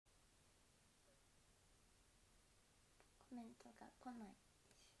が来ないで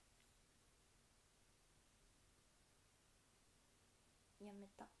す。やめ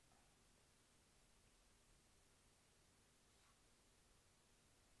た。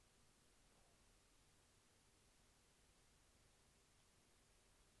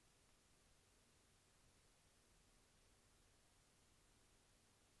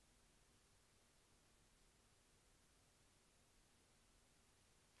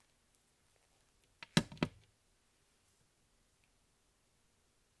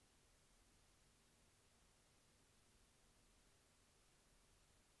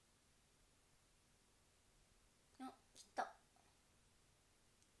あ、来た。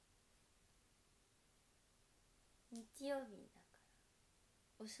日曜日だか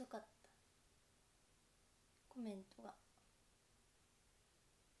ら遅かった、コメントが。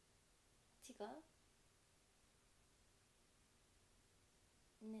違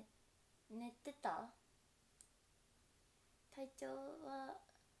うね。寝てた？体調は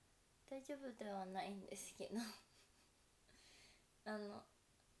大丈夫ではないんですけど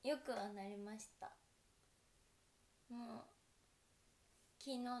よくはなりました。もう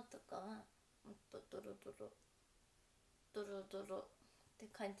昨日とかはもっとドロドロドロドロって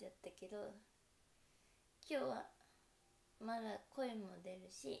感じだったけど、今日はまだ声も出る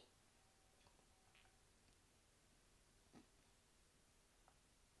し、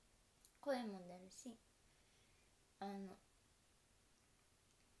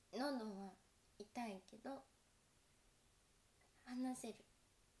喉は痛いけど話せる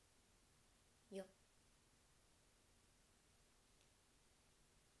よ。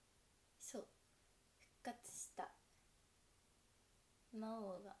そう、復活した。魔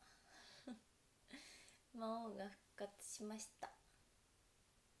王が魔王が復活しました。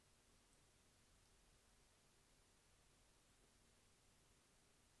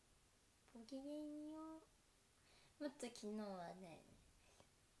ごきげんよう。もっと昨日はね、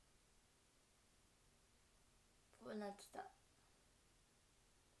こうなってた。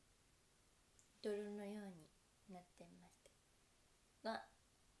泥のようになってましたが、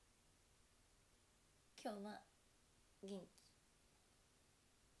今日は元気。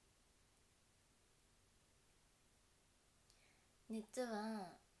熱は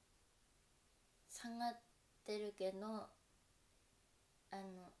下がってるけど、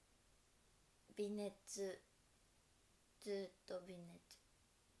微熱、ずっと微熱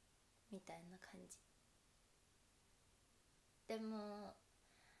みたいな感じ。でも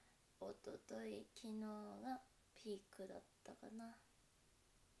おととい、昨日がピークだったかな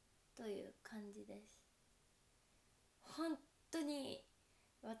という感じです。本当に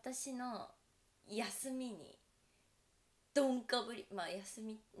私の休みにどんかぶり、まあ休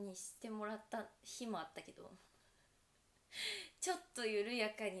みにしてもらった日もあったけどちょっと緩や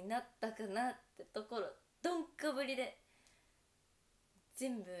かになったかなってところ、どんかぶりで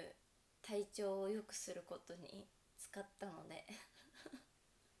全部体調を良くすることに使ったので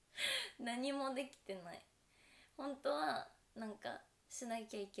何もできてない。本当はなんかしな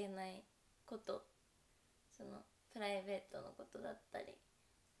きゃいけないこと、そのプライベートのことだったり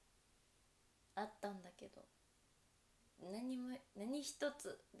あったんだけど、何一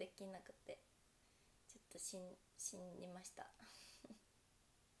つできなくて、ちょっと死にました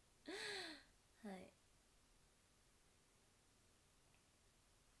はい。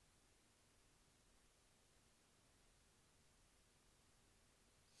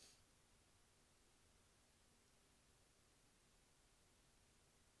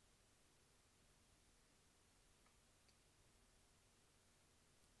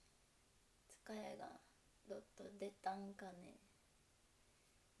疲れがどっと出たんかね。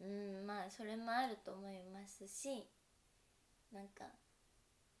まあそれもあると思いますし、なんか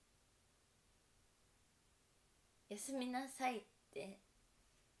休みなさいって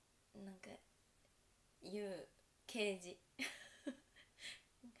なんか言う刑事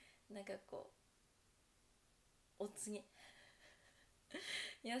なんかこうお告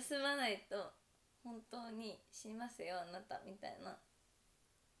げ休まないと本当に死にますよあなたみたいな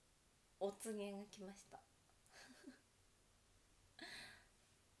お告げが来ました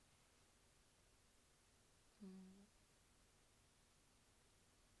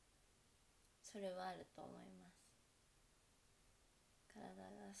それはあると思います。体が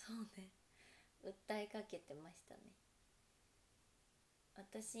そうね、訴えかけてましたね。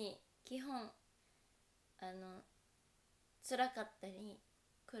私基本辛かったり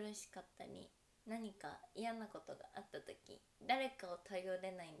苦しかったり何か嫌なことがあった時、誰かを頼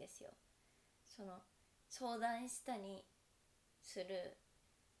れないんですよ。その相談したりする、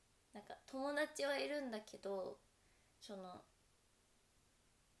なんか友達はいるんだけど、その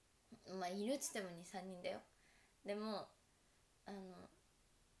まあいるっつっても2、3人だよ。でも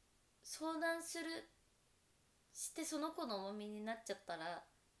相談してその子の重みになっちゃったら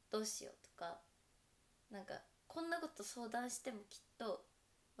どうしようとか、なんかこんなこと相談してもきっと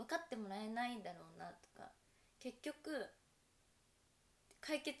分かってもらえないだろうなとか、結局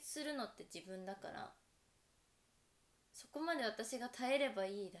解決するのって自分だから、そこまで私が耐えれば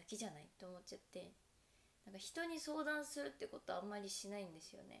いいだけじゃないって思っちゃって、なんか人に相談するってことはあんまりしないんで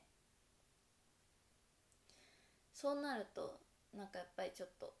すよね。そうなるとなんかやっぱりちょっ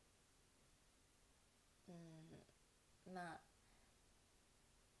とまあ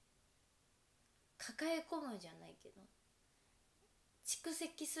抱え込むじゃないけど、蓄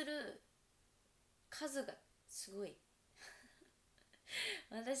積する数がすごい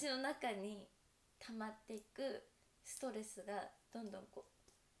私の中に溜まっていくストレスがどんどんこ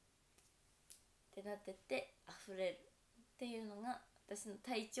うってなってって溢れるっていうのが私の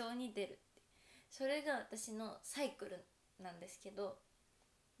体調に出るって、それが私のサイクルなんですけど、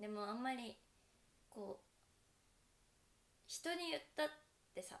でもあんまりこう人に言ったっ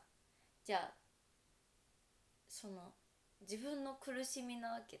てさ、じゃあその自分の苦しみ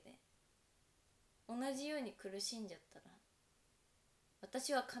なわけで、同じように苦しんじゃったら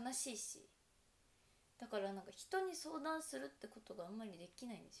私は悲しいし、だからなんか人に相談するってことがあんまりでき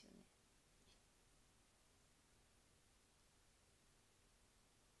ないんですよね。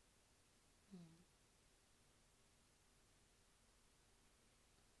うん、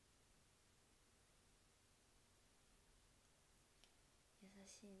優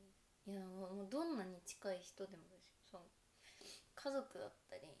しいね。いやもうどんなに近い人でもですよ。その家族だっ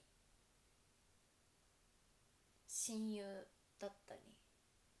たり親友だったり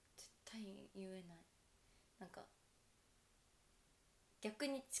絶対言えない。なんか逆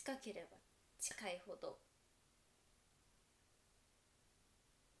に近ければ近いほど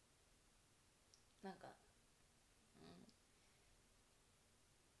なんか、うん、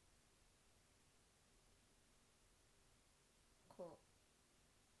こ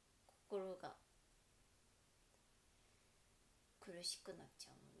う心が苦しくなっちゃ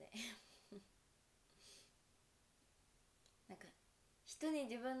うのでなんか人に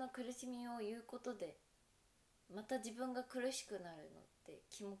自分の苦しみを言うことでまた自分が苦しくなるのって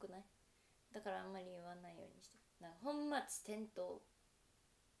キモくない？だからあんまり言わないようにして、なんか本末転倒、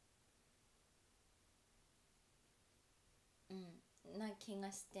な気が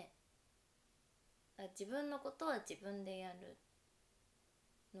して、自分のことは自分でやる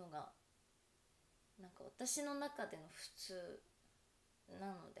のがなんか私の中での普通な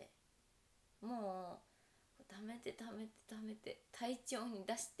ので、もう溜めて溜めて溜めて体調に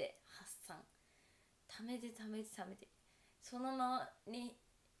出して発散、溜めて溜めて溜めて、その回り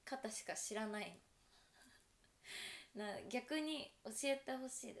方しか知らないの逆に教えてほ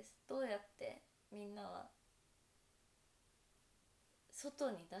しいです。どうやってみんなは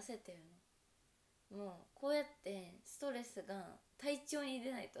外に出せてるの？もうこうやってストレスが体調に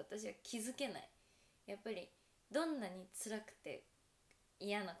出ないと私は気づけない。やっぱりどんなに辛くて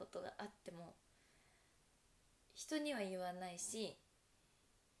嫌なことがあっても人には言わないし、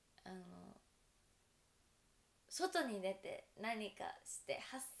外に出て何かして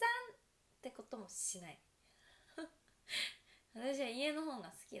発散ってこともしない私は家の方が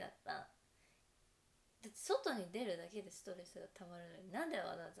好きだった。だって外に出るだけでストレスがたまるのに、なんでわざ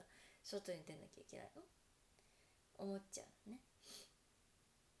わざ外に出なきゃいけないの？思っちゃうね。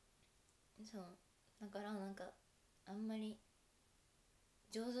そうだからなんかあんまり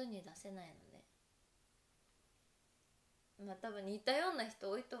上手に出せないので、まあ多分似たような人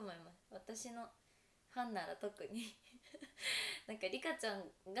多いと思います。私のファンなら特になんかリカちゃん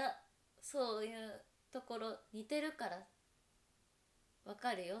がそういうところ似てるから分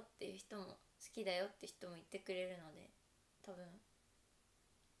かるよっていう人も好きだよって人も言ってくれるので、多分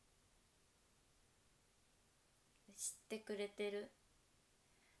知ってくれてる。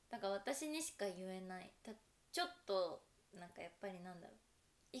だから私にしか言えない。ちょっとなんかやっぱりなんだろ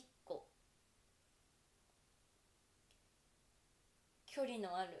う、一個距離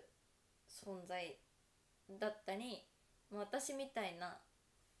のある存在だったり、私みたいな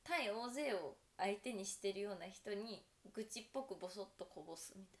対大勢を相手にしてるような人に愚痴っぽくボソッとこぼ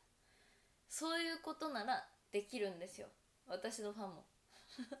すみたいな、そういうことならできるんですよ、私のファンも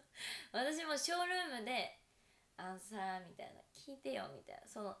私もショールームであんさみたいな、聞いてよみたいな、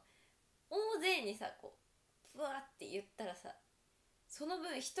その大勢にさこうブワって言ったらさ、その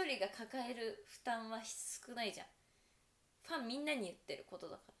分一人が抱える負担は少ないじゃん。ファンみんなに言ってること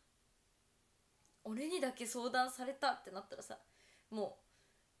だから。俺にだけ相談されたってなったらさ、も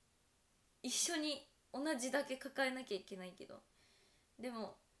う一緒に同じだけ抱えなきゃいけないけど、で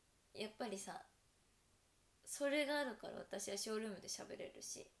もやっぱりさ、それがあるから私はショールームで喋れる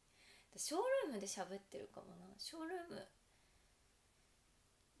し、ショールームで喋ってるかもな。ショールーム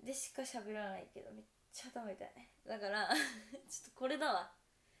でしか喋らないけどめっちゃ頭痛い。だからちょっとこれだわ。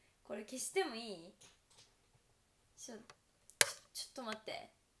これ消してもいい？ちょっと待って、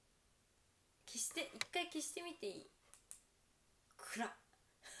消して、一回消してみていい？暗っ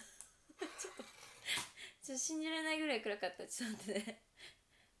ちょっと信じられないぐらい暗かった。ちょっと待ってね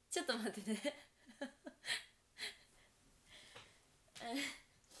ちょっと待ってね間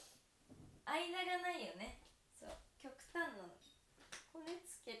がないよね。そう、極端なの。これ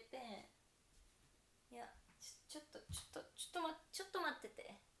つけて、いやちょっと待って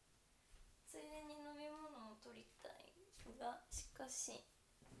て。ついでに飲み物を取りたいが、しかし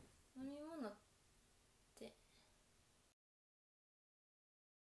飲み物って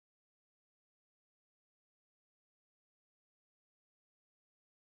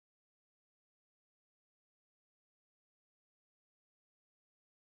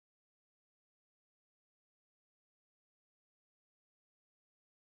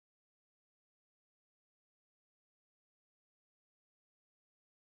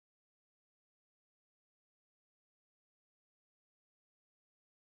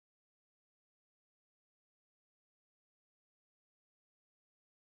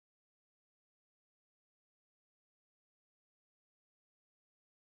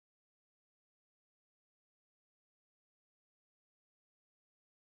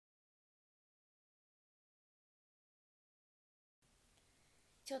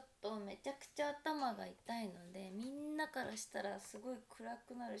ちょっとめちゃくちゃ頭が痛いので、みんなからしたらすごい暗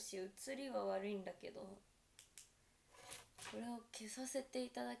くなるし映りは悪いんだけど、これを消させてい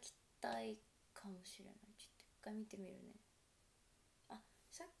ただきたいかもしれない。ちょっと一回見てみるね。あ、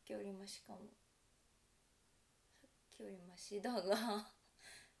さっきよりマシかも。さっきよりマシだが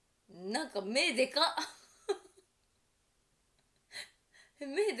なんか目でかっ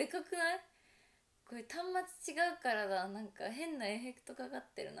目でかくない？これ端末違うからだ。なんか変なエフェクトかか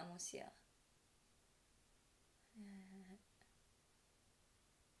ってるな、もしや。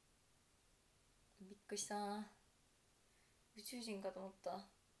びっくりした。宇宙人かと思った。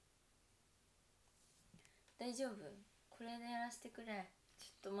大丈夫？これでやらせてくれ。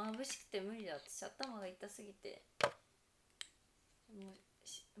ちょっと眩しくて無理だ。私頭が痛すぎて、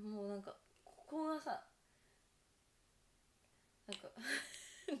もうなんかここがさ、なんか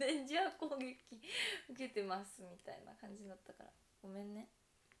電磁波攻撃受けてますみたいな感じだったからごめんね。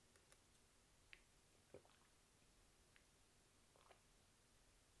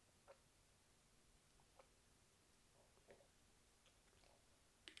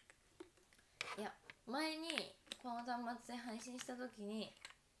いや、前にこの端末で配信した時に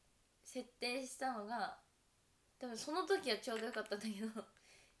設定したのが、多分その時はちょうどよかったんだけど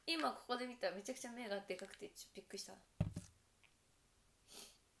今ここで見たらめちゃくちゃ目がでかくてちょっとびっくりした。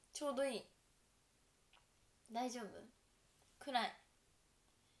ちょうどいい。大丈夫？暗い。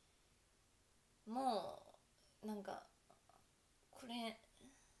もうなんかこれ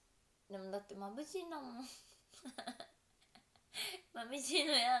でもだって眩しいんだもん眩しい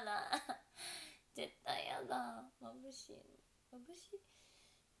のやだ絶対やだ。眩しい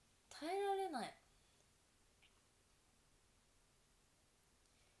耐えられない。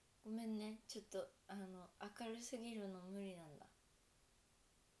ごめんね、ちょっと明るすぎるの無理なんだ。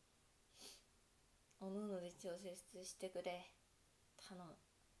おのおので調節してくれ、頼む。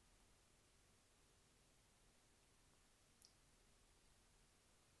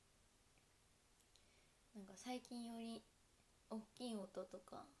なんか最近より大きい音と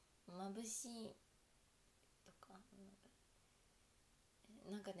か眩しいとか、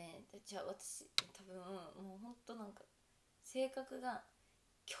なんかね、じゃあ私多分もうほんとなんか性格が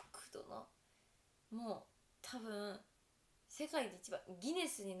極度の、もう多分世界で一番ギネ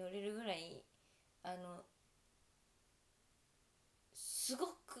スに乗れるぐらいすご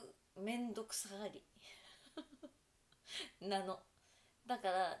くめんどくさがりなの。だ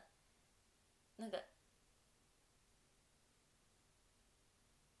からなんか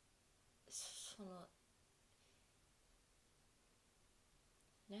その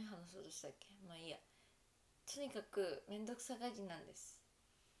何話そうとしたっけ、まあいいや。とにかくめんどくさがりなんです。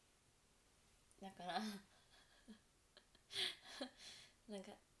だからなん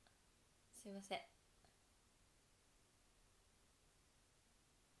かすいません。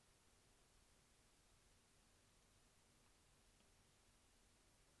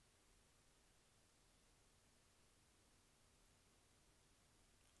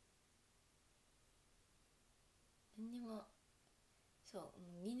何にも、そう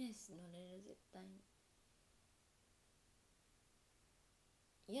ギネス乗れる絶対に。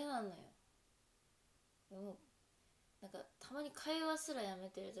嫌なのよ。もうなんかたまに会話すらやめ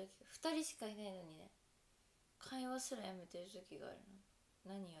てる時、2人しかいないのにね、会話すらやめてる時がある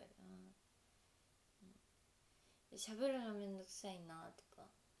の。何やるな、喋るのめんどくさいなとか、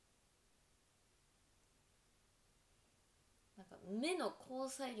なんか目の交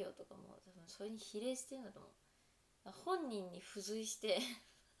際量とかも多分それに比例してるんだと思う。本人に付随して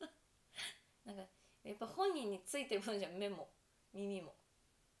なんかやっぱ本人についてるもんじゃん、目も耳も。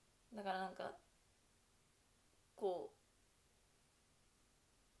だからなんかこ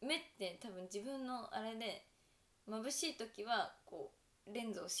う目って多分自分のあれで眩しい時はこうレ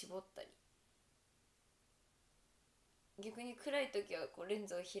ンズを絞ったり、逆に暗い時はこうレン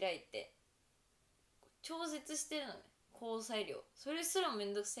ズを開いて調節してるのね、交際量。それすらめ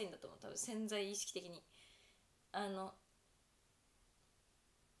んどくさいんだと思う、多分潜在意識的に。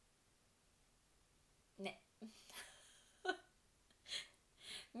ね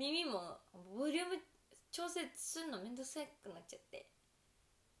耳もボリューム調節するのめんどくさくなっちゃって、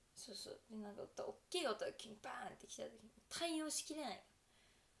そうそう、でなんか大きい音がキンバーンってきた時に対応しきれない、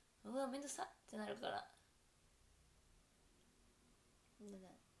うわめんどくさってなるから、だ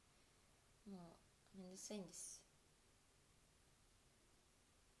もうめんどくさいんです。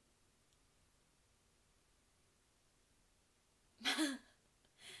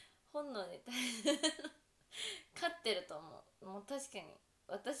本能に対して勝ってると思う。もう確かに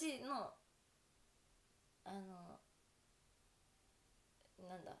私のな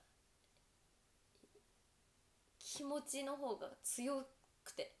んだ気持ちの方が強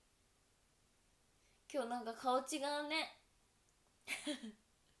くて、今日なんか顔違うね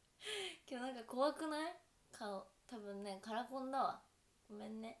今日なんか怖くない？顔多分ねカラコンだわ、ごめ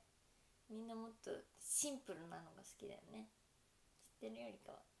んね。みんなもっとシンプルなのが好きだよね、知ってるより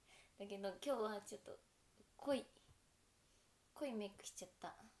かは。だけど今日はちょっと濃いメイクしちゃっ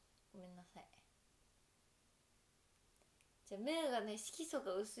た、ごめんなさい。じゃあ目がね色素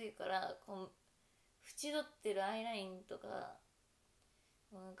が薄いからこう縁取ってるアイラインとか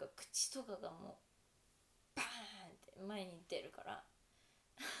もうなんか口とかがもうバーンって前に出るから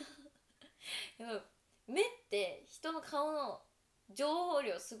やっぱ目って人の顔の情報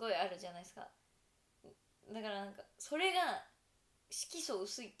量すごいあるじゃないですか。だからなんかそれが色素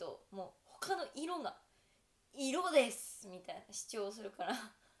薄いともう他の色が色ですみたいな主張するから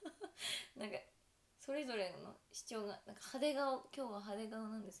なんかそれぞれの主張がなんか派手顔、今日は派手顔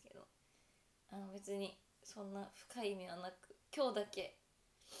なんですけど、別にそんな深い意味はなく、今日だけ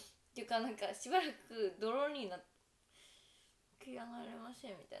っていうかなんかしばらく泥になって気が慣れませ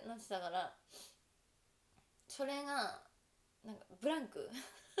んみたいになってたから、それがなんかブランク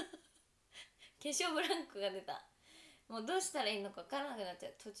化粧ブランクが出た。もうどうしたらいいのか分からなくなっちゃ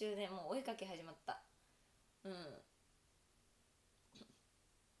う、途中でもう追いかけ始まった。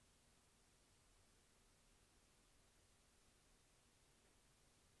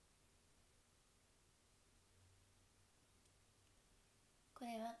こ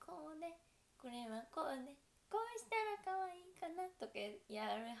れはこうでこれはこうでこうしたら可愛いかなとか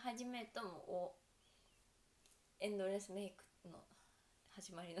やり始めるともうエンドレスメイクの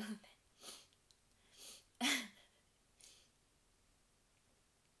始まりなので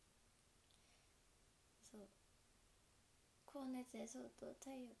そう、高熱で相当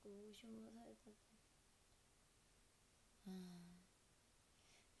体力を消耗された。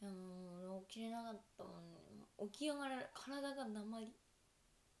いやもう起きれなかったもんね。起き上がれる、体がなまり、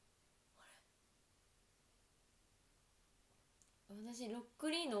私ロッ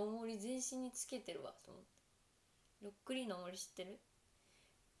クリーの重り全身につけてるわと思って。ロックリーの重り知ってる？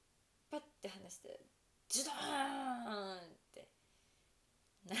パッて離してズドーンって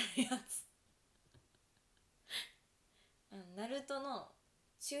なるやつナルトの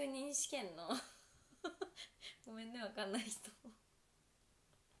中任試験のごめんねわかんない人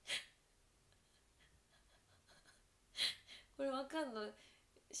これわかんの？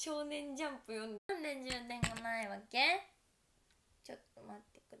少年ジャンプ読んで。なんで充電がないわけ？ちょっと待っ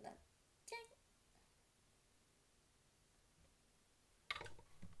てくださ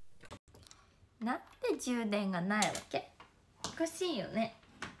い。なんで充電がないわけ？おかしいよね。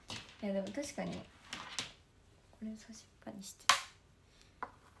いやでも確かにこれ差しっぱにして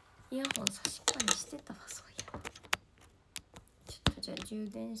イヤホン差しっぱにしてたわ、そういや。ちょっとじゃあ充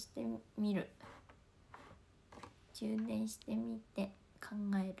電してみる。充電してみて考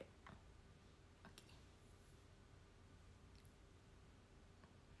える。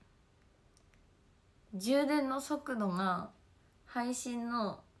充電の速度が配信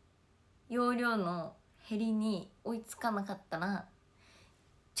の容量の減りに追いつかなかったら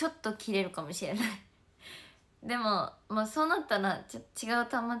ちょっと切れるかもしれないでもまあそうなったら違う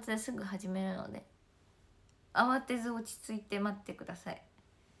端末ですぐ始めるので慌てず落ち着いて待ってください。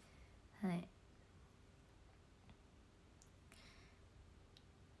はい。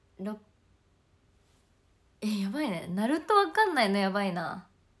やばいね。ナルトわかんないのやばいな。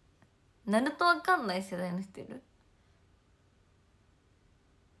ナルトわかんない世代の人いる？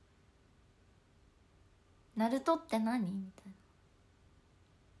ナルトって何みたいな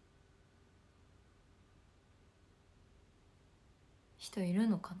人いる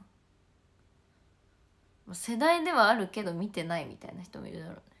のかな。世代ではあるけど見てないみたいな人もいるだ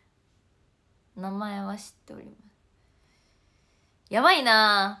ろうね。名前は知っております。やばい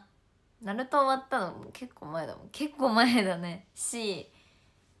な。ナルト終わったのも結構前だもん。結構前だね。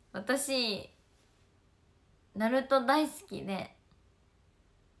私ナルト大好きで、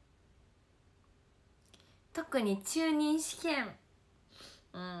特に中任試験、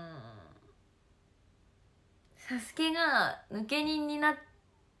サスケが抜け人になっ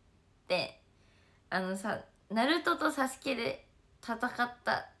て、ナルトとサスケで戦っ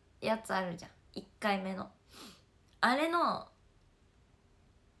たやつあるじゃん、1回目のあれの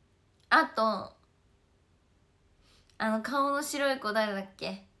あと、顔の白い子誰だっ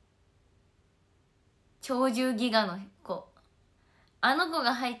け、鳥獣ギガの子、あの子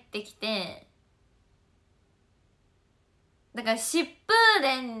が入ってきて、だから疾風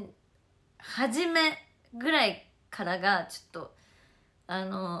伝初めぐらいからがちょっと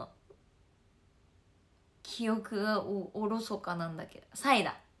記憶がおろそかなんだけど、サイ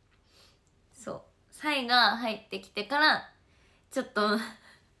だ、そう、サイが入ってきてからちょっと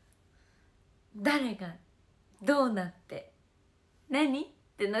誰がどうなって何っ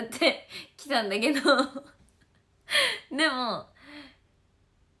てなってきたんだけどでも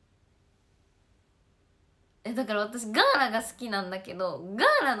だから私ガーラが好きなんだけど、ガ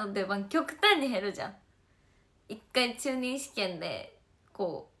ーラの出番極端に減るじゃん。一回中任試験で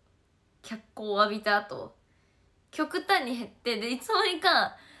こう脚光を浴びた後極端に減って、でいつの間に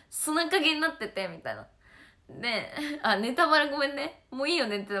か砂影になっててみたいな。で、ネタバレごめんね、もういいよ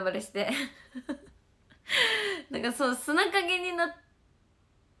ね、ネタバレしてなんかそう砂影になっ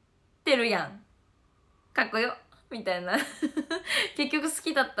てるやん、かっこよみたいな結局好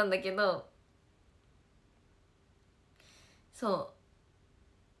きだったんだけど、そ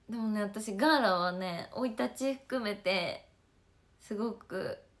うでもね、私ガーラはね生い立ち含めてすご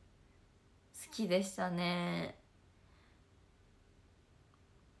く好きでしたね。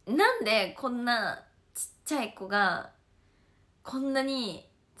なんでこんなちっちゃい子がこんなに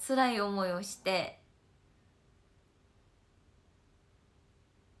辛い思いをして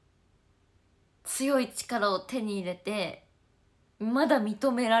強い力を手に入れてまだ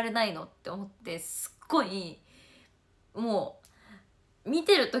認められないのって思って、すっごいもう見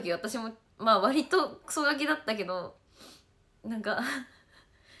てる時私もまあ割とクソガキだったけど、なんか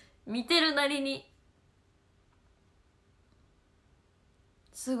見てるなりに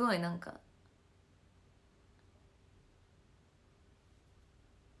すごいなんか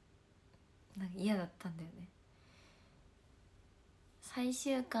嫌だったんだよね。最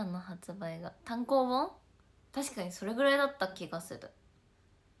終巻の発売が単行本確かにそれぐらいだった気がする。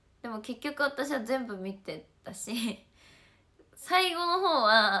でも結局私は全部見てたし最後の方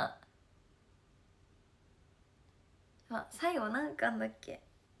は最後何巻だっけ、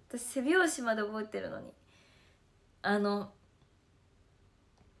私背拍子まで覚えてるのに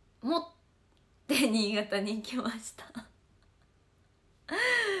持って新潟に行きました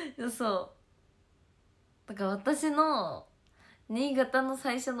そうだから私の新潟の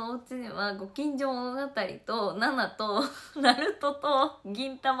最初のお家にはご近所物語とナナとナルトと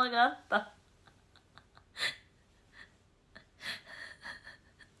銀玉があった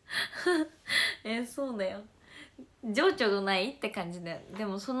そうだよ、情緒がないって感じだよ。で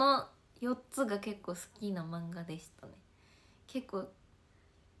もその4つが結構好きな漫画でしたね。結構、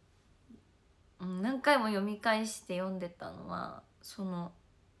何回も読み返して読んでたのはその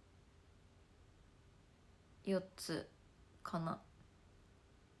4つかな。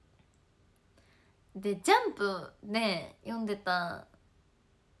でジャンプで読んでた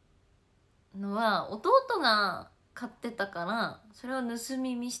のは弟が買ってたからそれを盗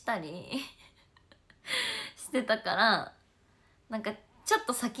み見したりしてたから、なんかちょっ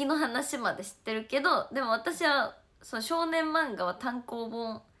と先の話まで知ってるけど、でも私はそう少年漫画は単行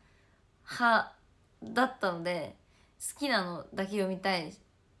本派だったので好きなのだけ読みたい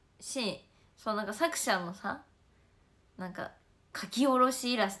し、そうなんか作者のさなんか書き下ろ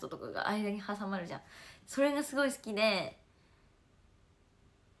しイラストとかが間に挟まるじゃん、それがすごい好きで、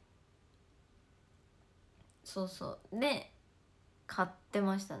そうそうで買って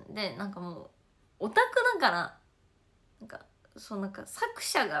ましたね。でなんかもうオタクだからなんかそうなんか作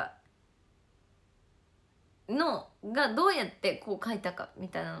者がのがどうやってこう書いたかみ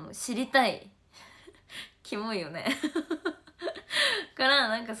たいなのも知りたいキモいよねから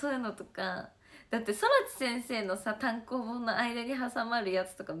なんかそういうのとか、だって空知先生のさ単行本の間に挟まるや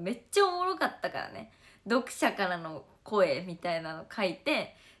つとかめっちゃおもろかったからね。読者からの声みたいなの書い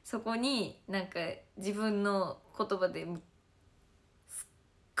て、そこになんか自分の言葉ですっ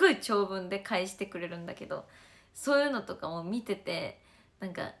ごい長文で返してくれるんだけど、そういうのとかも見ててな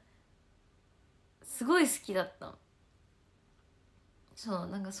んかすごい好きだったの。そう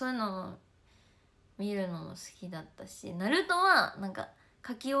なんかそういうのも見るのも好きだったし、ナルトはなんか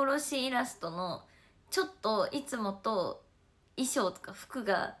書き下ろしイラストのちょっといつもと衣装とか服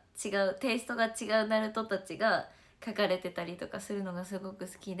が違う、テイストが違うナルトたちが書かれてたりとかするのがすごく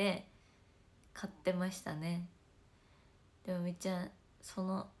好きで買ってましたね。でもめっちゃそ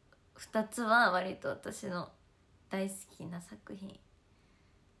の2つは割と私の大好きな作品。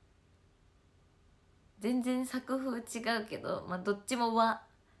全然作風違うけど、まあ、どっちも和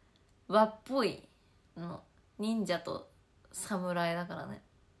っぽいの忍者と侍だからね。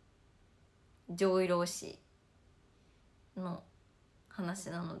上位老子の話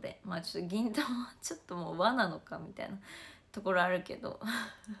なので、まあちょっと銀玉はちょっともう和なのかみたいなところあるけど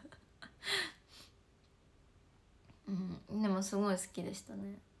うん、でもすごい好きでした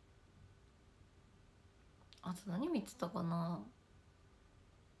ね。あと何見てたかな。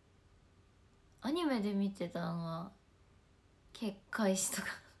アニメで見てたのは結界師とか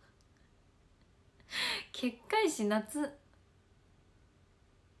結界師夏、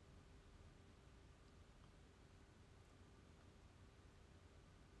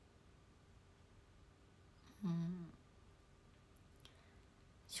うん、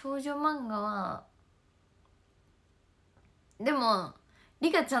少女漫画はでも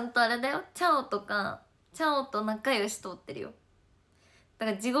リカちゃんとあれだよ、チャオとかチャオと仲良し通ってるよ。だ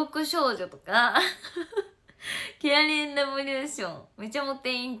から地獄少女とかキラリンレボリューション、めちゃモ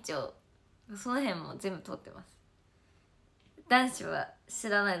テ委員長、その辺も全部通ってます。男子は知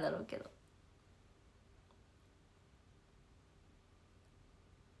らないだろうけど。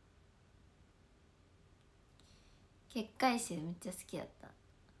結界師めっちゃ好きだった。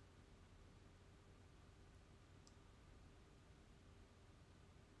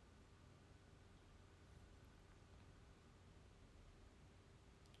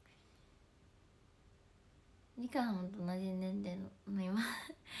リカさんと同じ年齢の今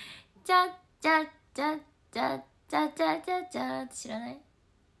チャッチャッチャッチャッチャッチャッチャッチャッって知らない？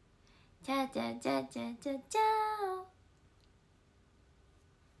チャッチャッチャッチャッチャッチャ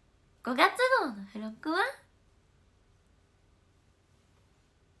ー。5月号の付録は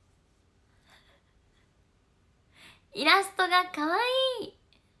イラストがかわいい、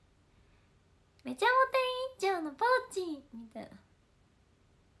めちゃモテ委員長のポーチみたいな。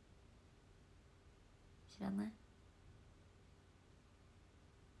知らない？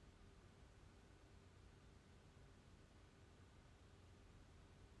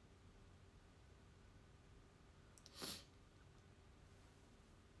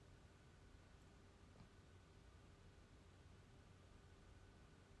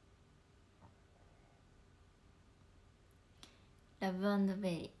ラブ&ベ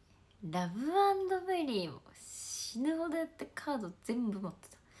リー、ラブ&ベリーも死ぬほどやってカード全部持って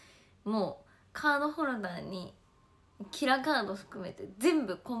た。もうカードホルダーにキラカード含めて全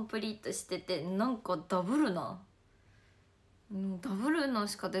部コンプリートしてて、なんかダブルな、ダブルの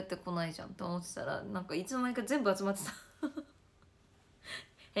しか出てこないじゃんって思ってたら、なんかいつの間にか全部集まってた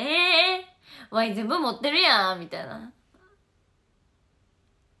わい全部持ってるやんみたいな。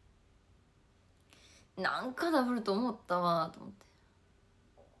なんかダブルと思ったわと思って、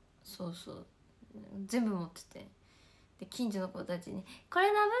そうそう全部持ってて、で近所の子たちに「これ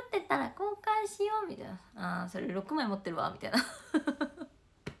ダブってたら交換しよう」みたいな「ああそれ6枚持ってるわ」みたいな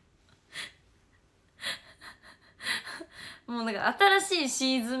もうなんか新しい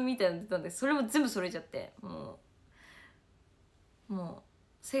シーズンみたいなの出たんで、それも全部揃えちゃって、もう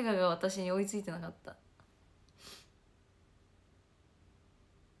セガが私に追いついてなかった。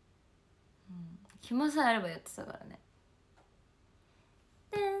暇さえあればやってたからね。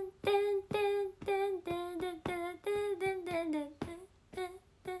てんてんてんてんてんてんてんてんてんてんてんてん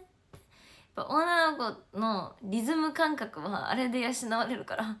てん。やっぱ女の子のリズム感覚はあれで養われる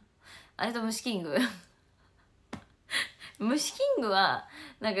から。あれと虫キング虫キングは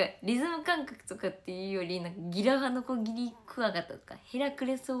なんかリズム感覚とかっていうより、なんかギラハノコギリクワガタとかヘラク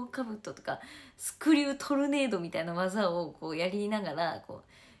レスオオカブトとかスクリュートルネードみたいな技をこうやりながらこ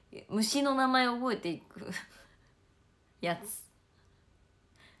う虫の名前を覚えていくやつ。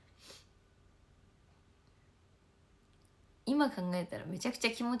今考えたらめちゃくち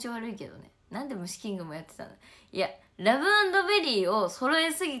ゃ気持ち悪いけどね。なんで虫キングもやってたの。いや、ラブベリーを揃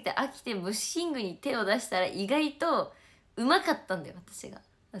えすぎて飽きて虫キングに手を出したら意外とうまかったんだよ、私が。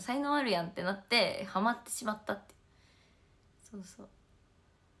才能あるやんってなってハマってしまったって。そうそう。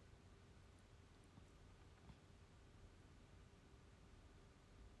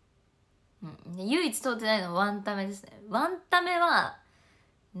うん、唯一通ってないのはワンタメですね。ワンタメは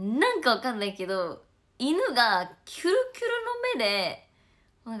なんかわかんないけど、犬がキュルキュルの目で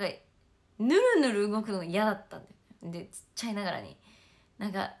なんかぬるぬる動くのが嫌だったんだよ。でちっちゃいながらにな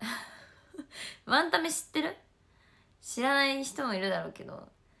んかワンタメ知ってる？知らない人もいるだろうけど、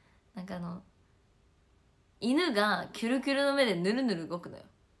なんか犬がキュルキュルの目でぬるぬる動くのよ。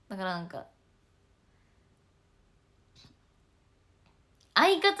だからなんか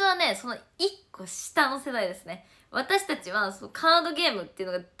相方はね、その一個下の世代ですね。私たちはそのカードゲームってい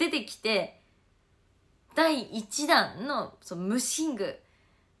うのが出てきて、第1弾のその虫キング、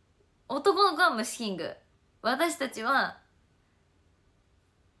男の子は虫キング、私たちは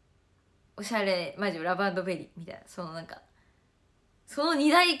おしゃれ魔女ラブベリーみたいな、そのなんかその二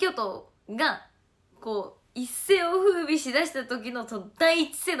大巨頭がこう一世を風靡しだした時の第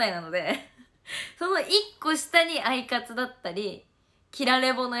一世代なのでその一個下にアイカツだったりキラ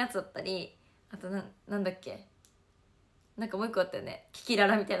レボのやつだったり、あとなんだっけ、なんかもう一個あったよね、キキラ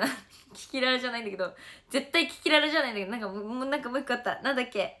ラみたいなキキララじゃないんだけど、絶対キキララじゃないんだけど、なんかもう一個あった、なんだっ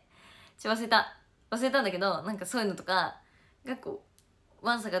け、忘れたんだけど、なんかそういうのとかがこう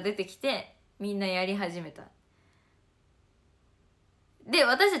ワンサが出てきてみんなやり始めた。で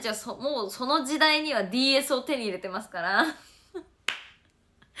私たちはもうその時代には DS を手に入れてますから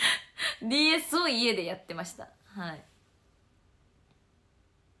DS を家でやってました。はい。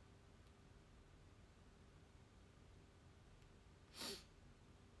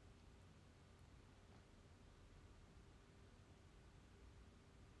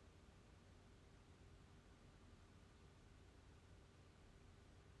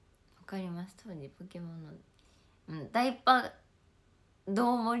わかります。当時ポケモンのダイパー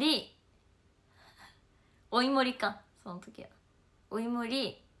どうもりおいもりか、その時はおいも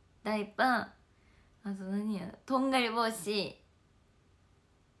りダイパー、あと何や、とんがり帽子、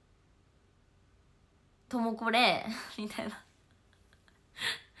ともこれみたいな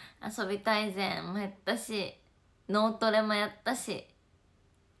遊び大全もやったし、脳トレもやったし、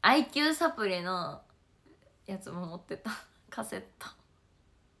 IQ サプリのやつも持ってたカセット。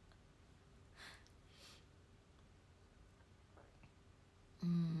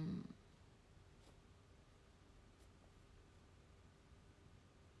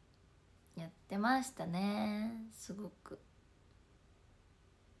やってましたね、すごく。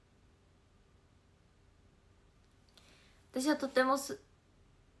私はとても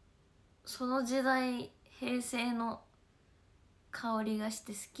その時代平成の香りがし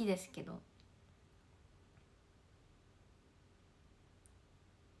て好きですけど、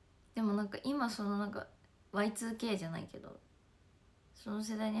でもなんか今そのなんか Y2K じゃないけど、その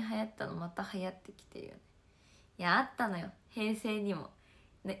世代に流行ったのまた流行ってきてるよね。いやあったのよ、平成にも。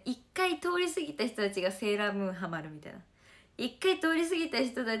一回通り過ぎた人たちがセーラームーンハマるみたいな、一回通り過ぎた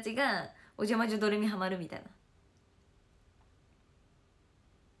人たちがお邪魔女ドレミハマるみたいな。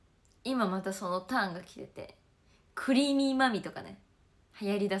今またそのターンが来てて、クリーミーマミとかね流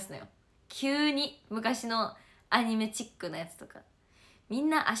行りだすのよ、急に。昔のアニメチックなやつとか、みん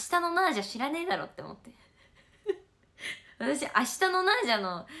な明日のナージャ知らねえだろって思って私明日のナージャ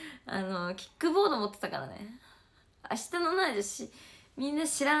のキックボード持ってたからね。明日のナージャみんな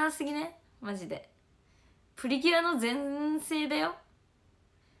知らなすぎね、マジで。プリキュアの全盛だよ。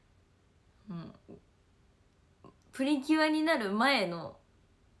プリキュアになる前の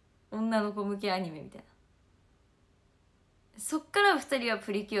女の子向けアニメみたいな。そっから2人は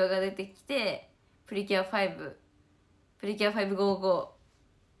プリキュアが出てきて、プリキュア5、プリキュア555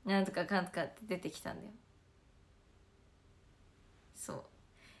なんとかかんとかって出てきたんだよ。そう、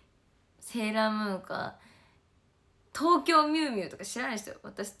セーラームーンか東京ミュウミュウとか知らない人よ。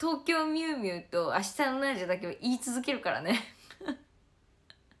私東京ミュウミュウと明日のナージャだけは言い続けるからね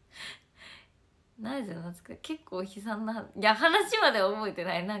ナージャの懐か結構悲惨な、いや話までは覚えて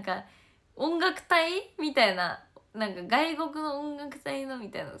ない。なんか音楽隊みたいな、なんか外国の音楽隊の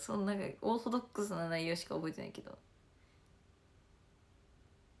みたいな、そんなオーソドックスな内容しか覚えてないけど、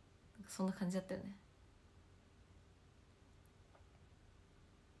そんな感じだったよね。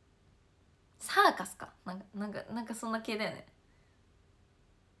サーカスかなんかそんな系だよね。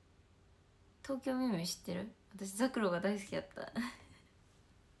東京ミュウミュウ知ってる？私ザクロが大好きだった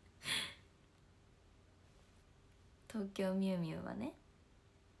東京ミュウミュウはね。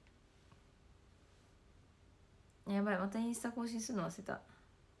やばい、またインスタ更新するの忘れた。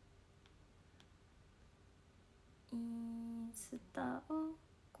インスタを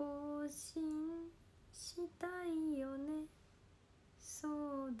更新したいよね、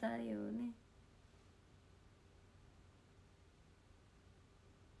そうだよね。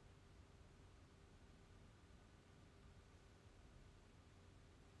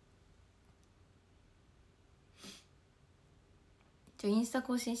インスタ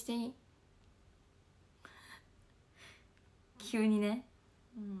更新していい？急にね、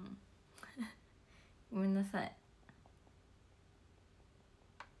ごめんなさい。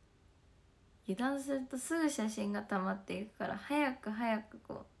油断するとすぐ写真が溜まっていくから、早く早く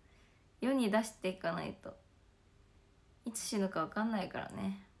こう世に出していかないといつ死ぬか分かんないから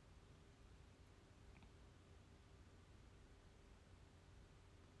ね。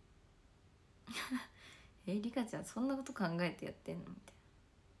リカちゃんそんなこと考えてやってんのみた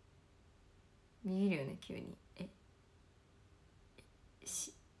いな。ビビるよね急に。っ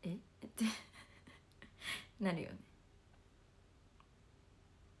てなるよね。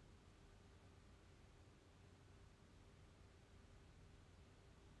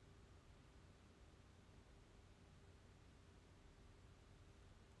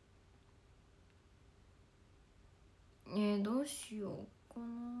どうしようかな。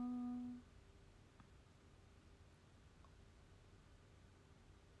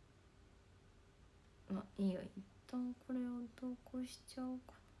まあいいよ、一旦これを投稿しちゃおう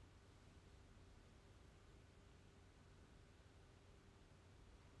かな。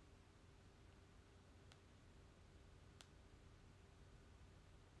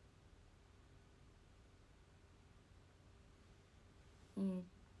ちょ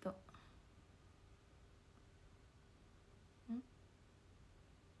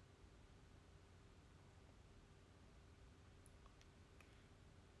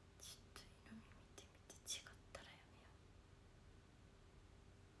っと色味見てみて、違ったらや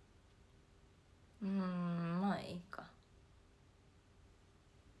めよう。まあいいか。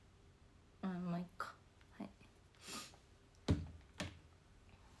まあいいか。はい。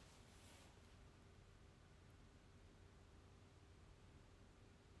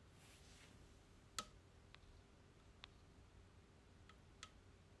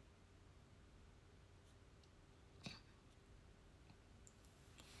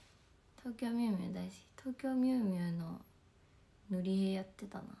東京ミュウミュウ大好き。東京ミュウミュウの塗り絵やって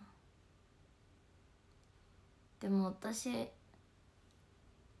たな。でも私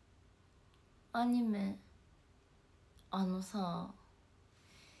アニメさ、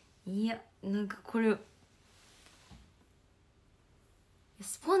いやなんかこれ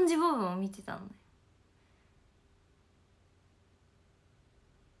スポンジボブを見てたのね。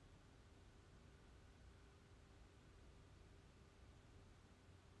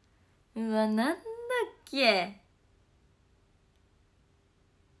うわ、なんだっけ。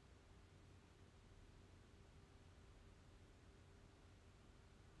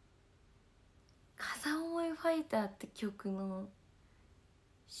片思いファイターって曲の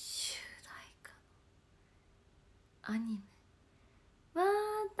主題歌のアニメ。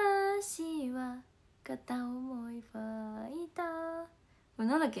私は片思いファイター、これ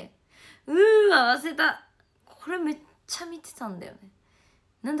なんだっけ。忘れた。これめっちゃ見てたんだよね。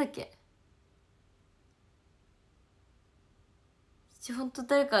なんだっけ。ほんと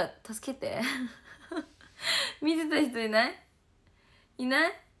誰か助けて見てた人いない？いな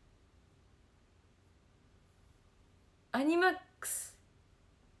い？アニマッ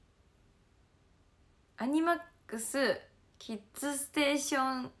クスキッズステーシ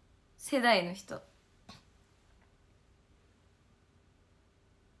ョン世代の人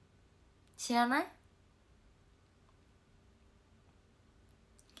知らない？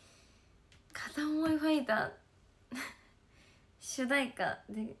片思いファイター主題歌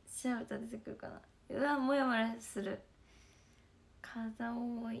で調べたら出てくるかな。うわ、もやもやする。片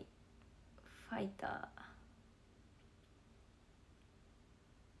思いファイタ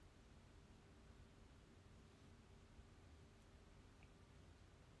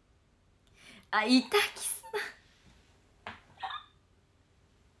ー、いたキスだ。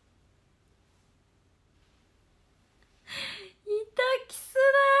いたキスだ。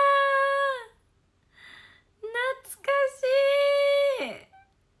懐かし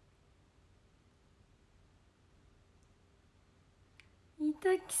い。い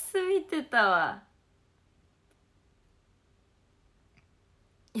たキス見てたわ。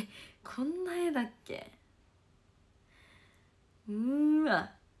こんな絵だっけ。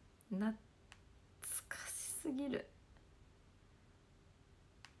わ、懐かしすぎる。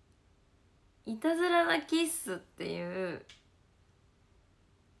いたずらなキッスっていう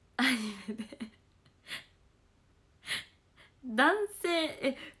アニメで男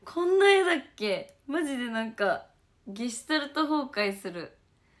性こんな絵だっけ？マジでなんかゲシュタルト崩壊する。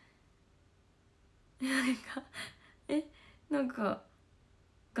なんかなんか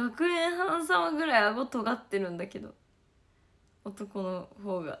学園ハンサムぐらい顎尖ってるんだけど、男の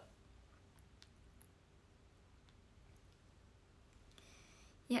方が。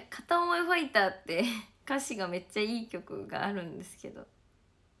いや、片思いファイターって歌詞がめっちゃいい曲があるんですけど、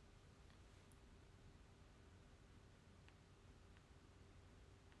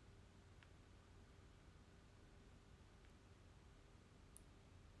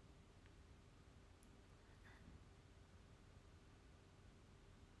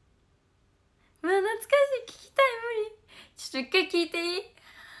うわ懐かしい、聞きたい。無理。ちょっと一回聞いていい？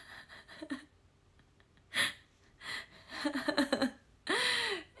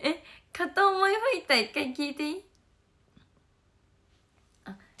片思いファイター一回聞いていい？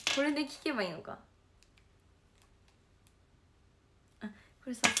あ、これで聞けばいいのか。あ、こ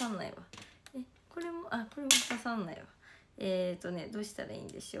れ刺さんないわ。これも刺さんないわ。どうしたらいいん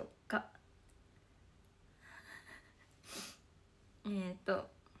でしょうか。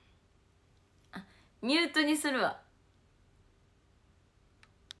ミュートにするわ。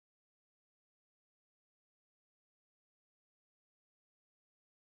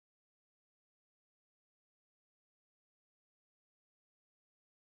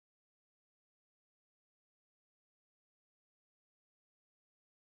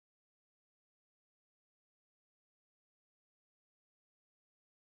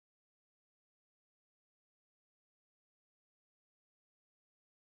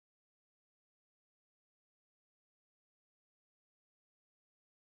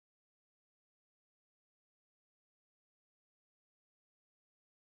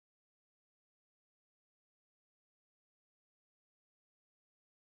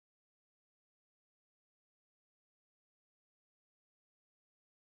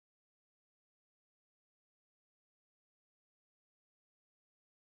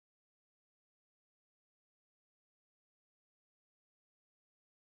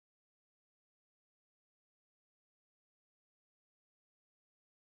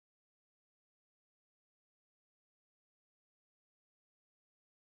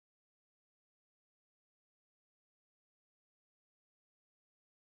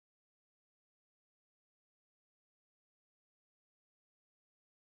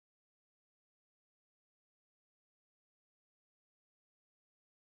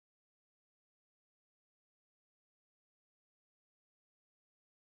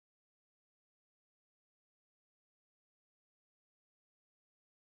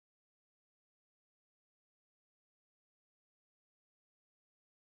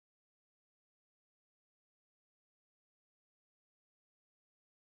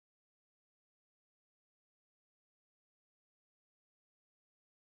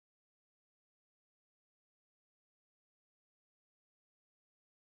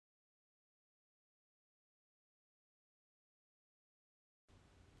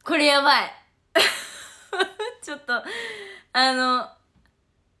これやばい。ちょっとや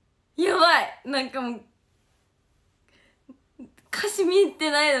ばい。なんかもう歌詞見えて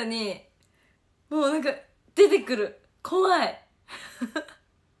ないのにもうなんか出てくる。怖い。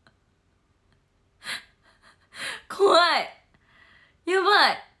怖い。やば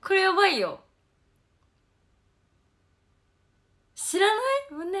い。これやばいよ。知らない？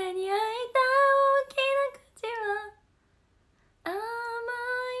胸に開いた大きな口は甘い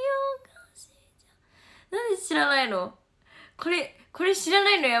お菓子じゃ。なんで知らないの？これ知ら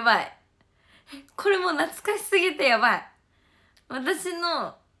ないのやばい。これもう懐かしすぎてやばい。私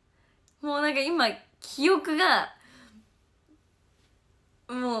のもうなんか今記憶が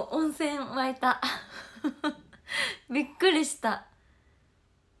もう温泉湧いた。びっくりした。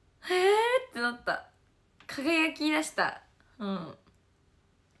へーってなった。輝き出した。うん、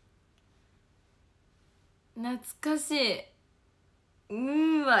懐かし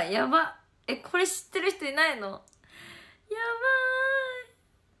い。わやば。これ知ってる人いないの？やばーい。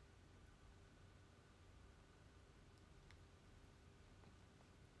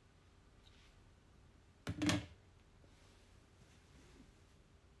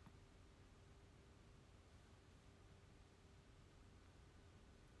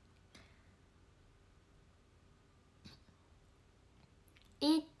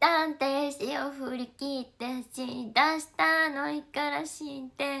一旦停止を振り切ってしだしたのいから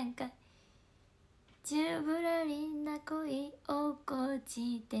新展開、チューブラリンな恋落っこ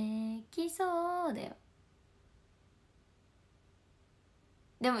ちてきそうだよ。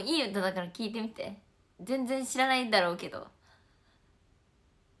でもいい歌だから聞いてみて。全然知らないんだろうけど。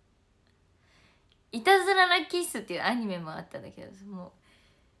いたずらなキッスっていうアニメもあったんだけど、もう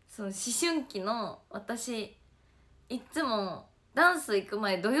その思春期の私いつもダンス行く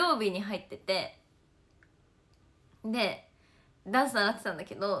前土曜日に入ってて、でダンス習ってたんだ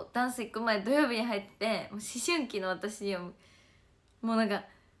けど、ダンス行く前土曜日に入ってて、もう思春期の私にはもうなんか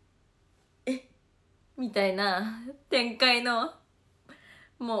みたいな展開の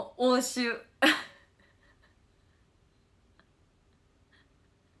もう応酬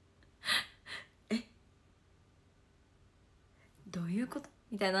どういうこと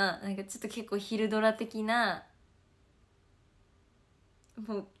みたいな、なんかちょっと結構昼ドラ的な、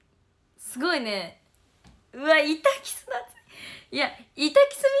もうすごいね。うわ、イタキスだ。いや、イタ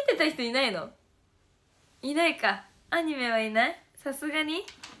キス見てた人いないの？いないか。アニメはいない？さすがに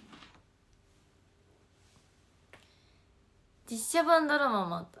実写版ドラマ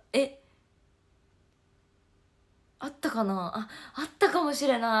もあった。あったかなあ、あったかもし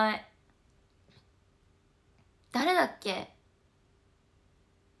れない。誰だっけ？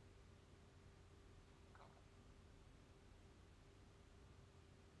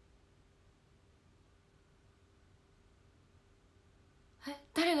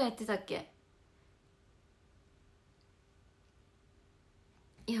誰がやってたっけ？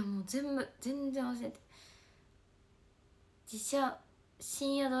いやもう全然忘れて。実写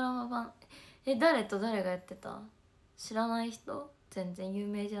深夜ドラマ版。誰と誰がやってた？知らない人？全然有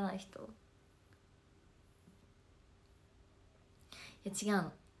名じゃない人？いや違う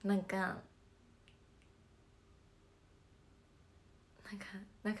の。なんか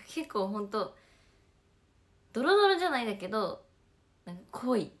結構ほんとドロドロじゃないんだけど、なんか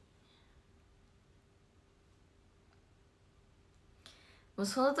濃い。もう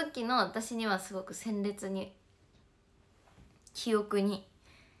その時の私にはすごく鮮烈に記憶に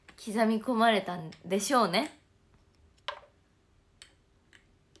刻み込まれたんでしょうね。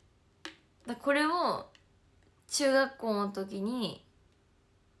これを中学校の時に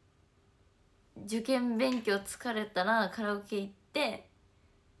受験勉強疲れたらカラオケ行って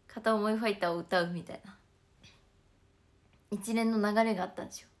片思いファイターを歌うみたいな一連の流れがあったん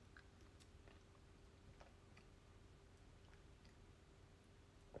ですよ。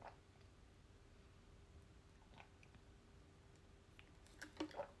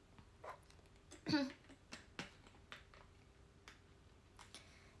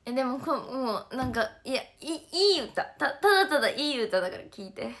でももうなんかいい歌、ただただいい歌だから聞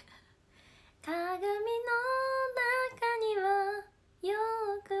いて。鏡の中には欲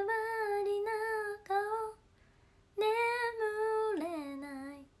張りな顔、眠れ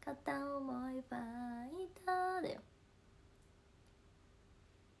ない片思いファイターだよ。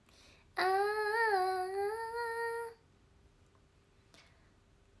あ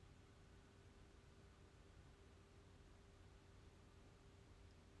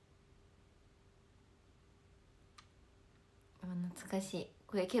懐かしい。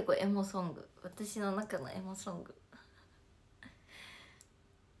これ結構エモソング、私の中のエモソング。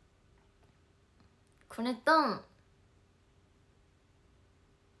これとあ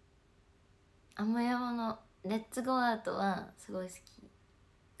まやまの「レッツゴーアウト」はすごい好き。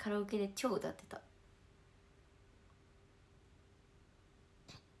カラオケで超歌ってた。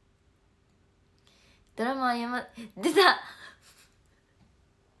ドラマは出た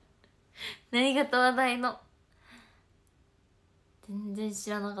何がと話題の。全然知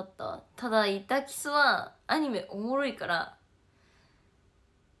らなかった。ただイタキスはアニメおもろいから、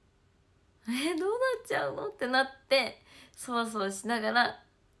どうなっちゃうのってなって、そわそわしながら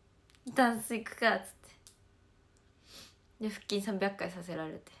ダンス行くかっつって、で腹筋300回させら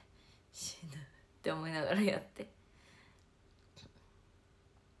れて死ぬって思いながらやって。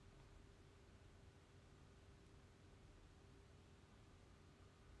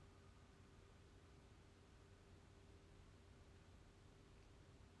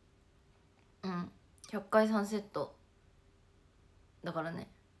100回3セットだからね、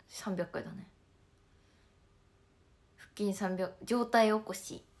300回だね。腹筋300、上体起こ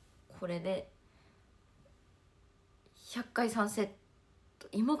し、これで100回3セット。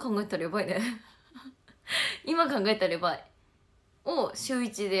今考えたらやばいね今考えたらやばいを週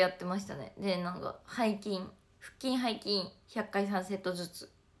1でやってましたね。でなんか腹筋背筋100回3セットずつ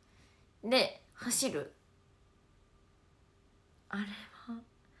で走る。あれは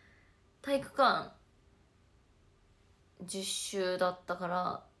体育館10周だったか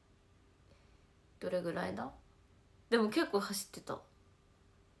ら、どれぐらいだ？でも結構走ってた。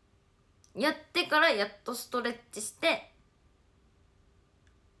やってからやっとストレッチして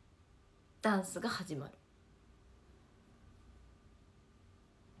ダンスが始まる。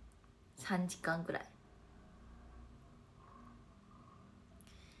3時間ぐらい。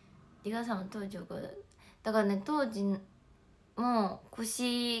リガ様当時だからね、当時もう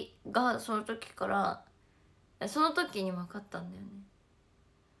腰がその時からその時に分かったんだよね。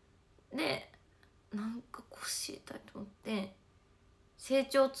でなんか腰痛いと思って、成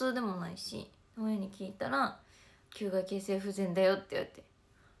長痛でもないし、親に聞いたら球外形成不全だよって言われて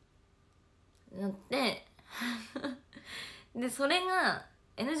なってでそれが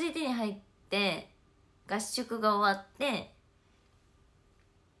NGT に入って合宿が終わって、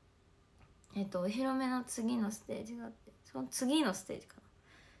お披露目の次のステージがあって、その次のステージか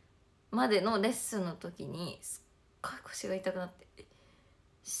なまでのレッスンの時にすっごい腰が痛くなって、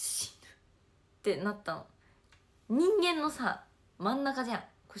死ぬってなったの。人間のさ真ん中じゃん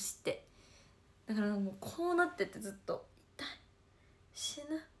腰って。だからもうこうなってて、ずっと痛い、死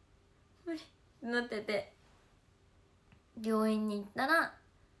ぬ、無理ってなってて、病院に行ったら、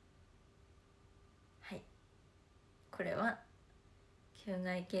はい、これは球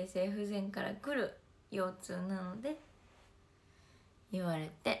外形成不全から来る腰痛なので言わ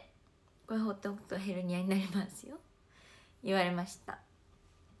れて、これ放っておくとヘルニアになりますよ言われました。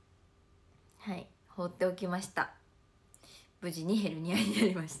はい、放っておきました。無事にヘルニアにな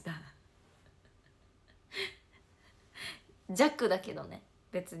りました弱だけどね、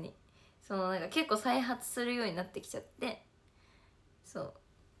別にそのなんか結構再発するようになってきちゃって、そう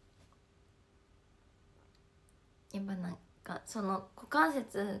やっぱなんかその股関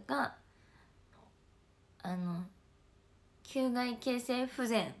節が球外形成不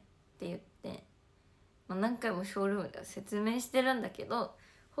全って言って、まあ、何回もショールームでは説明してるんだけど、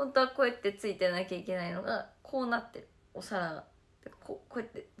本当はこうやってついてなきゃいけないのがこうなってる、お皿がこうやっ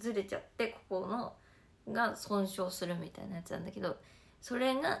てずれちゃって、ここのが損傷するみたいなやつなんだけど、そ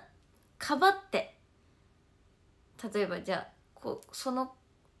れがかばって、例えばじゃあその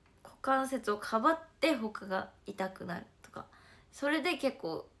股関節をかばって他が痛くなるとか、それで結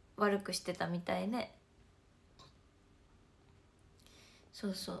構悪くしてたみたいで、そ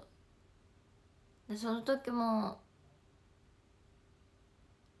うそうで、その時も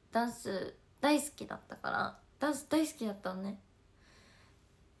ダンス大好きだったから、ダンス大好きだったのね。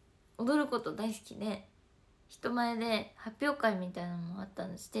踊ること大好きで、人前で発表会みたいなのもあった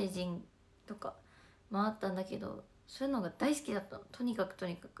んです、ステージンとかもあったんだけど、そういうのが大好きだったの。とにかく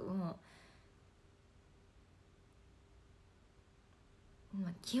もう、ま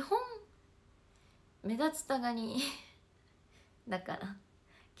あ、基本目立つたがりだから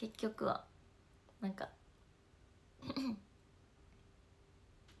結局はなんか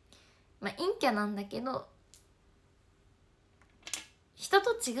まあ陰キャなんだけど、人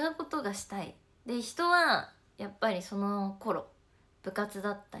と違うことがしたい。で人はやっぱりその頃部活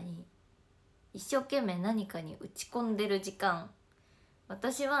だったり一生懸命何かに打ち込んでる時間、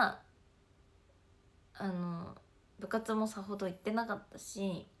私は部活もさほど行ってなかった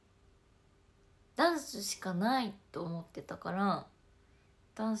し、ダンスしかないと思ってたから、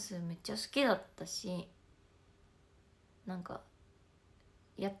ダンスめっちゃ好きだったし、なんか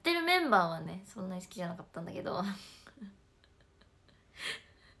やってるメンバーはねそんなに好きじゃなかったんだけど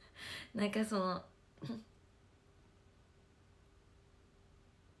なんかその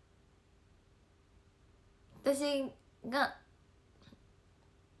私が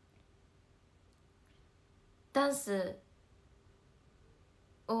ダンス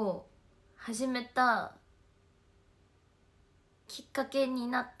を始めたきっかけに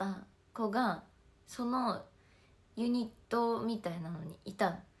なった子がそのユニットみたいなのにい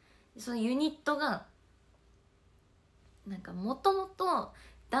たの。そのユニットがなんかもともと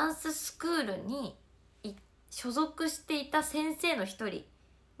ダンススクールに所属していた先生の一人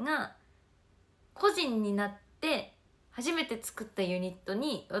が個人になって初めて作ったユニット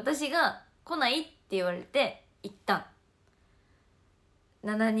に私が来ないって言われて行ったん。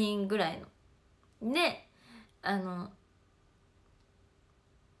7人ぐらいので、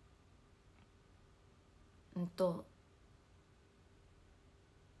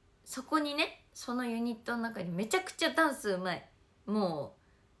そこにね、そのユニットの中にめちゃくちゃダンスうまい、も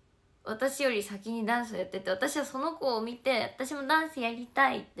う私より先にダンスをやってて、私はその子を見て私もダンスやり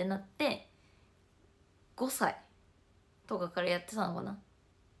たいってなって5歳とかからやってたのかな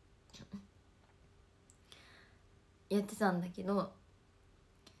やってたんだけど、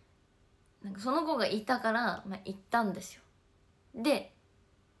なんかその子がいたから、まあ、行ったんですよ。で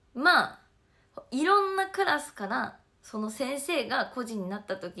まあいろんなクラスからその先生が個人になっ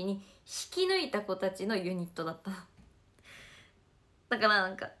た時に引き抜いた子たちのユニットだっただからな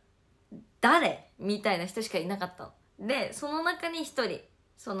んか誰みたいな人しかいなかったので、その中に一人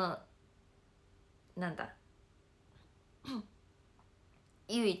そのなんだ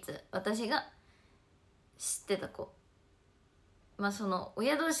唯一私が知ってた子、まあその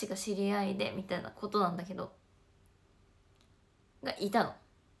親同士が知り合いでみたいなことなんだけどがいたの。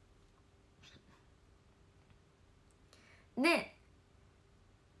で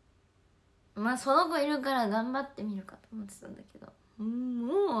まあその子いるから頑張ってみるかと思ってたんだけど、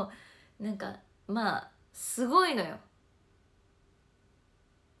もうなんかまあすごいのよ。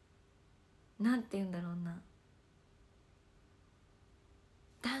なんて言うんだろうな、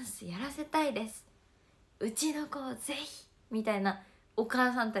ダンスやらせたいです、うちの子をぜひみたいなお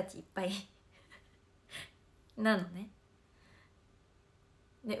母さんたちいっぱいなのね。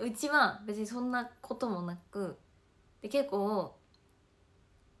でうちは別にそんなこともなくで結構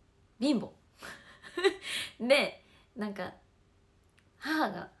貧乏でなんか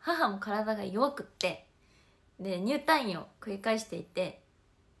母も体が弱くってで入退院を繰り返していて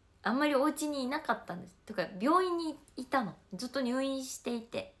あんまりお家にいなかったんです。とか病院にいたの、ずっと入院してい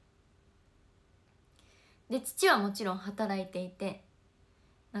て、で父はもちろん働いていて、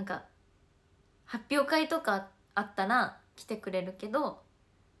なんか発表会とかあったら来てくれるけど、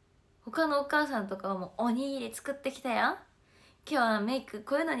他のお母さんとかはもうおにぎり作ってきたよ、今日はメイク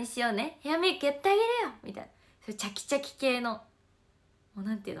こういうのにしようね、ヘアメイクやってあげるよみたいな、そういうチャキチャキ系の、もう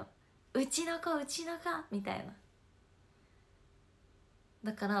なんていうの、うちの子みたいな。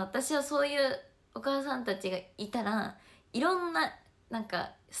だから私はそういうお母さんたちがいたらいろんななん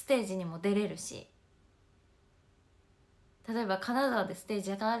かステージにも出れるし、例えば金沢でステー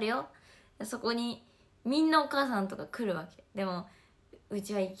ジがあるよ、そこにみんなお母さんとか来るわけ。でもう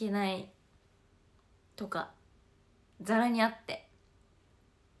ちは行けないとかざらにあって、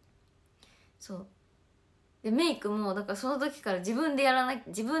そうでメイクもだからその時から自分でやらなき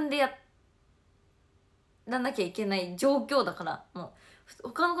ゃいけない状況だから、もう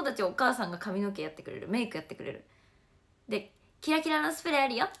他の子たちはお母さんが髪の毛やってくれる、メイクやってくれる、でキラキラのスプレーあ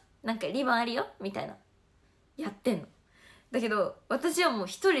るよ、なんかリボンあるよみたいなやってんの。だけど私はもう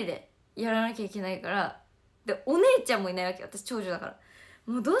一人でやらなきゃいけないから、でお姉ちゃんもいないわけ、私長女だから、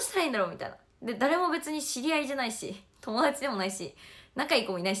もうどうしたらいいんだろうみたいな。で誰も別に知り合いじゃないし友達でもないし仲いい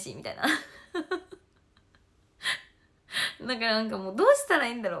子もいないしみたいなだからなんかもうどうしたら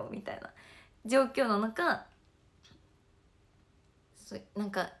いいんだろうみたいな状況の中、な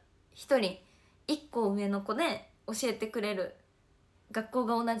んか一個上の子で教えてくれる学校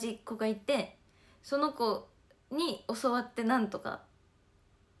が同じ子がいて、その子に教わってなんとか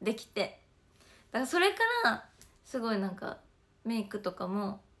できて、だからそれからすごいなんかメイクとか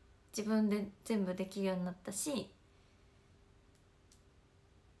も自分で全部できるようになったし、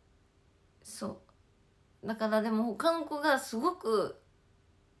そうだからでも他の子がすごく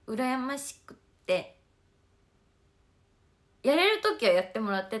羨ましくって、やれる時はやって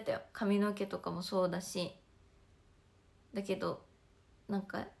もらってたよ、髪の毛とかもそうだし。だけどなん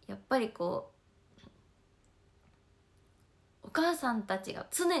かやっぱりこうお母さんたちが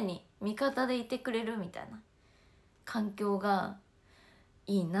常に味方でいてくれるみたいな環境が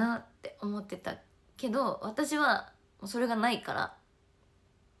いいなって思ってたけど、私はそれがないから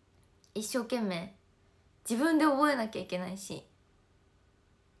一生懸命自分で覚えなきゃいけないし、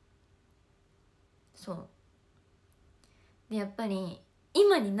そうでやっぱり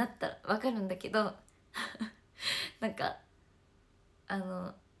今になったら分かるんだけどなんか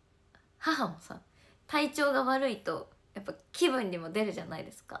母もさ体調が悪いとやっぱ気分にも出るじゃない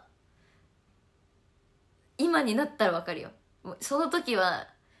ですか。今になったら分かるよ。もうその時は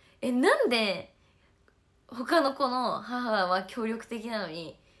なんで他の子の母は協力的なの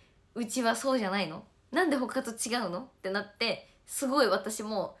にうちはそうじゃないの、なんで他と違うのってなって、すごい私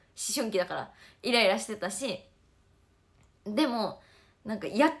も思春期だからイライラしてたし、でもなんか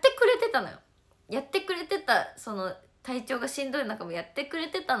やってくれてたのよ。やってくれてた、その体調がしんどい中もやってくれ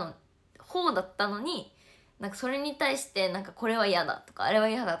てたの方だったのに、なんかそれに対してなんかこれは嫌だとかあれは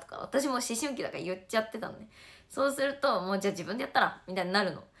嫌だとか私も思春期だから言っちゃってたのね。そうするともうじゃあ自分でやったらみたいにな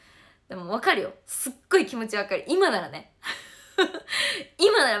るの。でも分かるよ、すっごい気持ち分かる、今ならね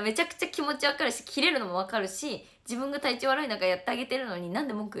今ならめちゃくちゃ気持ち分かるし、切れるのも分かるし、自分が体調悪い中やってあげてるのになん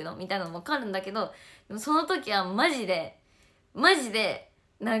で文句言うのみたいなのも分かるんだけど、でもその時はマジで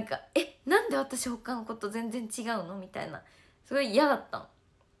なんかなんで私他の子と全然違うのみたいな、すごい嫌だったの。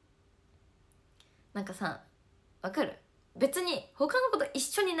なんかさ分かる、別に他の子と一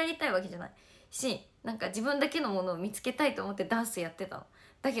緒になりたいわけじゃないし、なんか自分だけのものを見つけたいと思ってダンスやってたの。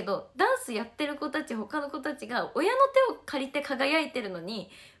だけどダンスやってる子たち、他の子たちが親の手を借りて輝いてるのに、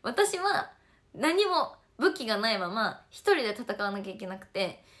私は何も武器がないまま一人で戦わなきゃいけなく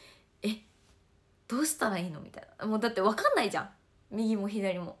て、どうしたらいいのみたいな。もうだって分かんないじゃん、右も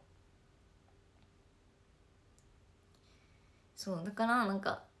左も。そうだからなん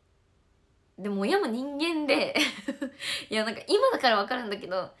かでも親も人間でいやなんか今だから分かるんだけ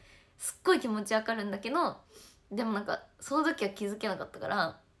ど、すっごい気持ち分かるんだけど、でもなんかその時は気づけなかったか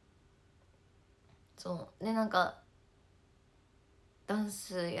ら、そうでなんかダン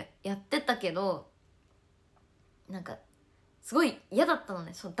スやってたけど、なんかすごい嫌だったの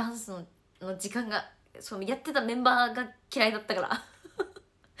ね、そのダンスの時間が。そのやってたメンバーが嫌いだったから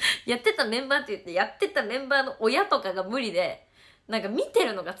やってたメンバーって言って、やってたメンバーの親とかが無理で、なんか見て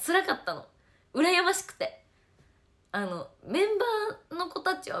るのが辛かったの、羨ましくて。メンバーの子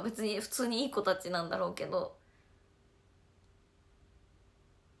たちは別に普通にいい子たちなんだろうけど、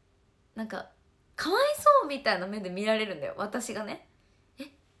なんかかわいそうみたいな目で見られるんだよ、私がね。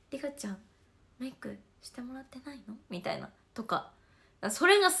リカちゃんメイクしてもらってないのみたいなとか、そ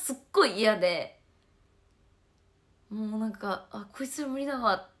れがすっごい嫌で、もうなんかこいつら無理だ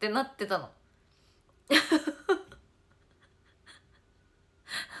わってなってたの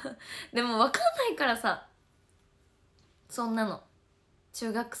でも分かんないからさ、そんなの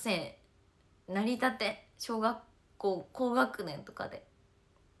中学生なりたて、小学校高学年とかで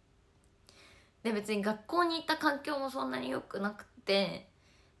別に学校に行った環境もそんなに良くなくて、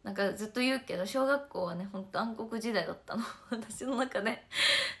なんかずっと言うけど小学校はねほんと暗黒時代だったの私の中で。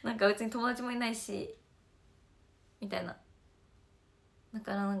なんか別に友達もいないしみたいな。だ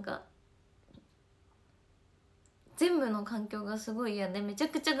からなんか全部の環境がすごい嫌で、めちゃ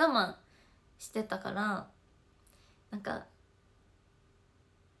くちゃ我慢してたから、なんか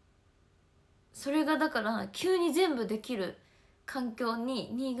それがだから急に全部できる環境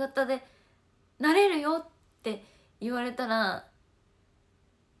に新潟でなれるよって言われたら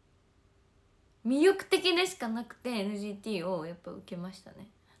魅力的でしかなくて NGT をやっぱ受けましたね。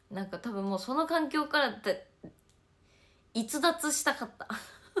なんか多分もうその環境からって逸脱したかった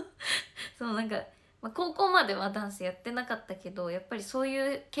そうなんか、高校まではダンスやってなかったけど、やっぱりそう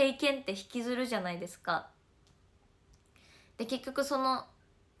いう経験って引きずるじゃないですか。で結局その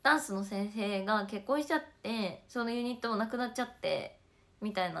ダンスの先生が結婚しちゃって、そのユニットもなくなっちゃって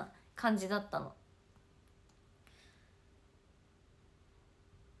みたいな感じだったの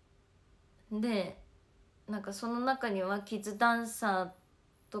で、なんかその中にはキッズダンサ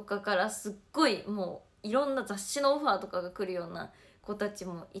ーとかからすっごいもういろんな雑誌のオファーとかが来るような子たち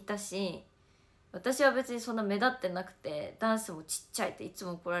もいたし、私は別にそんな目立ってなくてダンスもちっちゃいっていつ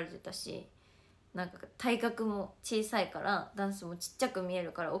も怒られてたし、なんか体格も小さいからダンスもちっちゃく見え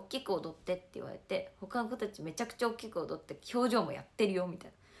るから大きく踊ってって言われて、他の子たちめちゃくちゃ大きく踊って表情もやってるよみた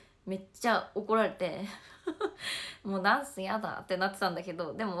いな、めっちゃ怒られてもうダンスやだってなってたんだけ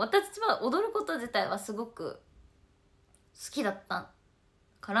ど、でも私は踊ること自体はすごく好きだった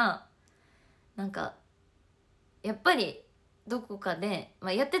から、なんかやっぱりどこかで、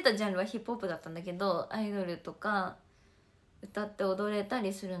やってたジャンルはヒップホップだったんだけど、アイドルとか歌って踊れた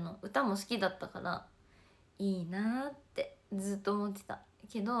りするの、歌も好きだったからいいなってずっと思ってた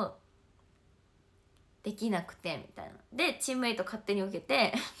けどできなくてみたいな。でチームメイト勝手に受け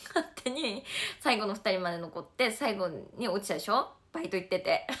て勝手に最後の2人まで残って、最後に落ちたでしょ、バイト行って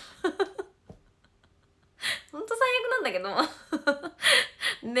てほんと最悪なんだけ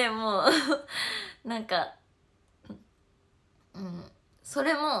どでもなんかそ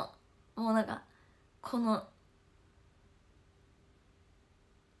れももうなんかこの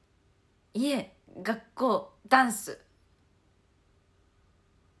家学校ダンス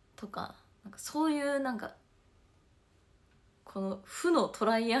とか、なんかそういうなんかこの負のト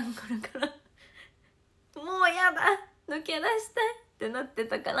ライアングルからもうやだ抜け出したいってなって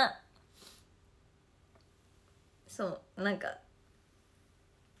たから、そうなんか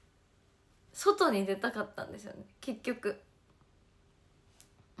外に出たかったんですよね結局。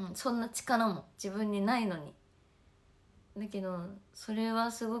そんな力も自分にないのに。だけどそれ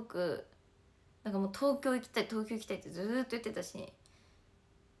はすごくなんかもう東京行きたい東京行きたいってずーっと言ってたし、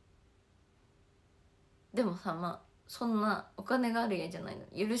でもさそんなお金がある家じゃないの、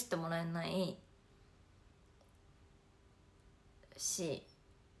許してもらえないし、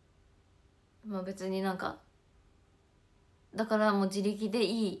別になんかだからもう自力で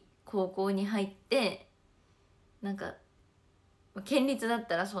いい高校に入って、なんか県立だっ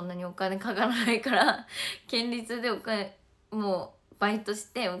たらそんなにお金かからないから県立でお金もうバイトし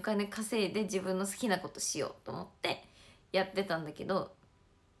てお金稼いで自分の好きなことしようと思ってやってたんだけど、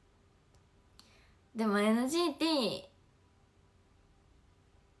でも NGT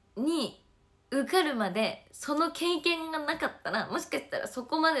に受かるまでその経験がなかったら、もしかしたらそ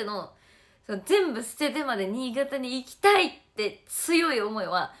こまでの全部捨ててまで新潟に行きたいって強い思い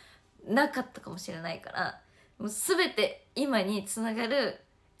はなかったかもしれないから、もう全て今につながる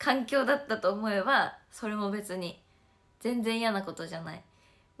環境だったと思えばそれも別に全然嫌なことじゃない。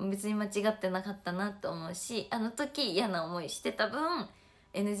別に間違ってなかったなと思うし、あの時嫌な思いしてた分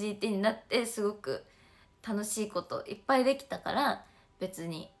NGT になってすごく楽しいこといっぱいできたから、別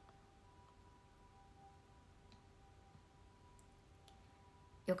に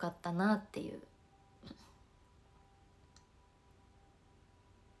よかったなっていう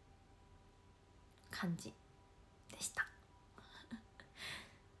感じでした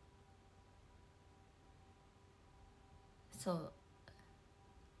そう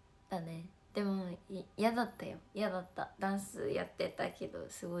だね。でも嫌だったよ、嫌だった。ダンスやってたけど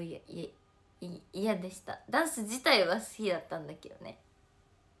すごい嫌でした。ダンス自体は好きだったんだけどね、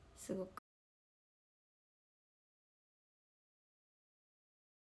すごく。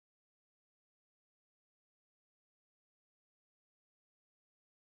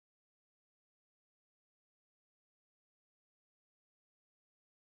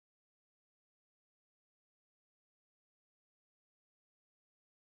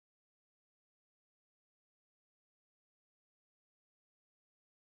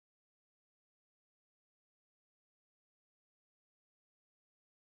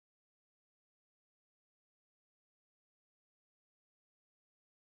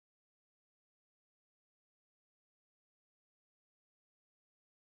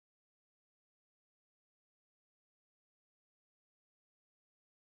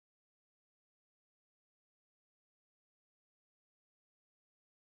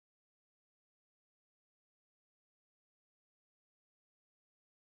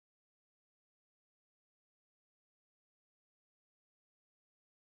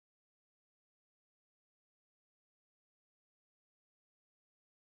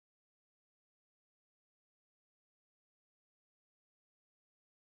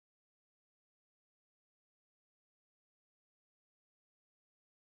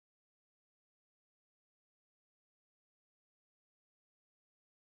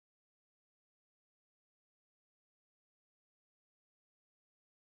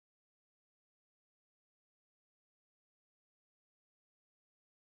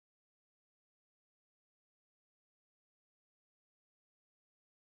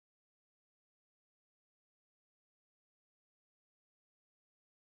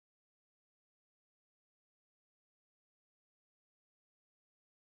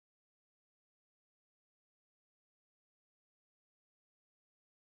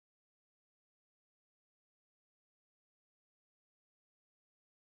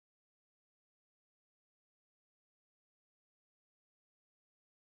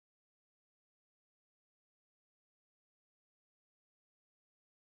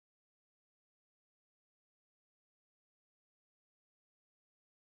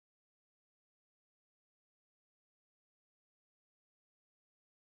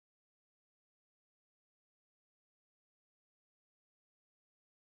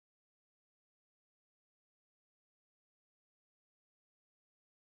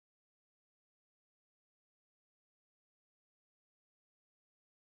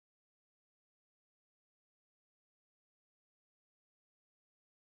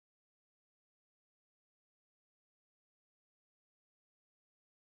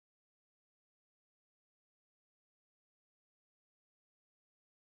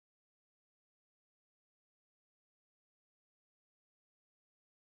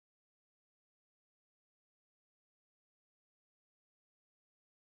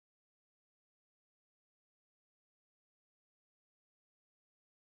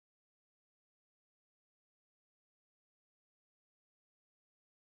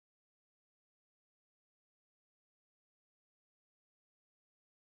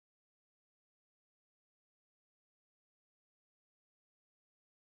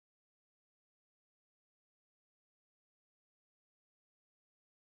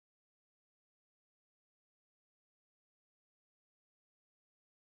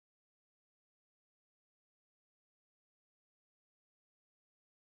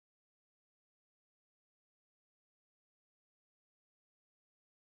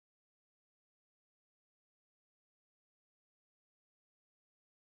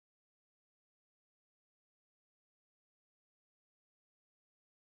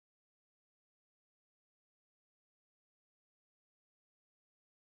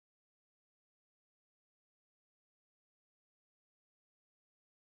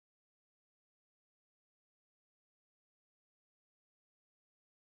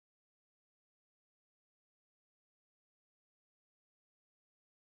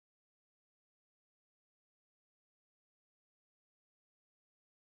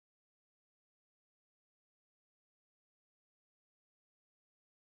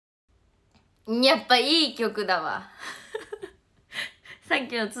やっぱいい曲だわさっ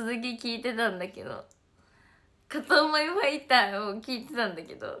きの続き聞いてたんだけど、片思いファイターを聞いてたんだ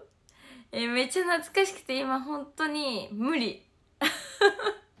けど、めっちゃ懐かしくて今本当に無理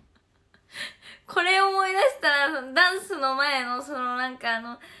これ思い出したらダンスの前のそのなんかう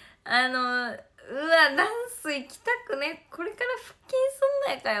わダンス行きたくね、これから腹筋す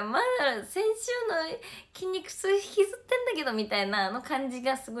んないかよ、まだ先週の筋肉痛引きずってんだけどみたいな感じ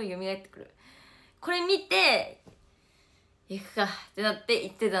がすごい蘇ってくる。これ見て行くかってなって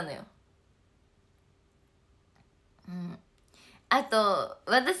行ってたのよ。あと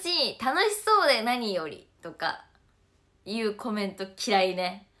私楽しそうで何よりとかいうコメント嫌い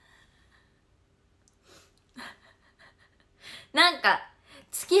ねなんか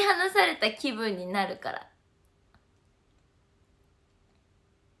突き放された気分になるから。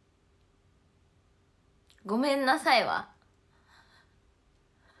ごめんなさいわ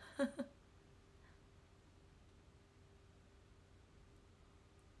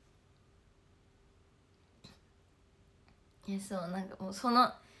そうなんかもう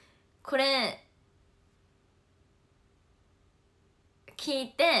これ聞い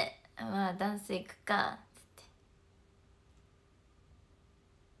てまあダンス行くかっ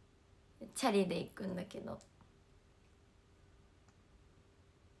てチャリで行くんだけど、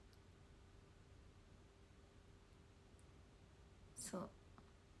そう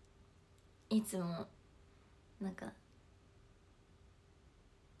いつもなんか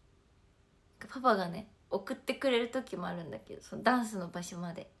パパがね送ってくれる時もあるんだけど、そのダンスの場所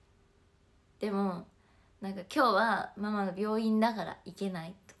まで。でもなんか今日はママの病院だから行けな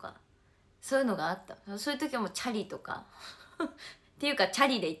いとかそういうのがあった。そういう時はもうチャリとかっていうかチャ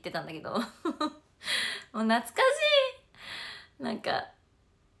リで行ってたんだけどもう懐かしい。なんか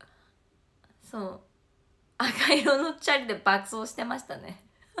そう赤色のチャリで爆走してましたね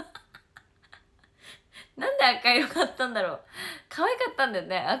なんで赤色買ったんだろう、可愛かったんだよ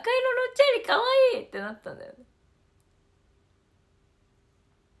ね。赤色のチャリ可愛いってなったんだよね。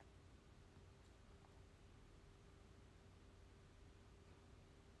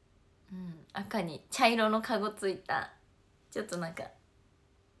赤に茶色のカゴついたちょっとなんか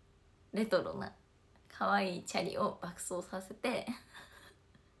レトロな可愛いチャリを爆走させて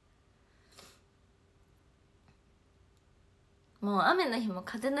もう雨の日も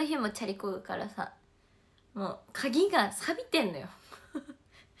風の日もチャリこぐからさ、もう鍵が錆びてんのよ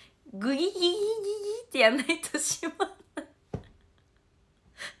グギギギギギってやんないとしまう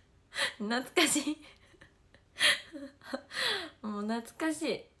懐かしいもう懐かし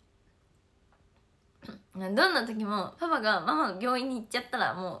いどんな時もパパがママの病院に行っちゃった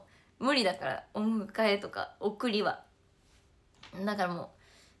らもう無理だから、お迎えとか送りは。だからも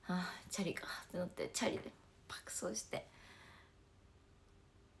うチャリかってなってチャリで爆走して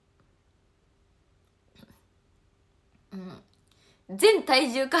全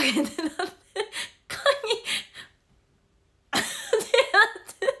体重かけてなってカニっ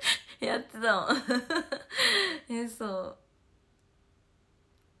てやってたもんそう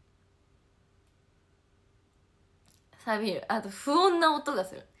錆びる。あと不穏な音が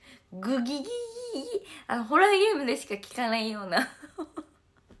する。グギギギギ。ホラーゲームでしか聞かないような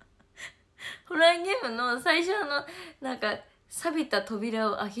ホラーゲームの最初なんか錆びた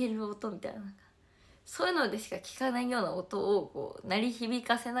扉を開ける音みたいな、そういうのでしか聞かないような音をこう鳴り響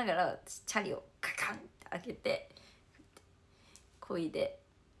かせながらチャリをカカンって開けてこいで、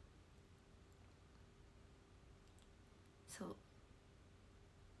そう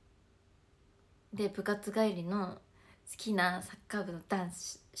で部活帰りの好きなサッカー部の男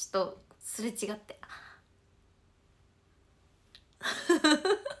子とすれ違って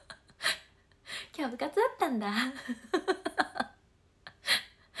今日部活だったんだ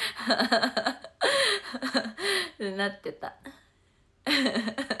なってたいる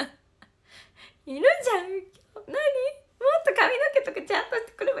じゃん、何もっと髪の毛とかちゃんとし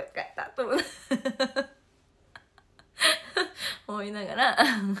てくればよかったと思いながら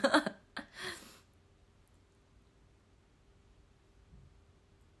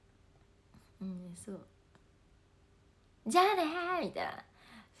そうじゃあねーみたいな、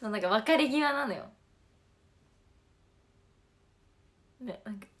そうなんか別れ際なのよね。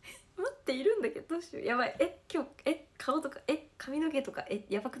なんか待っているんだけどどうしよう、やばい、今日顔とか髪の毛とか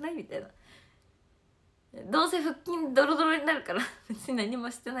やばくないみたいな。どうせ腹筋ドロドロになるから別に何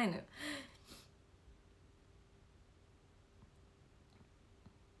もしてないのよ。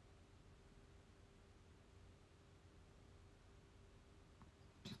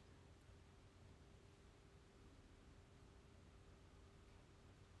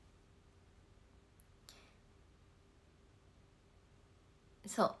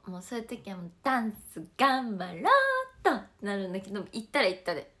そうもうそういう時はもうダンス頑張ろうっとっなるんだけど、行ったら行っ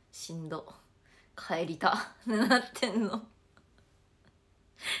たでしんど、帰りたってなってんの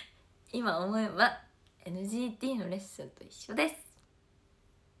今思えば NGT のレッスンと一緒です。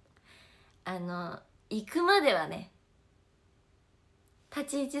行くまではね、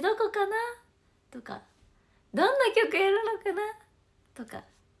立ち位置どこかなとか、どんな曲やるのかなとか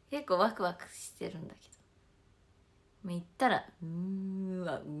結構ワクワクしてるんだけど、もう行ったら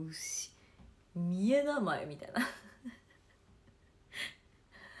わ牛見え名前みたいな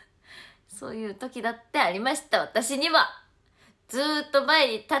そういう時だってありました。私にはずーっと前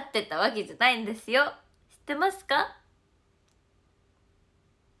に立ってたわけじゃないんですよ。知ってますか？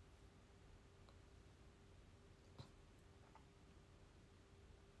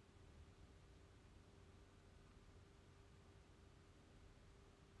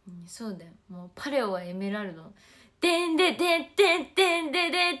そうだよ、もうパレオはエメラルドてんでてんてんてんで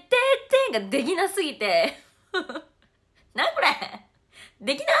でてんてんができなすぎてなこれ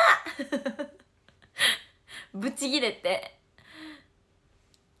できなぶち切れて、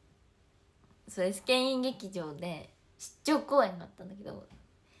そう SK 演劇場で出張公演があったんだけど、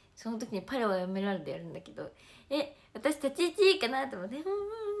その時にパレオはエメラルドやるんだけど、私立ち位置いいかなと思って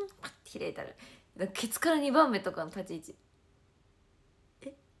パッて開いたらケツから2番目とかの立ち位置、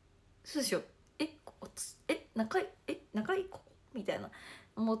そうでしょ、中井ここみたいな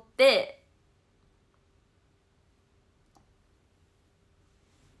思って、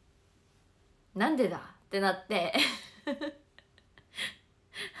なんでだってなって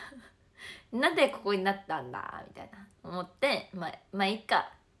なんでここになったんだみたいな思って、まあいっ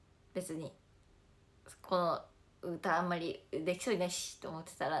か、別にこの歌あんまりできそうにないしと思っ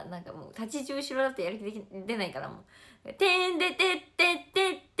てたら、なんかもう立ち位置後ろだとやる気出ないから、もう「てんでてってっ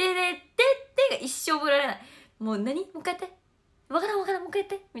てってれってって」が一生覚えられない。もう何もう一回やってわからんもう一回やっ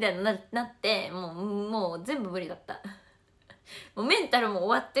てみたいななって、もう全部無理だったもうメンタルも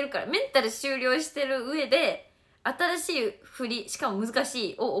終わってるから、メンタル終了してる上で新しい振り、しかも難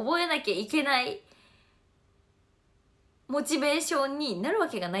しいを覚えなきゃいけないモチベーションになるわ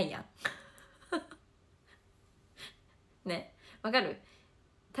けがないやんね、わかる？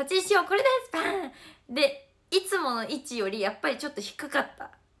立ち位置をこれですバーンで、いつもの位置よりやっぱりちょっと低かった、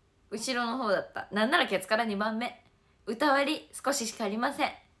後ろの方だった。なんならケツから2番目、歌割り少ししかありませ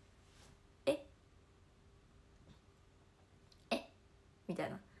ん。みたい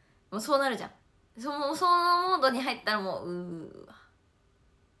な、もうそうなるじゃん。そのモードに入ったらもうわ、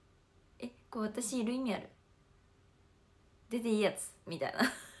これ私いる意味ある、出ていいやつみたいな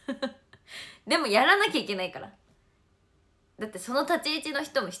でもやらなきゃいけないから、だってその立ち位置の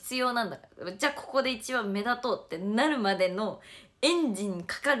人も必要なんだから、じゃあここで一番目立とうってなるまでのエンジン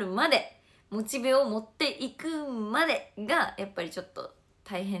かかるまで、モチベを持っていくまでがやっぱりちょっと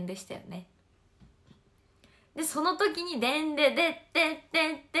大変でしたよね。でその時に「でんででってっ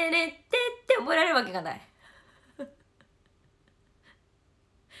てってれって」って覚えられるわけがない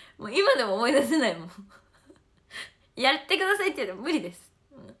もう今でも思い出せないもんやってくださいって言うと無理です。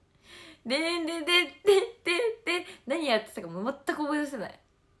でんででってってって何やってたかも全く思い出せない。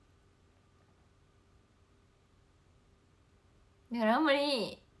だからあんま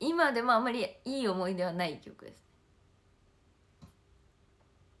り今でもあんまりいい思い出はない曲です。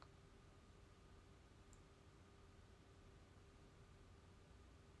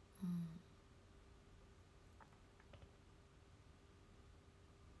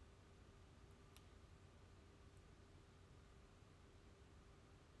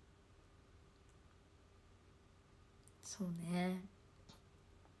そうね、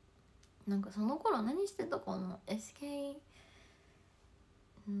なんかその頃何してたかな、 SK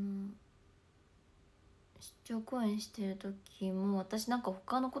出張公演してる時も私なんか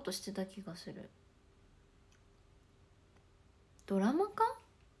他のことしてた気がする。ドラマか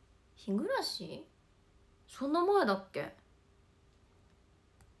日暮らし、そんな前だっけ、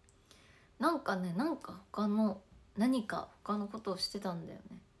なんかね、なんか何か他のことをしてたんだよ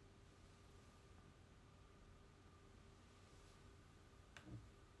ね。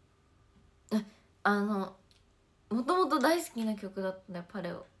もともと大好きな曲だったんだよパ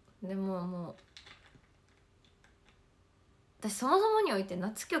レオ。でもう私そもそもにおいて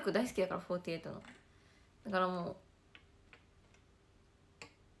夏曲大好きだから48の、だからもう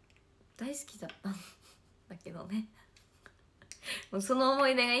大好きだったんだけどねもうその思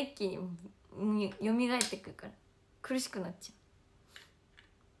い出が一気に蘇ってくるから苦しくなっちゃう、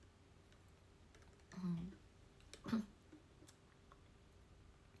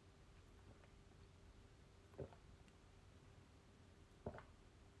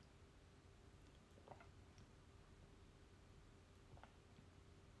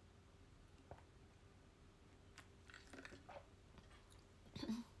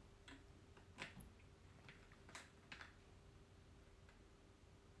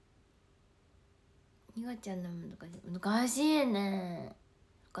ひがちゃんの難しいね。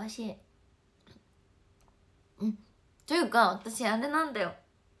難しい。というか私あれなんだよ、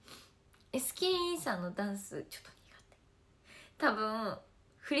 SKE さんのダンスちょっと苦手。多分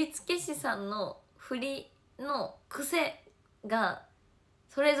振付師さんの振りの癖が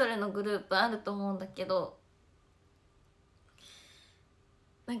それぞれのグループあると思うんだけど、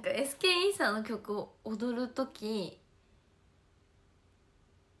なんか SKE さんの曲を踊る時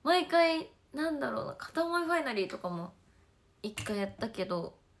毎回なんだろうな、片思いファイナリーとかも一回やったけ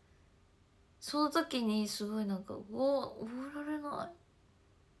ど、その時にすごいなんか覚えられない、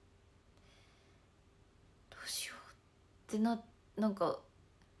どうしようってなんか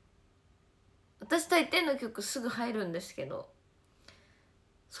私大抵の曲すぐ入るんですけど、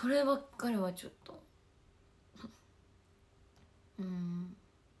そればっかりはちょっと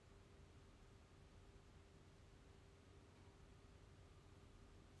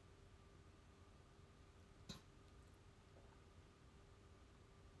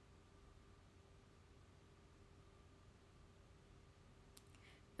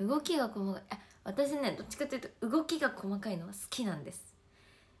動きが細かい。私ねどっちかというと動きが細かいのは好きなんです。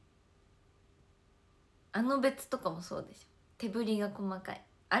別とかもそうでしょ、手振りが細かい。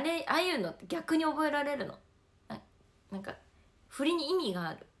ああいうのって逆に覚えられるの。なんか振りに意味が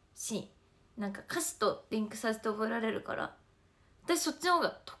あるし、なんか歌詞とリンクさせて覚えられるから、私そっちの方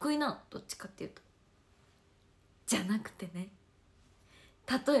が得意なの、どっちかっていうと。じゃなくてね、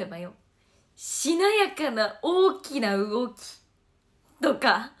例えばよ、しなやかな大きな動きと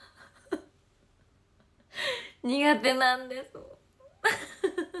か苦手なんです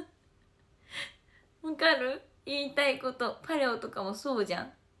わかる？言いたいこと。パレオとかもそうじゃ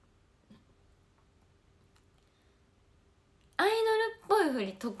ん。アイドルっぽい振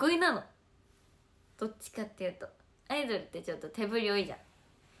り得意なの、どっちかっていうと。アイドルってちょっと手振り多いじゃん。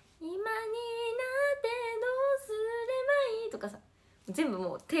今になってどうすればいいとかさ、全部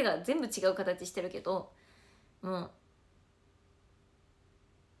もう手が全部違う形してるけど、もう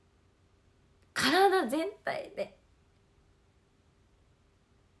体全体で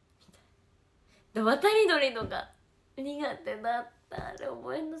で渡り鳥とか苦手だった。あれ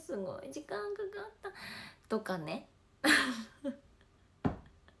覚えるのすごい時間かかったとかね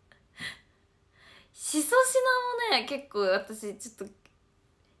しそしなもね結構私ちょっと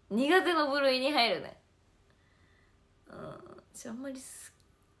苦手の部類に入るね。あんまり好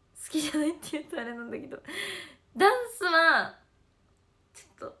きじゃないって言うとあれなんだけど、ダンスはち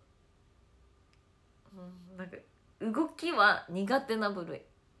ょっとなんか動きは苦手な部類。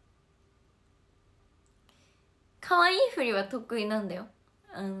可愛い振りは得意なんだよ。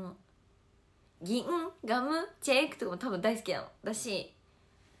銀ガムチェックとかも多分大好きなのだし、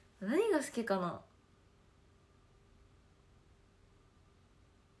何が好きかな。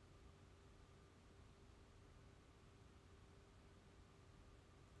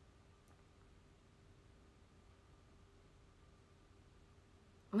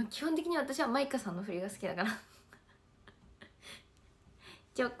基本的に私はマイカさんの振りが好きだから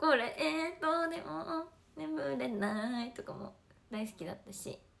チョコレートでも眠れないとかも大好きだった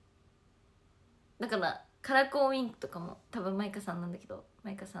し、だからカラコンウィンクとかも多分マイカさんなんだけど、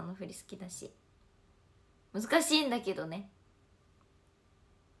マイカさんの振り好きだし、難しいんだけどね。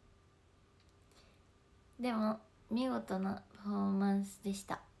でも見事なパフォーマンスでし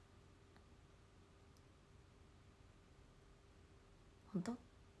た。本当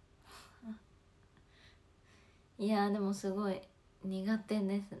いやでもすごい苦手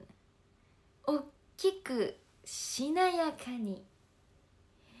ですね。大きくしなやかに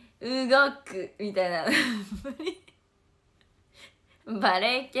動くみたいなバ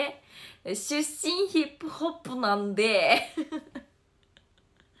レエ系出身ヒップホップなんで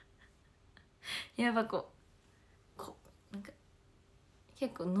やっぱこうなんか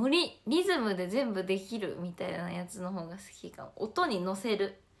結構リズムで全部できるみたいなやつの方が好きかも。音に乗せ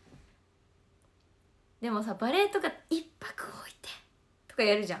る。でもさバレエとか一拍置いてとか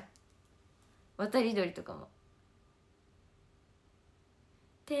やるじゃん、渡り鳥とかも。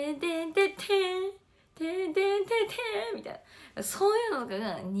てんてんてんてんてんてんてんてんみたいな、そういうのとか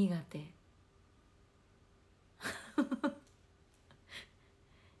が苦手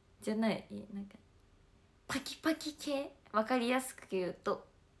じゃない、なんかパキパキ系、分かりやすく言うと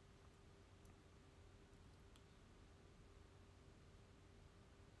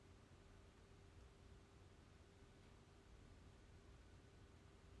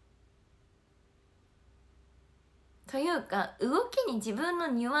というか動きに自分の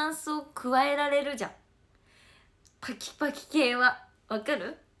ニュアンスを加えられるじゃん、パキパキ系は。わか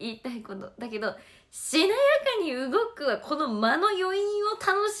る？言いたいことだけど、しなやかに動くはこの間の余韻を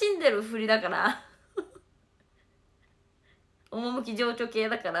楽しんでる振りだから趣情緒系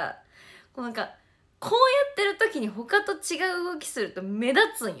だから、こうなんかこうやってる時に他と違う動きすると目立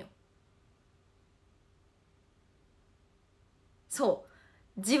つんよ。そ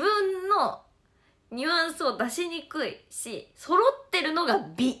う、自分のニュアンスを出しにくいし、揃ってるのが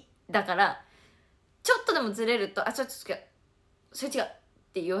美だから、ちょっとでもずれると、あ、ちょっと違う、それ違うっ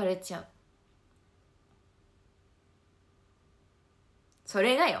て言われちゃう。そ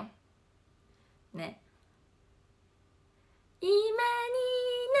れがよね、今にな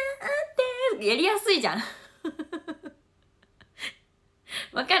ってやりやすいじゃん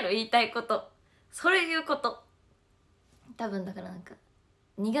わかる？言いたいこと、そういうこと。多分だからなんか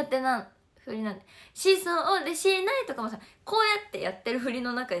苦手な振りなんで、シーソーでしないとかもさ、こうやってやってる振り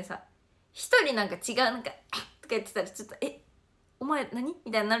の中でさ、一人なんか違う、なんか「えっ」とか言ってたらちょっと「えお前何?」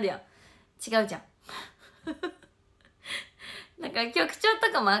みたいになるやん。違うじゃんなんか曲調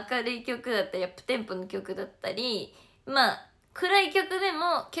とかも明るい曲だったりアップテンポの曲だったり、まあ暗い曲で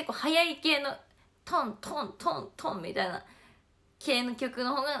も結構速い系のトントントントンみたいな系の曲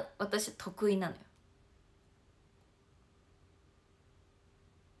の方が私得意なのよ。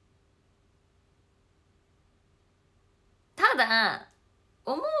ただ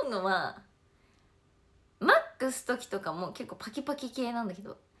思うのは、マックス時とかも結構パキパキ系なんだけ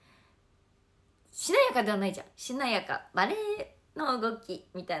ど、しなやかではないじゃん。しなやかバレエの動き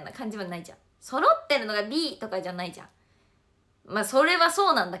みたいな感じはないじゃん。揃ってるのが B とかじゃないじゃん。まあそれは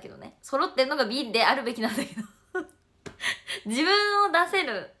そうなんだけどね、揃ってるのが B であるべきなんだけど自分を出せ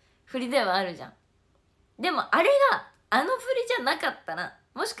る振りではあるじゃん。でもあれがあの振りじゃなかったら、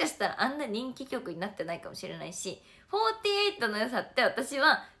もしかしたらあんな人気曲になってないかもしれないし、48の良さって私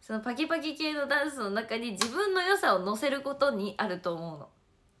はそのパキパキ系のダンスの中に自分の良さを乗せることにあると思うの。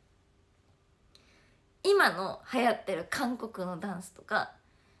今の流行ってる韓国のダンスとか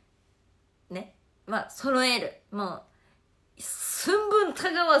ね、まあ揃える、もう寸分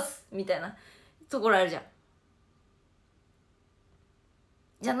たがわずみたいなところあるじゃん。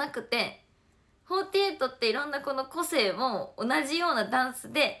じゃなくて48っていろんなこの個性も同じようなダン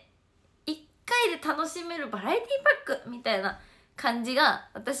スで1回で楽しめるバラエティパックみたいな感じが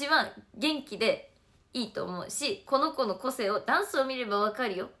私は元気でいいと思うし、この子の個性をダンスを見ればわか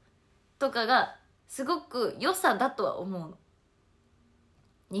るよとかがすごく良さだとは思うの。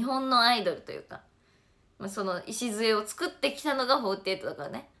日本のアイドルというか、まあ、その礎を作ってきたのが48だから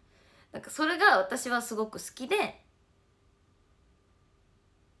ね。なんかそれが私はすごく好きで、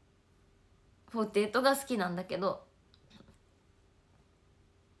48が好きなんだけど、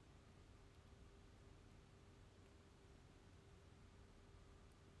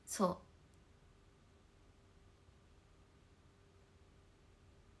そ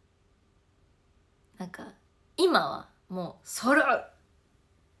うなんか今はもう揃う、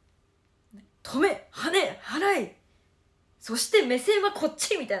止め跳ね払い、そして目線はこっ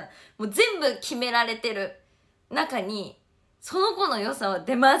ちみたいな、もう全部決められてる中にその子の良さは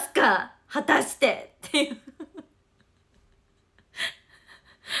出ますか果たしてっていう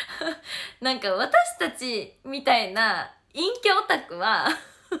なんか私たちみたいな陰キャオタクは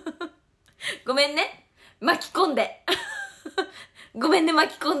ごめんね巻き込んでごめんね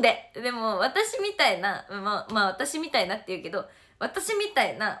巻き込んで。でも私みたいな、まあ私みたいなって言うけど、私みた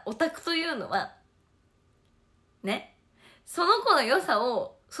いなオタクというのはね、その子の良さ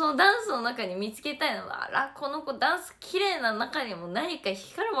をそのダンスの中に見つけたいのは、あらこの子ダンス綺麗な中にも何か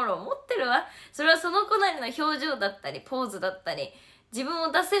光るものを持ってるわ。それはその子なりの表情だったりポーズだったり、自分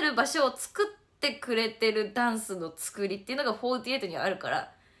を出せる場所を作ってくれてるダンスの作りっていうのが48にはあるか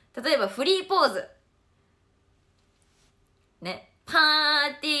ら。例えばフリーポーズね、パ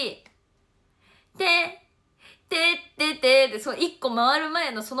ーティーてってってで、そう1個回る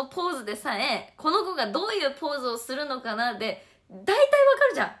前のそのポーズでさえ、この子がどういうポーズをするのかなで大体わか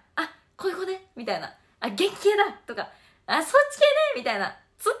るじゃん。あ、こういう子ねみたいな、あ、元気系だとか、あ、そっち系ねみたいな、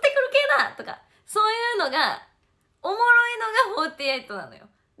釣ってくる系だとか、そういうのがおもろいのが48なのよ。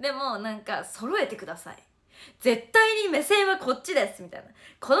でもなんか揃えてください、絶対に目線はこっちですみたいな、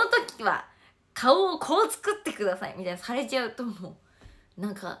この時は顔をこう作ってくださいみたいなされちゃうと、もう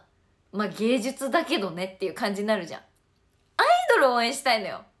なんかまあ芸術だけどねっていう感じになるじゃん。アイドルを応援したいの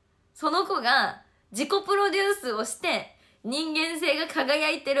よ。その子が自己プロデュースをして人間性が輝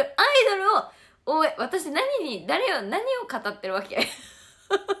いてるアイドルを応援。私何を語ってるわけ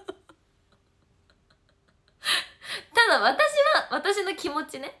ただ私は私の気持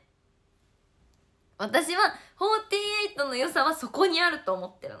ちね、私は48の良さはそこにあると思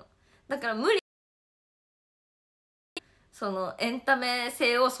ってるの。だから無理、そのエンタメ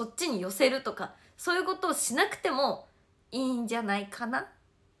性をそっちに寄せるとかそういうことをしなくてもいいんじゃないかな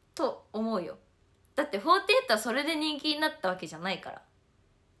と思うよ。だって48はそれで人気になったわけじゃないから。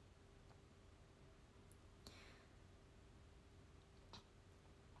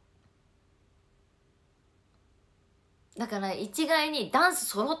だから一概にダンス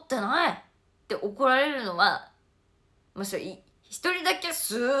揃ってないって怒られるのは、まあ、それ一人だけ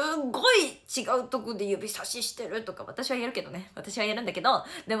すごい違うとこで指差ししてるとか私はやるけどね、私はやるんだけど、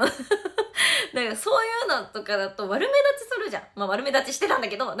でもだからそういうのとかだと悪目立ちするじゃん。まあ悪目立ちしてたんだ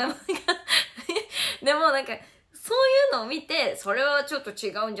けど、でもなんかでもなんかそういうのを見てそれはちょっと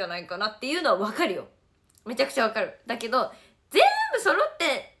違うんじゃないかなっていうのは分かるよ。めちゃくちゃ分かる。だけど全部揃っ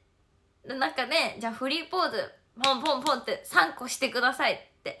て中で、じゃあフリーポーズポンポンポンって3個してくださいっ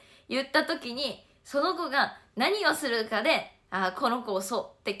て言った時に、その子が何をするかで、ああこの子を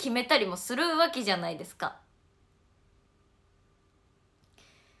そうって決めたりもするわけじゃないですか。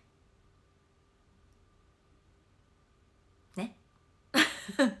ね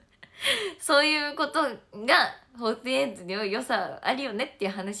そういうことが48の良さあるよねってい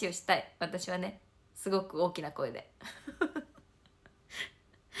う話をしたい、私はね。すごく大きな声で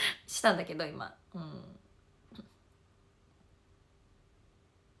したんだけど今、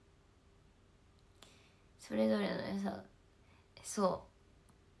それぞれの良さ、そ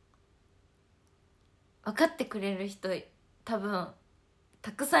う分かってくれる人多分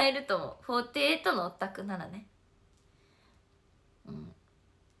たくさんいると思う。48のオタクならね。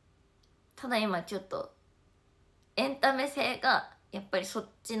ただ今ちょっとエンタメ性がやっぱりそっ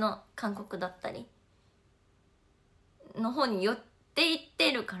ちの韓国だったりの方に寄っていって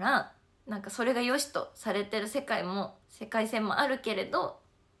るから、なんかそれが良しとされてる世界線もあるけれど、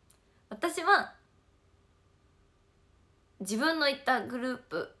私は自分のいたグルー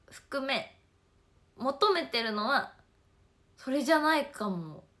プ含め求めてるのはそれじゃないか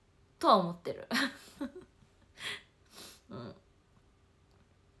もとは思ってる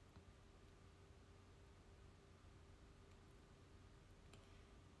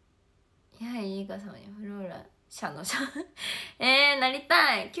やはりリカ様にフローラ社の社なり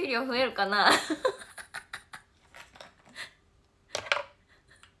たい。給料増えるかな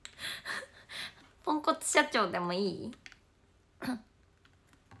ポンコツ社長でもいい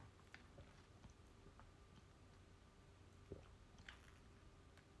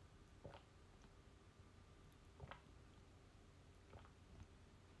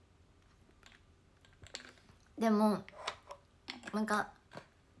でもなんか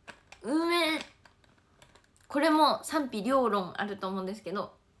運営、これも賛否両論あると思うんですけ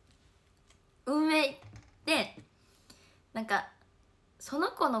ど、運営ってなんかその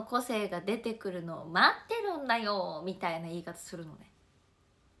子の個性が出てくるのを待ってるんだよみたいな言い方するのね。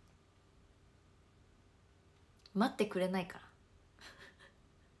待ってくれないか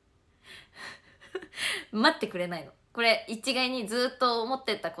ら待ってくれないの。これ一概にずっと思っ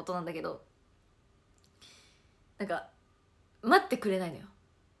てたことなんだけど、なんか待ってくれないのよ。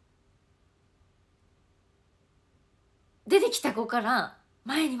出てきた子から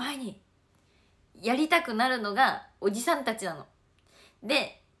前にやりたくなるのがおじさんたちなの。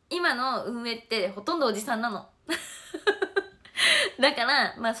で今の運営ってほとんどおじさんなのだか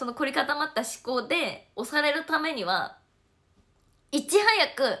らまあその凝り固まった思考で押されるためには、いち早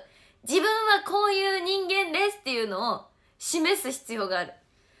く自分はこういう人間ですっていうのを示す必要がある。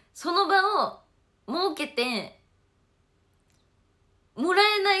その場を設けてもら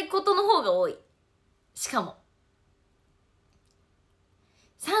えないことの方が多い。しかも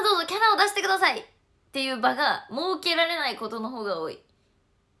さあどうぞキャラを出してくださいっていう場が設けられないことの方が多い。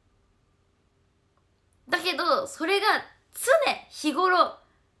だけどそれが常日頃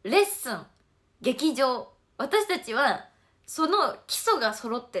レッスン劇場、私たちはその基礎が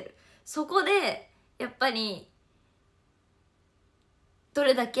揃ってる。そこでやっぱりど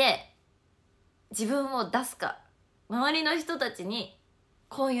れだけ自分を出すか、周りの人たちに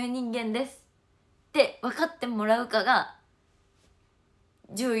こういう人間ですって分かってもらうかが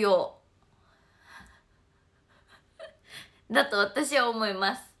重要だと私は思い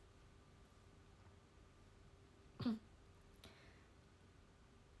ます。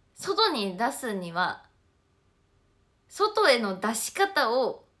外に出すには外への出し方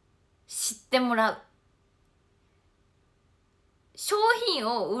を知ってもらう。商品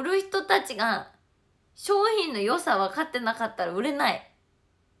を売る人たちが商品の良さ分かってなかったら売れない。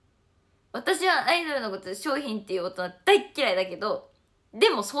私はアイドルのことで商品っていうことは大っ嫌いだけど、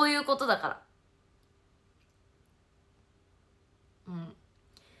でもそういうことだから。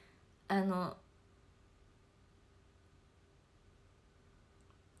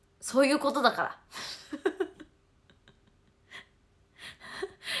そういうことだから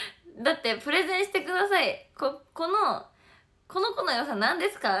だってプレゼンしてください。この子の良さ何で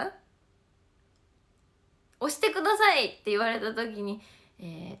すか？押してくださいって言われた時に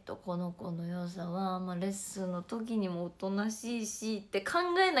この子の良さは、レッスンの時にもおとなしいしって考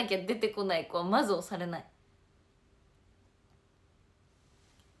えなきゃ出てこない子はまず押されない。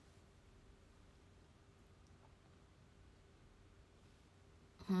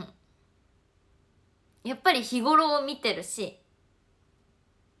やっぱり日頃を見てるし、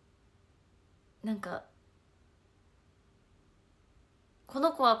なんかこ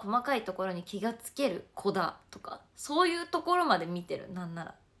の子は細かいところに気がつける子だとか、そういうところまで見てる。なんな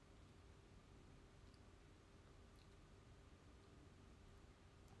ら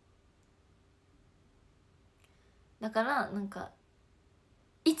だからなんか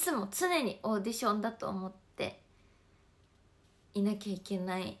いつも常にオーディションだと思っていなきゃいけ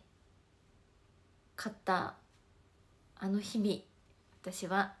ないかったあの日々、私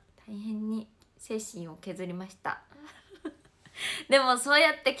は大変に精神を削りましたでもそう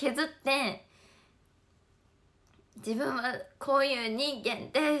やって削って自分はこういう人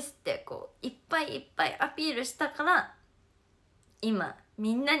間ですってこういっぱいいっぱいアピールしたから、今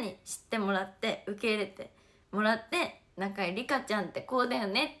みんなに知ってもらって受け入れてもらって、中井梨花ちゃんってこうだよ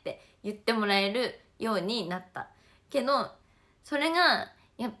ねって言ってもらえるようになったけど、それが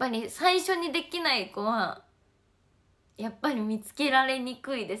やっぱり最初にできない子はやっぱり見つけられに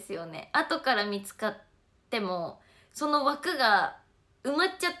くいですよね。後から見つかってもその枠が埋まっ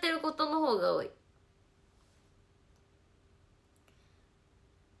ちゃってることの方が多い。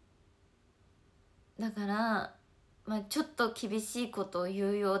だからちょっと厳しいことを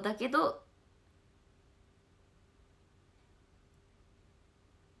言うようだけど、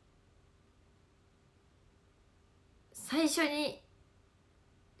最初に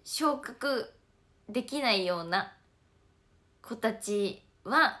昇格できないような子たち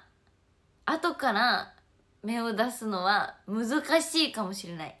は後から芽を出すのは難しいかもし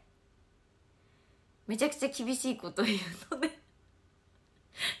れない。めちゃくちゃ厳しいことを言うので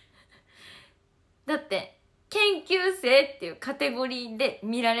だって研究生っていうカテゴリーで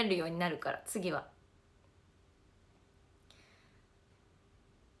見られるようになるから、次は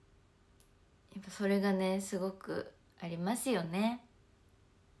やっぱそれがねすごくありますよね。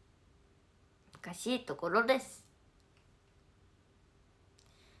難しいところです。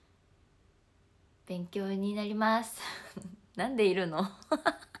勉強になりますなんでいるの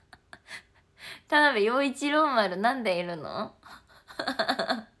田辺陽一郎丸なんでいるの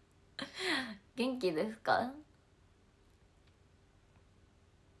元気ですか？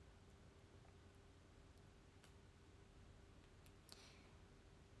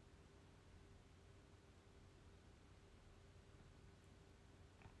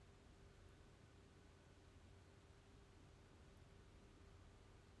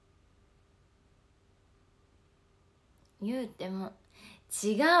言うても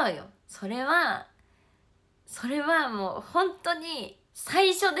違うよ。それはもう本当に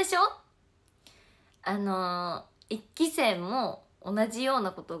最初でしょ。一期生も同じよう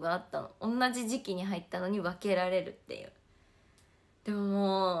なことがあったの。同じ時期に入ったのに分けられるっていう。でも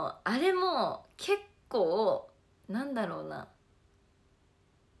もうあれも結構なんだろうな、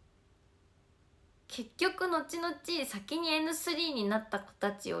結局後々先に N3 になった子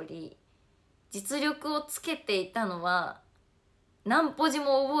たちより実力をつけていたのは何ポジ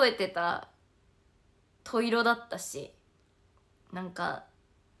も覚えてた戸色だったし、なんか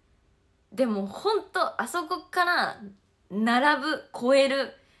でもほんとあそこから並ぶ超え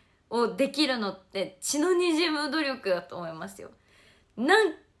るをできるのって血のにじむ努力だと思いますよ。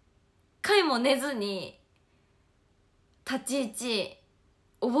何回も寝ずに立ち位置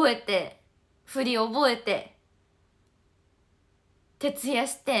覚えて、振り覚えて、徹夜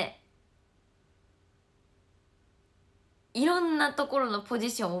していろんなところのポジ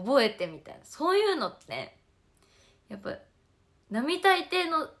ション覚えてみたいな、そういうのってやっぱ並大抵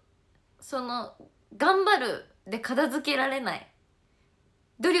のその頑張るで片付けられない、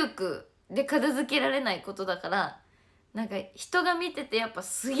努力で片付けられないことだから、なんか人が見ててやっぱ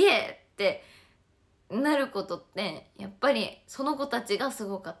すげえってなることってやっぱりその子たちがす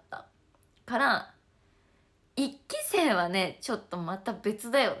ごかったから、一期生はねちょっとまた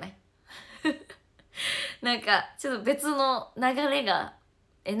別だよねなんかちょっと別の流れが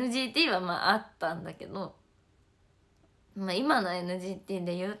NGT はあったんだけど、今の NGT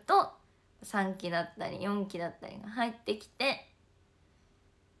で言うと3期だったり4期だったりが入ってきて、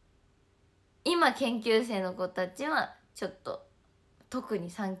今研究生の子たちはちょっと特に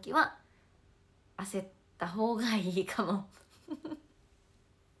3期は焦った方がいいかも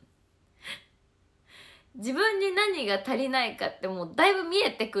自分に何が足りないかってもうだいぶ見え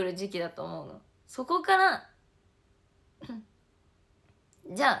てくる時期だと思うの。そこから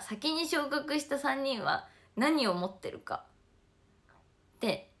じゃあ先に昇格した3人は何を持ってるか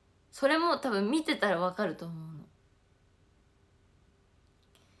で、それも多分見てたら分かると思うの。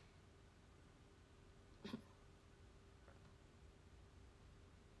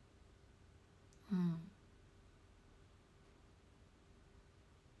うん。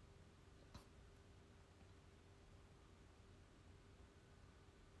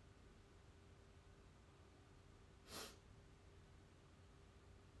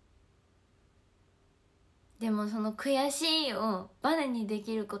でもその悔しいをバネにで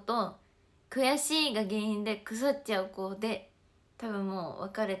きる子と、悔しいが原因で腐っちゃう子で多分もう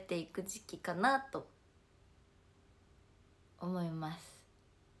別れていく時期かなと思います。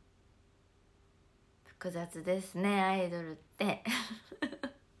複雑ですね、アイドルって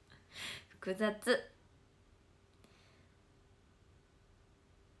複雑。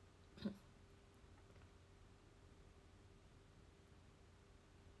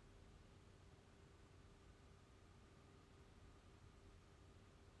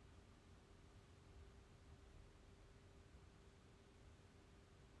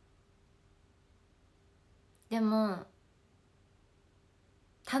でも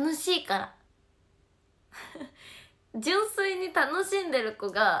楽しいから純粋に楽しんでる子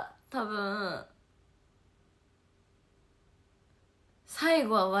が多分最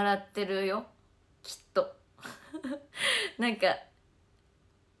後は笑ってるよ、きっとなんか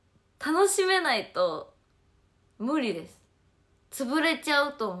楽しめないと無理です。潰れちゃ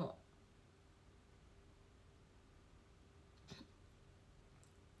うと思う。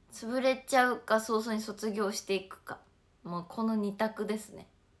潰れちゃうか早々に卒業していくか、もうこの二択ですね。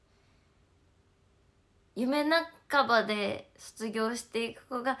夢半ばで卒業していく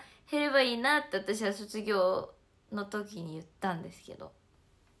子が減ればいいなって私は卒業の時に言ったんですけど、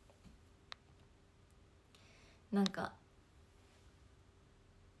なんか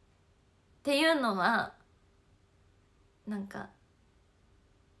っていうのはなんか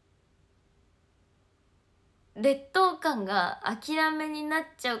劣等感が諦めになっ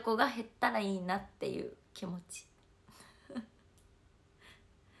ちゃう子が減ったらいいなっていう気持ち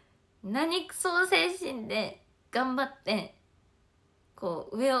何クソ精神で頑張ってこ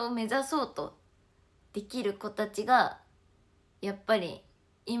う上を目指そうとできる子たちがやっぱり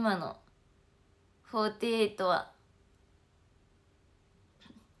今の48は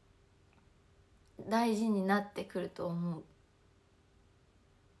大事になってくると思う。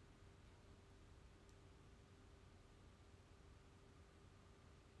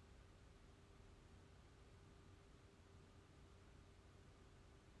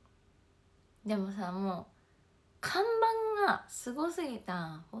でもさ、もう看板がすごすぎ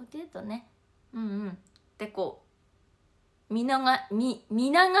た48ね、うんうんってこう見流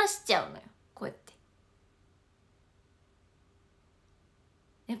しちゃうのよ、こうやって。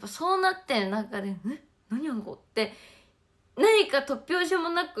やっぱそうなってる中で「何あの子」って何か突拍子も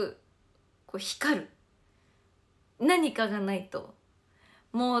なくこう光る何かがないと、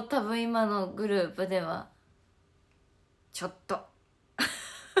もう多分今のグループではちょっと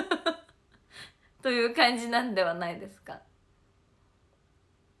という感じなんではないですか。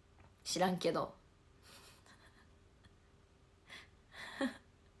知らんけど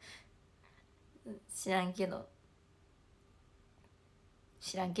知らんけど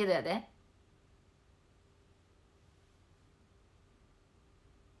知らんけどやで。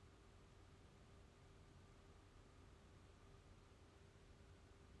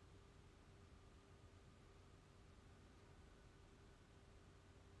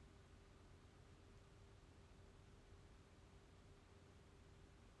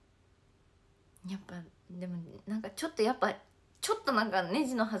やっぱでもなんかちょっとやっぱちょっとなんかネ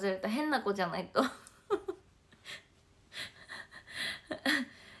ジの外れた変な子じゃないと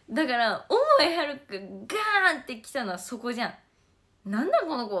だから桃井春くガーンってきたのはそこじゃん。なんだ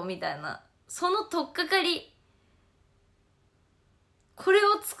この子みたいな、その取っかかり、これ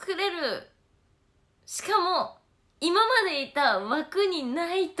を作れる、しかも今までいた枠に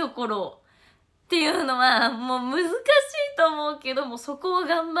ないところっていうのはもう難しいと思うけど、もうそこを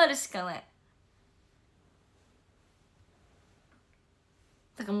頑張るしかない。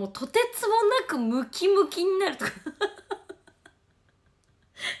だからもうとてつもなくムキムキになるとか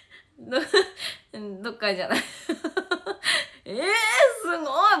どっかじゃないすご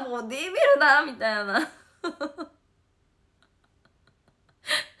いもうデビルだみたいな絶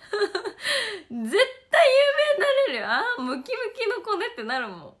対有名になれるよ。ムキムキの子ねってなる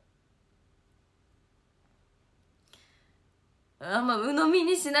もん。あんま鵜呑み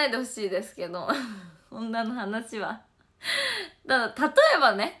にしないでほしいですけど女の話はただ例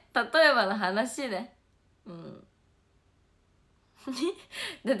えばの話ね。うん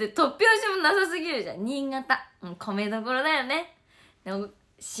だって突拍子もなさすぎるじゃん。新潟、米どころだよね。でも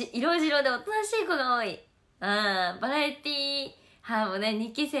色白でおとなしい子が多い。バラエティー班もね、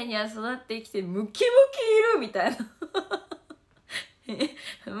2期生には育ってきてムキムキいるみたいな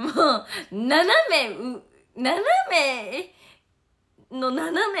もう斜めの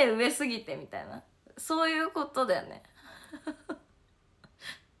斜め上すぎてみたいな、そういうことだよね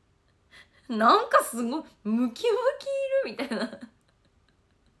なんかすごいムキムキいるみたいな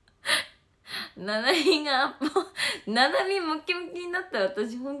ナナミがナナミムキムキになったら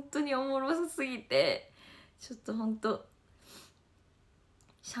私本当におもろすぎて、ちょっと本当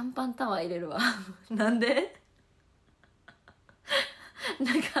シャンパンタワー入れるわなんで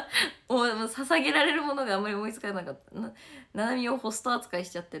なんかもう捧げられるものがあんまり思いつかなかった。ナナミをホスト扱い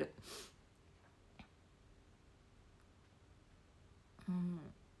しちゃってる。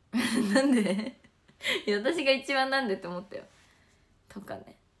なんでいや私が一番なんでって思ったよとか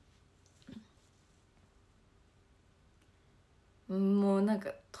ね。もうなんか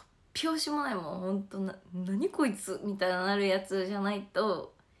突拍子もない、もうほんと何こいつみたいななるやつじゃない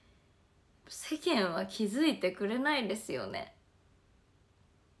と世間は気づいてくれないですよね。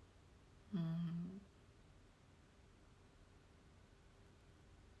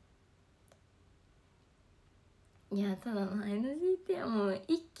いやただの NGT はもう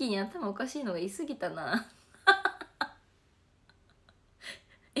一気に頭おかしいのが言い過ぎたな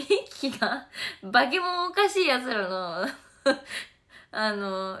一気がバケモンおかしいやつら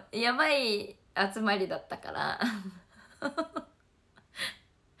のやばい集まりだったから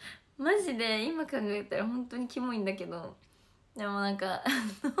マジで今考えたら本当にキモいんだけど、でもなんか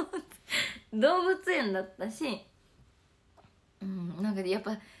動物園だったし、なんかやっ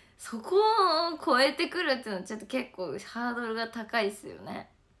ぱそこを超えてくるっていうのはちょっと結構ハードルが高いっすよね。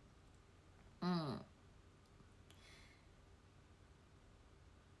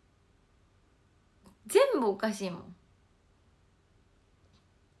全部おかしいもん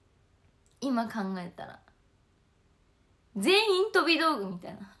今考えたら。全員飛び道具みた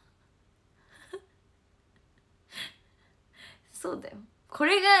いなそうだよ、こ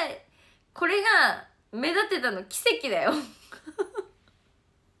れが目立ってたの奇跡だよ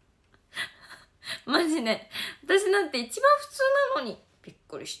マジね、私なんて一番普通なのにびっ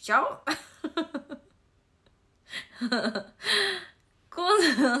くりしちゃうコー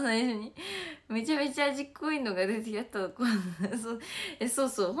スの最初にめちゃめちゃ味濃いのが出てきたと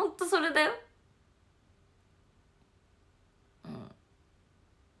そうほんとそれだよ。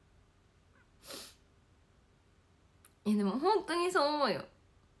いやでも本当にそう思うよ。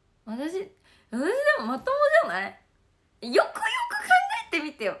私でもまともじゃない？よくよく考えて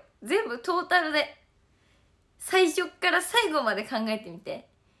みてよ。全部トータルで最初から最後まで考えてみて。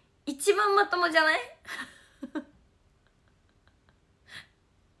一番まともじゃない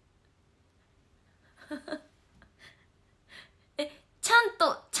ちゃん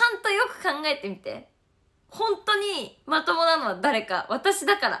とよく考えてみて。本当にまともなのは誰か。私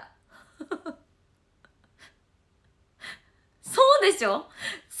だからそうでしょ。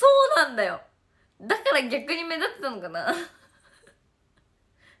そうなんだよ。だから逆に目立ってたのかな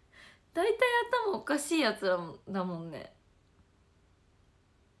大体頭おかしいやつらだもんね。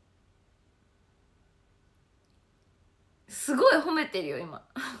すごい褒めてるよ今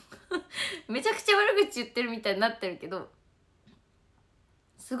めちゃくちゃ悪口言ってるみたいになってるけど、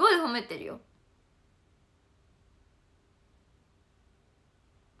すごい褒めてるよ。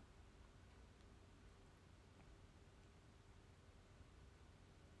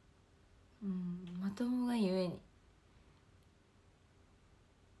まともがゆえに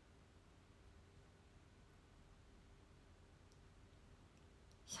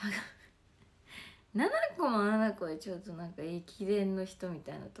7個も7個でちょっとなんか駅伝の人み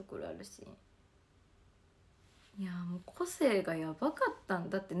たいなところあるし、いやもう個性がやばかったん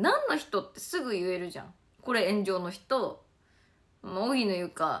だって。何の人ってすぐ言えるじゃん。これ炎上の人、荻野由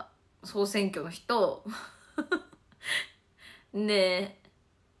香総選挙の人で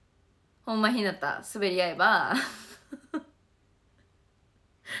本間ひなた滑り合えば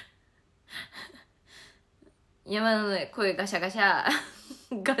山の上声ガシャガシャ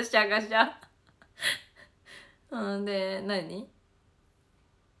ガシャガシャで何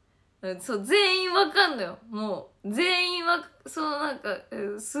そう全員わかんのよ。もう全員そうなんか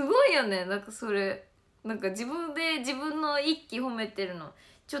すごいよね。なんかそれなんか自分で自分の一気褒めてるの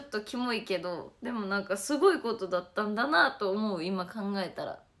ちょっとキモいけど、でもなんかすごいことだったんだなと思う今考えた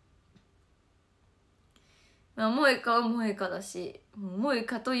ら。萌香は萌香だし、萌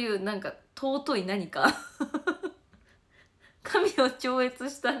香というなんか尊い何か神を超越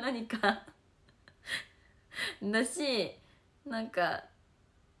した何かだし、なんか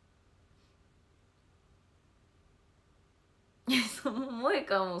その萌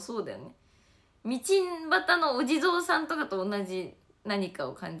香もそうだよね。道端のお地蔵さんとかと同じ何か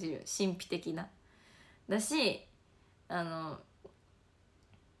を感じる、神秘的な。だし、そ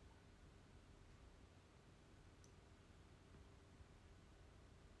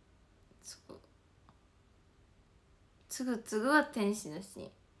うつぐつぐは天使だし、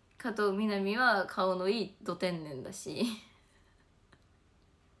加藤みなみは顔のいいど天然だし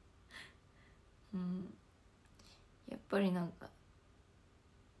うん、やっぱりなんか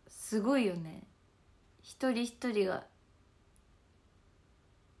すごいよね、一人一人が。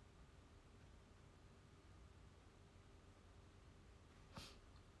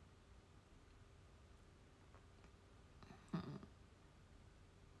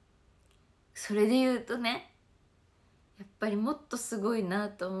それで言うとね、やっぱりもっとすごいな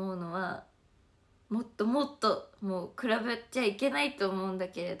と思うのは、もっともっともう比べちゃいけないと思うんだ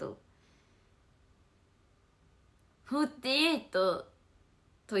けれど、48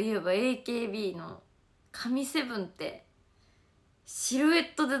といえば AKB の神セブンってシルエ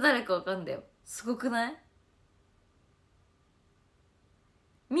ットで誰かわかんだよ。すごくない？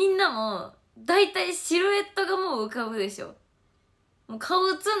みんなも大体シルエットがもう浮かぶでしょ。もう顔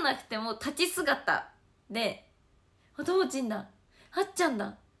映んなくても立ち姿で、あ、ともちんだ、あっちゃん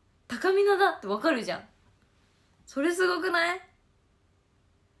だ、高見菜だってわかるじゃん。それすごくない？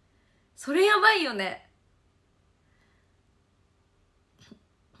それやばいよね。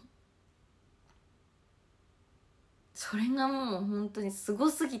それがもう本当にすご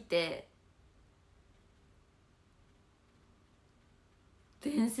すぎて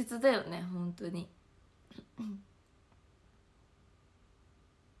伝説だよね、本当に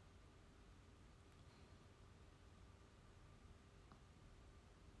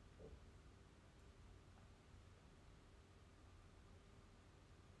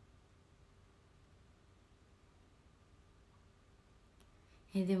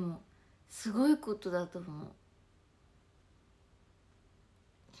でもすごいことだと思う。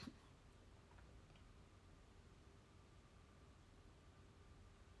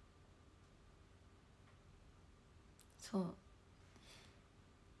そ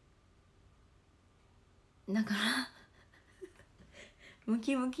うだからム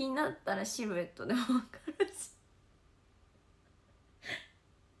キムキになったらシルエットでも分かるし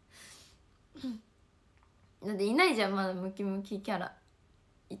だっていないじゃん、まだムキムキキャラ。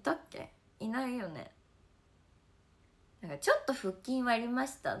いたっけ？いないよね。なんかちょっと腹筋割りま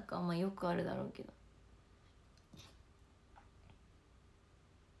したとかまあよくあるだろうけど、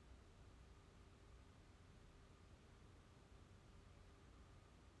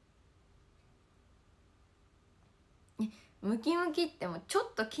ムキムキってもちょ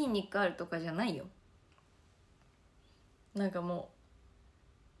っと筋肉あるとかじゃないよ。なんかも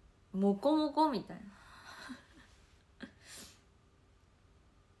うモコモコみたいな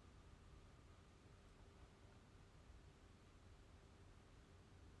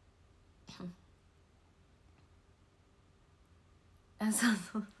あ、そう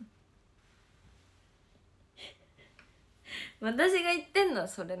そう、私が言ってんのは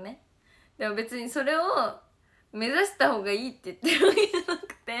それね。でも別にそれを目指した方がいいって言ってるわけじゃな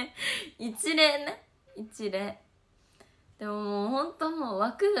くて一例ね、一例。でももうほんともう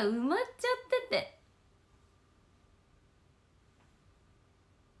枠が埋まっちゃってて、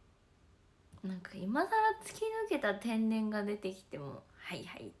なんか今更突き抜けた天然が出てきてもはい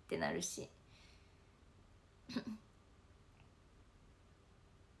はいってなるし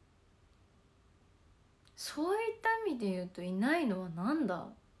そういった意味で言うといないのはなんだ？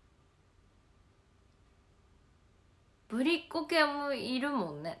ぶりっ子系もいる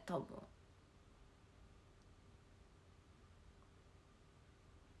もんね、多分。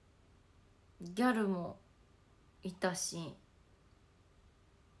ギャルもいたし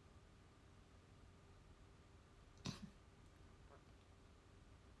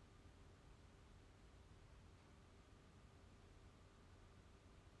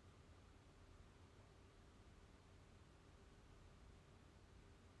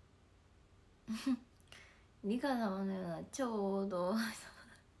リカ様のような超王道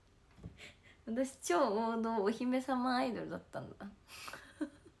私超王道お姫様アイドルだったんだ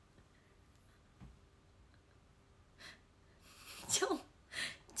超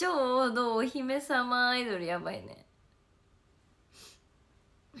超王道お姫様アイドルやばいね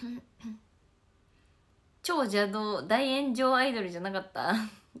超邪道大炎上アイドルじゃなかった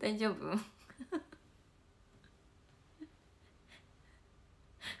大丈夫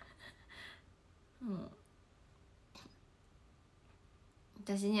うん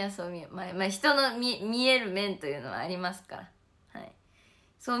私にはそう見え、人の見える面というのはありますから、はい、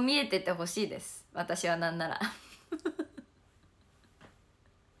そう見えててほしいです。私はなんなら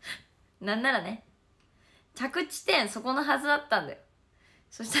なんならね、着地点そこのはずだったんだよ。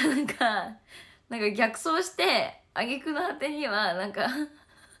そしたらなんか逆走して挙句の果てにはなんか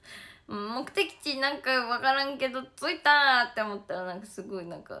目的地なんか分からんけど着いたって思ったらなんかすごい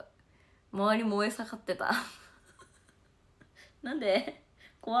なんか周り燃え盛ってたなんで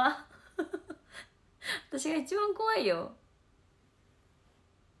怖っ私が一番怖いよ。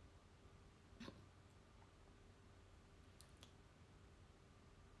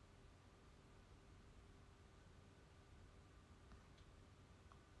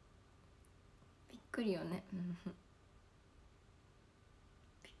びっくりよね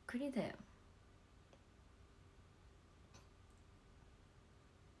びっくりだよ。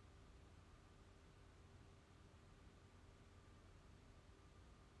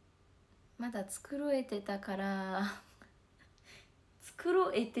まだ繕えてたから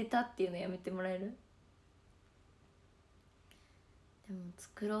繕えてたっていうのやめてもらえる？でも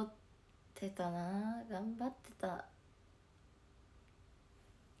繕ってたな、頑張ってた。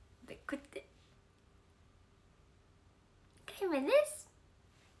でこうやって「1回目です」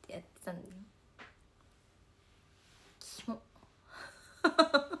ってやってたんだよ。キモ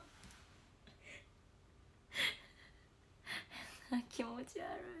気持ち悪い。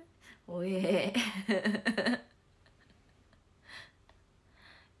おえ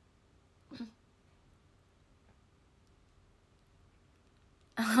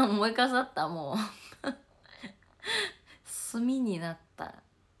燃えかさった。もう炭になった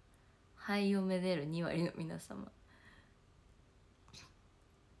灰をめでる2割の皆様。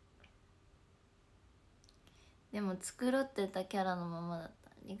でも繕ってたキャラのままだっ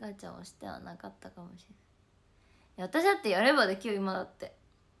た。リカちゃんをしてはなかったかもしれない。いや私だってやればできる。今だって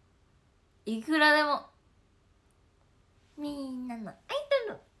いくらでもみんなのアイ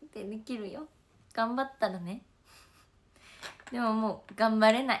ドルってできるよ。頑張ったらね。でももう頑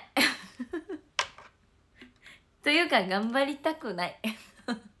張れないというか頑張りたくない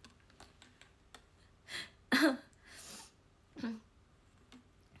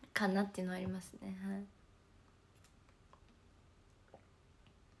かなっていうのはありますね。はい。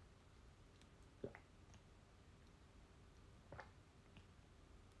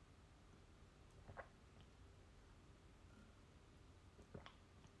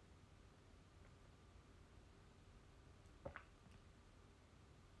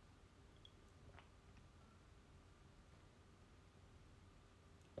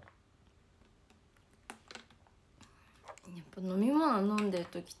やっぱ飲み物飲んでる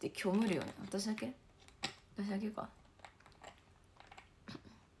時って虚無るよね。私だけか。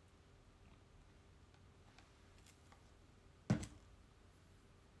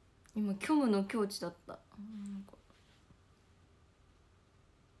今虚無の境地だった。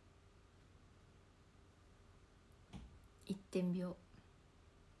一点病。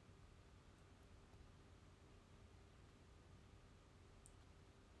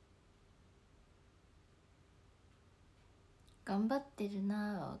頑張ってる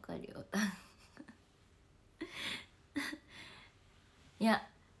なあ、わかるよいや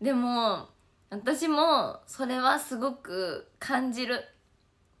でも私もそれはすごく感じる。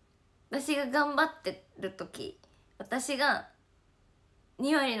私が頑張ってる時、私が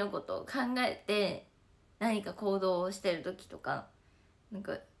2割のことを考えて何か行動をしてる時とか、なん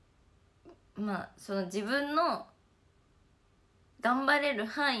かその自分の頑張れる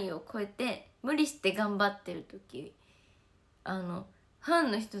範囲を超えて無理して頑張ってる時、ファ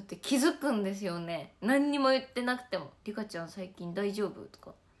ンの人って気づくんですよね。何にも言ってなくても「リカちゃん最近大丈夫?」と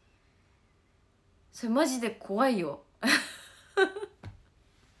か。それマジで怖いよ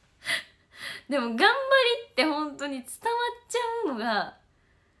でも頑張りって本当に伝わっちゃうのが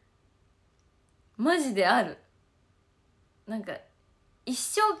マジである。なんか一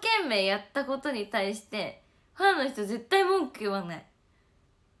生懸命やったことに対してファンの人絶対文句言わない。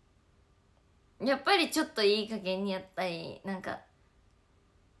やっぱりちょっといい加減にやったり、なんか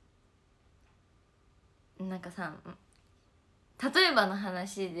さ、例えばの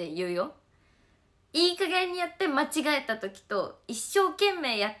話で言うよ。いい加減にやって間違えた時と一生懸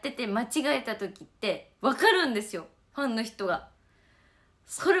命やってて間違えた時って分かるんですよ、ファンの人が。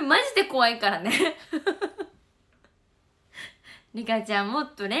それマジで怖いからねリカちゃんも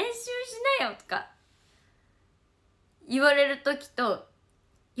っと練習しなよとか言われる時と、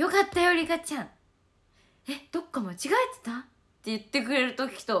よかったよリカちゃん、どっか間違えてたって言ってくれる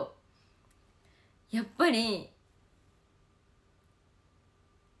時と、やっぱり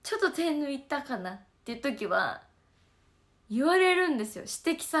ちょっと手抜いたかなっていう時は、言われるんですよ。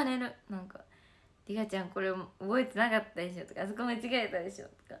指摘される。なんか「リカちゃんこれ覚えてなかったでしょ」とか「あそこ間違えたでしょ」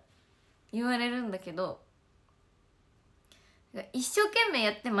とか言われるんだけど、一生懸命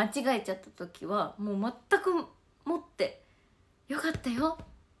やって間違えちゃった時はもう全くもって「よかったよ」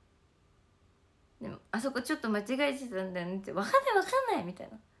でもあそこちょっと間違えてたんだよねって「分かんない分かんない」みたい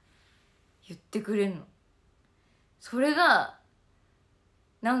な言ってくれるの。それが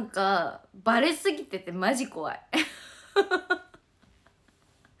なんかバレすぎててマジ怖い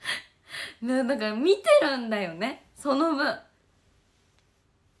だから見てるんだよね、その分。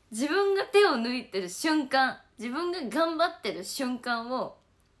自分が手を抜いてる瞬間、自分が頑張ってる瞬間を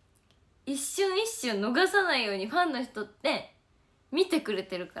一瞬一瞬逃さないようにファンの人って見てくれ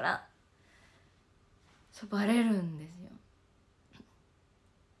てるから、そうバレるんですよ。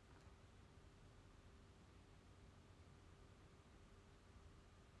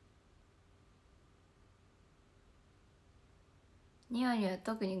ニワには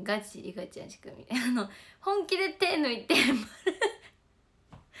特にガチリカちゃんしか見ない。本気で手抜いて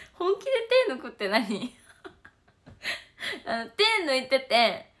本気で手抜くって何手抜いて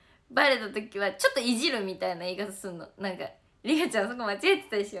てバレた時はちょっといじるみたいな言い方すんの。なんか「リカちゃんそこ間違えて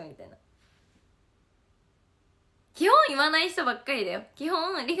たでしょ」みたいな。基本言わない人ばっかりだよ。基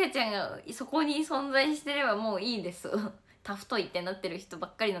本リカちゃんがそこに存在してればもういいですタフトいってなってる人ば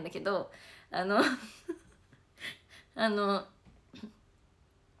っかりなんだけど、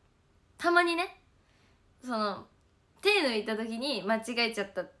たまにね、その手抜いた時に間違えちゃ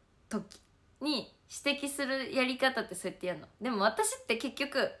った時に指摘するやり方ってそうやってやるの。でも私って結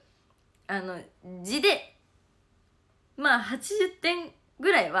局字でまあ80点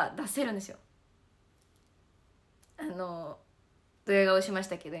ぐらいは出せるんですよ。ドヤ顔しまし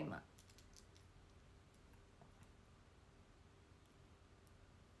たけど今。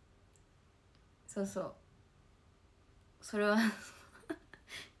そうそう、それは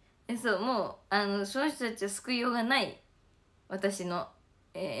そう、もうその人たちは救いようがない私の、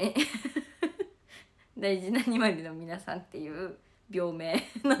大事な2割の皆さんっていう病名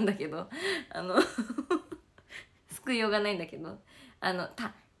なんだけど救いようがないんだけど、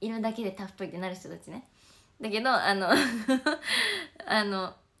いるだけでタフトいってなる人たちね。だけどなん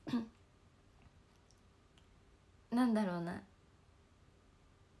だろうな、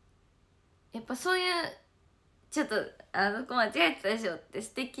やっぱそういうちょっとあそこ間違えてたでしょって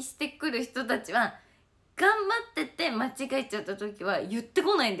指摘してくる人たちは頑張ってて間違えちゃった時は言って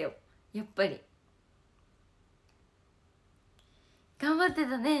こないんだよ。やっぱり頑張って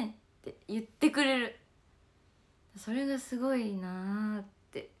たねって言ってくれる。それがすごいなーっ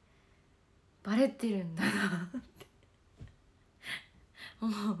て、バレてるんだなって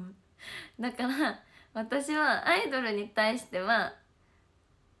思う。だから私はアイドルに対しては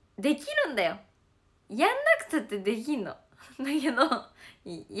できるんだよ。やんなくたってできんのだけど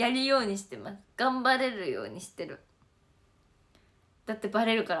やるようにしてます。頑張れるようにしてる。だってバ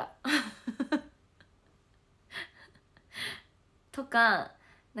レるからとか、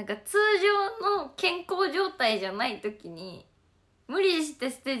なんか通常の健康状態じゃない時に無理して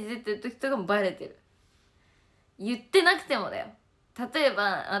ステージ出てる時とかもバレてる。言ってなくてもだよ。例え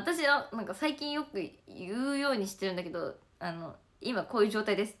ば私はなんか最近よく言うようにしてるんだけど、今こういう状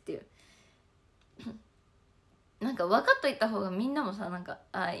態ですっていうなんか分かっといた方がみんなもさ、なんか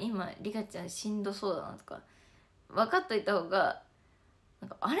今リカちゃんしんどそうだなとか分かっといた方が、なん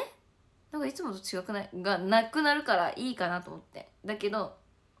かあれなんかいつもと違くないがなくなるからいいかなと思って。だけど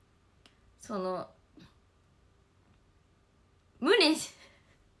その無理し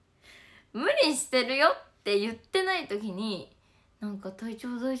てるよって言ってない時になんか体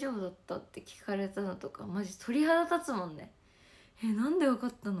調大丈夫だったって聞かれたのとかマジ鳥肌立つもんね。なんで分か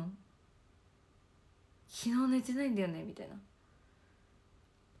ったの、昨日寝てないんだよねみたいな。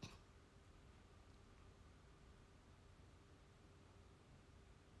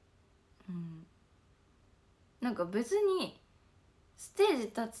なんか別にステージ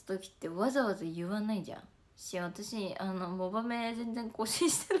立つ時ってわざわざ言わないじゃんし、私モバメ全然更新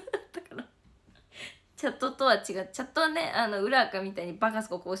してなかったからチャットとは違う。チャットはね裏垢みたいにバカス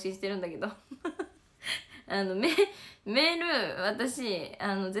コ更新してるんだけどメール私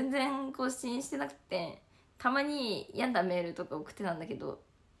全然更新してなくて、たまに病んだメールとか送ってたんだけど、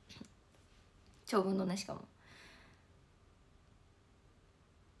長文のね、しかも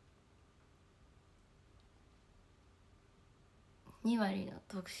2割の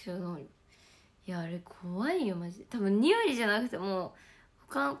特殊能力。いやあれ怖いよマジで。多分2割じゃなくても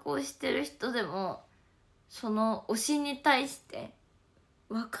観光してる人でもその推しに対して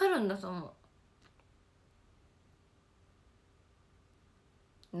分かるんだと思う。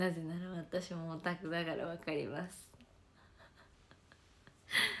なぜなら私もオタクだから分かります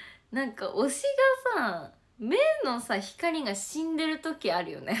なんか推しがさ、目のさ光が死んでる時あ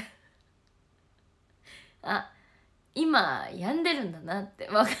るよねあ、今病んでるんだなって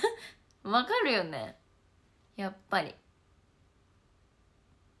わかるよね、やっぱり。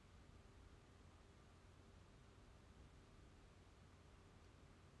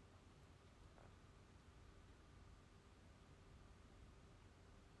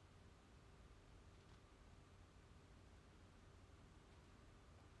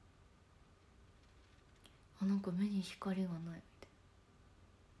あ、なんか目に光がないみたい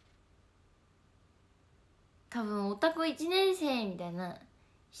な。多分オタク1年生みたいな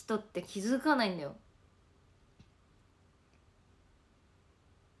人って気づかないんだよ。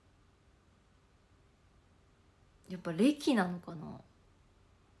やっぱ歴なのかな。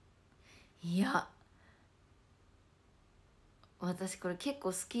いや、私これ結構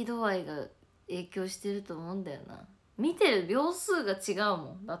好き度合いが影響してると思うんだよな。見てる秒数が違う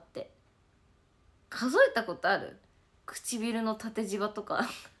もん。だって数えたことある？唇の縦じわとか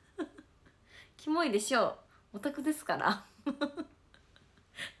キモいでしょう、オタクですから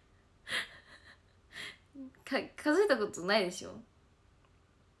数えたことないでしょ。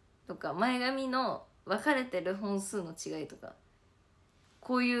とか前髪の分かれてる本数の違いとか、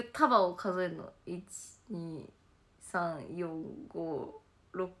こういう束を数えるの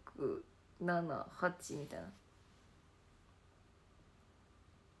1234567みたいな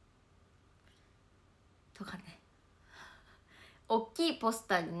とかね。大きいポス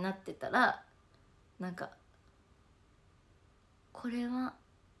ターになってたらなんかこれは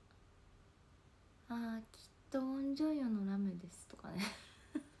きっとウォンジョンヨのラメですとかね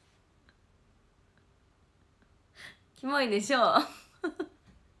キモいでしょ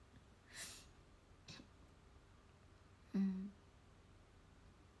うん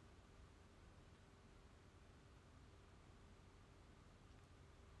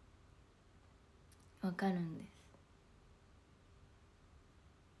わかるんです。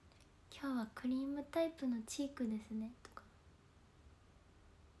今日はクリームタイプのチークですねとか。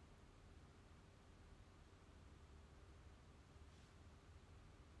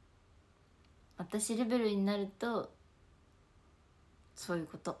私レベルになるとそういう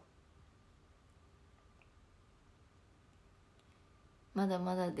こと。まだ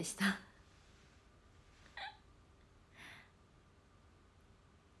まだでした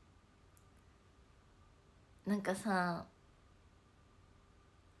なんかさ、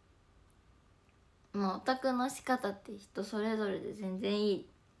まあオタクの仕方って人それぞれで全然いい。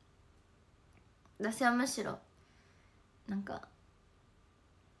私はむしろなんか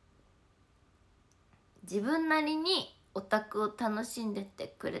自分なりにオタクを楽しんでっ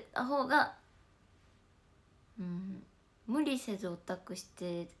てくれた方が、無理せずオタクし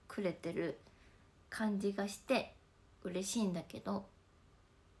てくれてる感じがして嬉しいんだけど、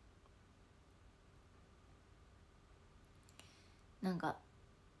なんか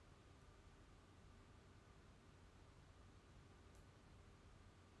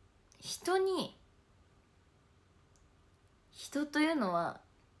人というのは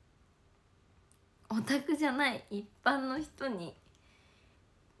オタクじゃない一般の人に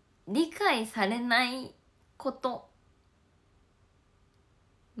理解されないこと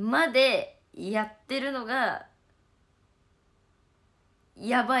までやってるのが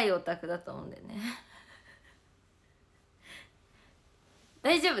やばいオタクだと思うんだよね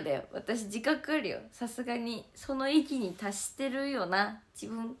大丈夫だよ、私自覚あるよ。さすがにその域に達してるよな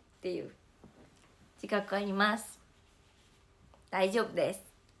自分っていう自覚あります。大丈夫です。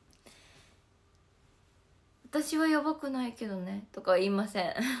私はやばくないけどねとか言いませ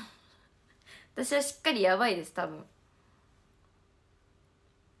ん私はしっかりやばいです多分。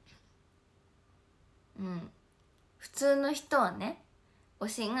普通の人はね、推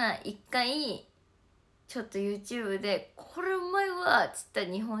しが一回ちょっと YouTube でこれうまいわっつった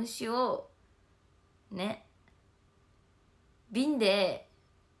日本酒をね瓶で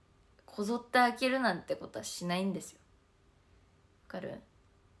こぞって開けるなんてことはしないんですよ。わかる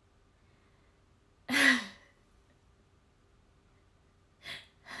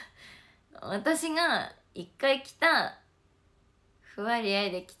私が一回着たふわりあ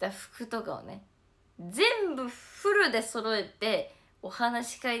いで着た服とかをね全部フルで揃えてお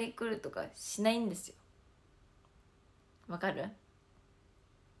話し会に来るとかしないんですよ。わかる？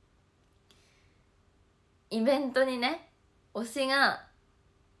イベントにね、推しが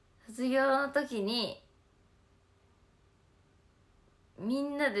卒業の時にみ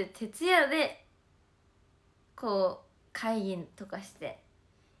んなで徹夜でこう会議とかして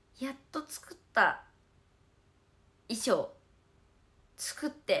やっと作った衣装作っ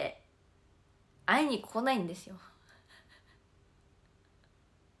て会いに来ないんですよ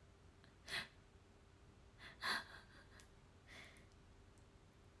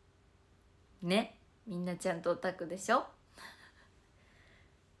ね、みんなちゃんとオタクでしょ。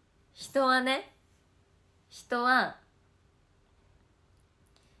人は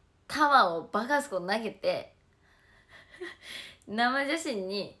タワーをバカスコ投げて生写真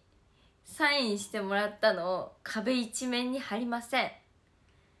にサインしてもらったのを壁一面に貼りません。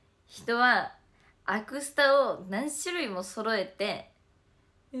人はアクスタを何種類も揃えて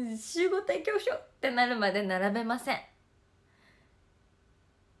集合体恐怖症ってなるまで並べません。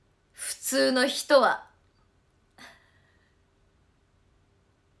普通の人は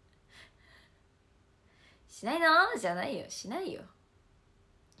しないのじゃないよ、しないよ。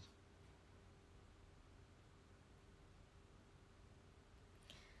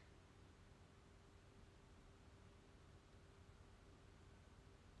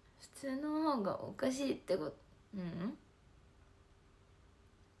普通の方がおかしいってこと。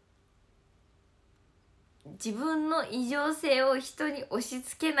自分の異常性を人に押し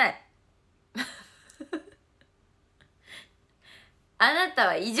付けないあなた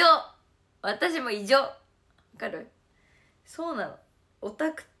は異常、私も異常。わかる？そうなの。オ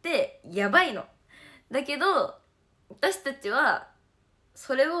タクってやばいの。だけど私たちは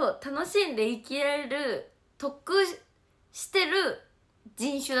それを楽しんで生きられる得してる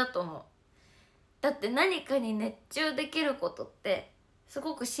人種だと思う。だって何かに熱中できることってす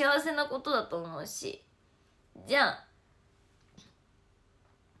ごく幸せなことだと思うし、じゃあ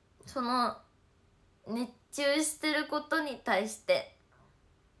その熱中してることに対して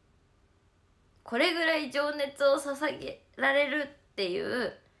これぐらい情熱を捧げられるってい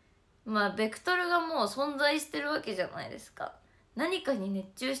うベクトルがもう存在してるわけじゃないですか。何かに熱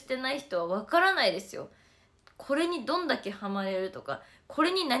中してない人は分からないですよ。これにどんだけハマれるとか、こ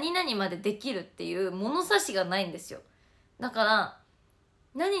れに何々までできるっていう物差しがないんですよ。だから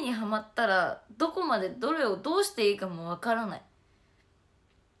何にハマったらどこまでどれをどうしていいかも分からない。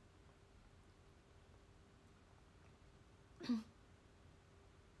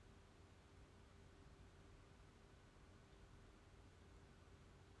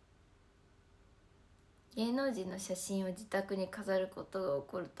芸能人の写真を自宅に飾ることが起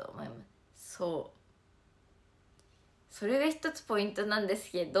こると思います。そう、それが一つポイントなんです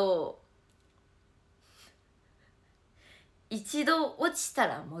けど、一度落ちた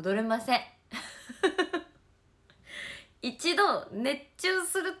ら戻れません一度熱中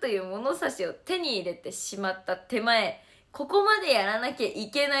するという物差しを手に入れてしまった手前、ここまでやらなきゃ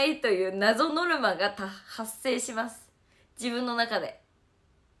いけないという謎ノルマが発生します。自分の中で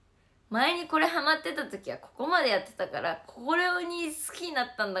前にこれハマってた時はここまでやってたから、これに好きにな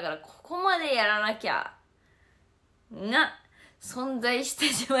ったんだからここまでやらなきゃが存在して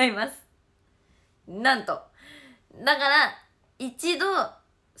しまいます。なんとだから一度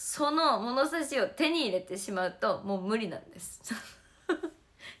その物差しを手に入れてしまうともう無理なんです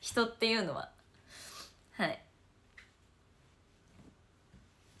人っていうのは。はい。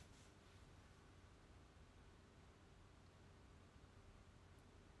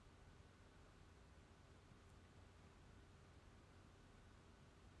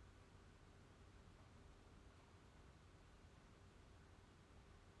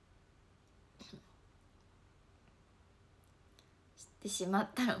してしまっ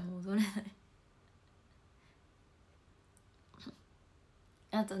たら戻れない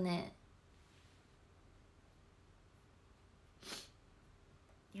あとね、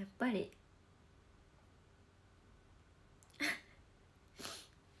やっぱり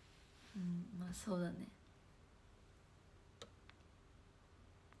まあそうだね。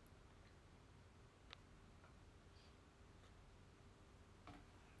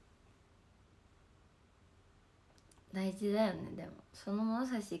大事だよね。でもその物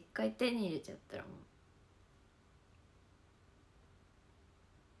差し一回手に入れちゃったらも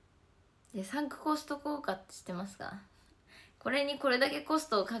うで、サンクコスト効果って知ってますか？これにこれだけコス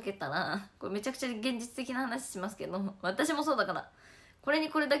トをかけたら、これめちゃくちゃ現実的な話しますけど、私もそうだから、これに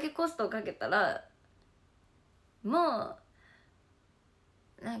これだけコストをかけたらも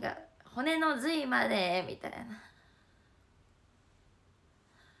うなんか骨の髄までみたい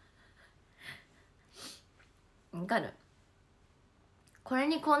な、わかる？これ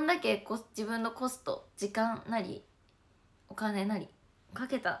にこんだけ自分のコスト、時間なりお金なりか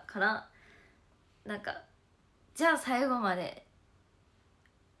けたから、なんかじゃあ最後まで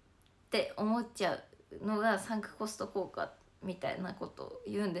って思っちゃうのがサンクコスト効果みたいなことを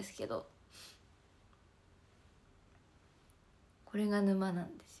言うんですけど、これが沼な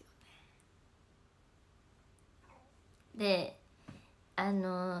んですよね。で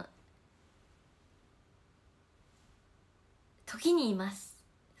時にいます、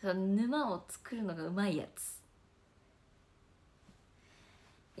その沼を作るのがうまいやつ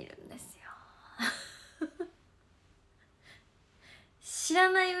いるんですよ。知ら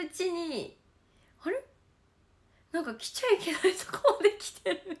ないうちにあれなんか来ちゃいけないとこまで来て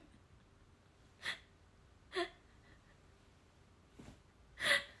る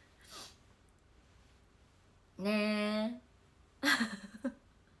ねえ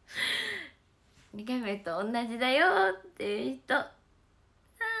2回目と同じだよっていう人、は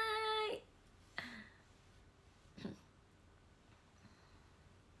ーい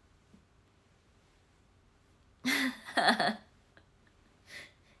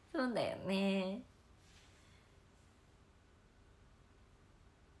そうだよね。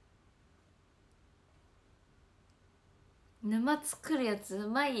沼作るやつう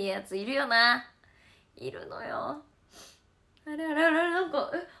まいやついるよな。いるのよ。あれあれあれなんか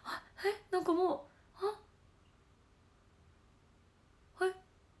なんかもう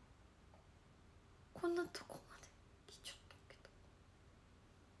こんなとこまで来ちゃったけ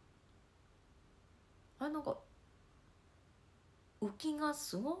ど、なんか浮きが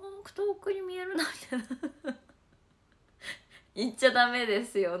すごく遠くに見えるなみたいな言っちゃダメで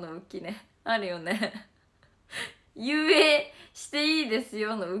すよの浮きね、あるよね遊泳していいです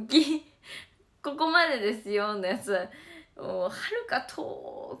よの浮きここまでですよのやつはもうはるか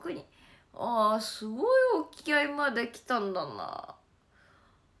遠くに、すごい沖合まで来たんだな、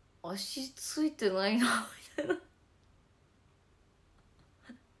足ついてないなみたいな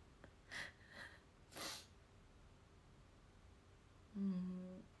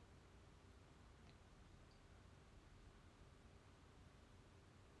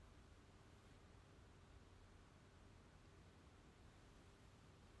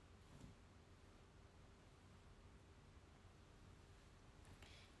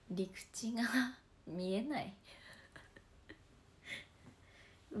陸地が見えない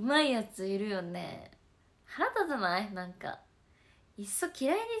うまいやついるよね。腹立たない？なんかいっそ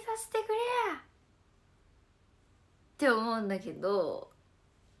嫌いにさせてくれやって思うんだけど、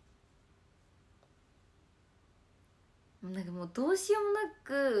なんかもうどうしようもな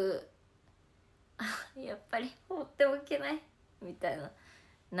くやっぱり放っておけないみたい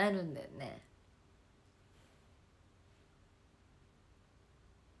なるんだよね。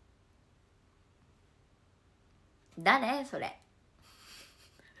誰それ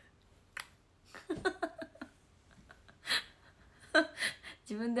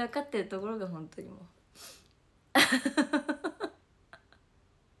自分で分かってるところが本当にもう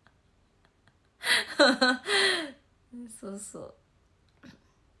そうそ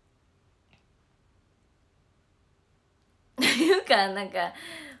ういうかなんか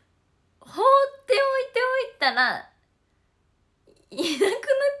放っておいておいたらいなくなっ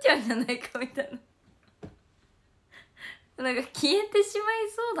ちゃうんじゃないかみたいななんか消えてしまい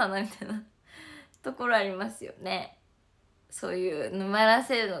そうだなみたいなところありますよね。そういう沼ら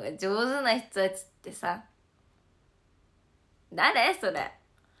せるのが上手な人たちってさ、誰それ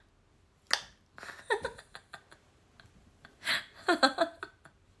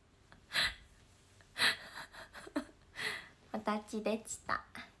私でした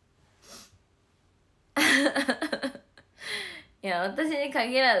いや私に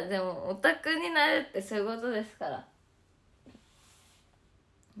限らず、でもオタクになるってそういうことですから。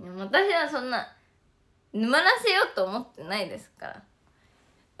私はそんな沼らせようと思ってないですから。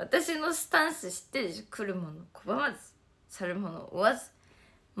私のスタンス知ってるでしょ。来るもの拒まず去るもの追わず、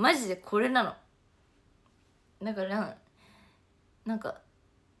マジでこれなの。だからなんか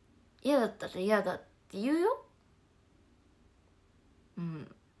嫌だったら嫌だって言うよ。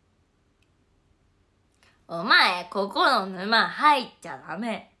お前ここの沼入っちゃダ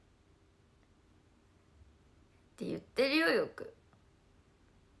メって言ってるよ、よく。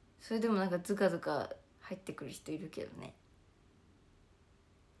それでもなんかズカズカ入ってくる人いるけどね。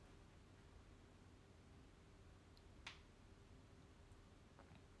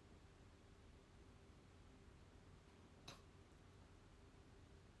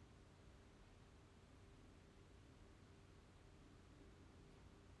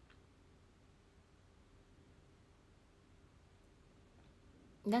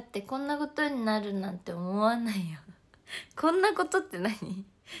だってこんなことになるなんて思わないよこんなことって何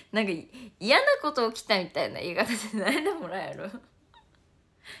なんか嫌なこと起きたみたいな言い方でないでもらえる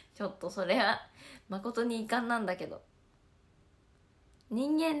ちょっとそれは誠に遺憾なんだけど、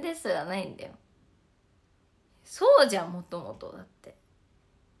人間ですらないんだよ。そうじゃん、もともと。だって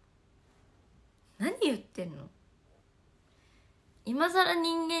何言ってんの。今さら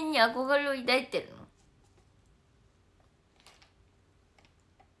人間に憧れを抱いてるの。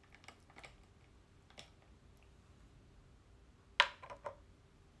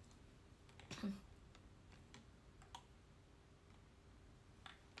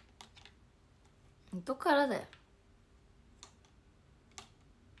元からだよ。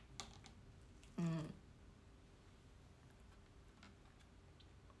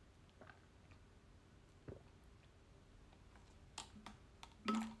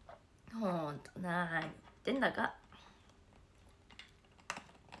なーに言ってんだか。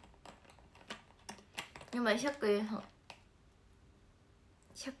やばい、しゃっく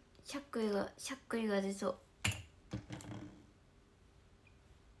りが出そう。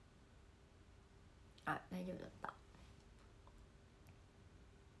あ、大丈夫だった。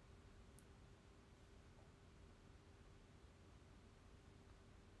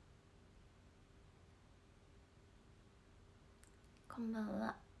こんばん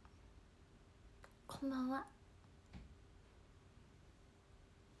は。こんばんは。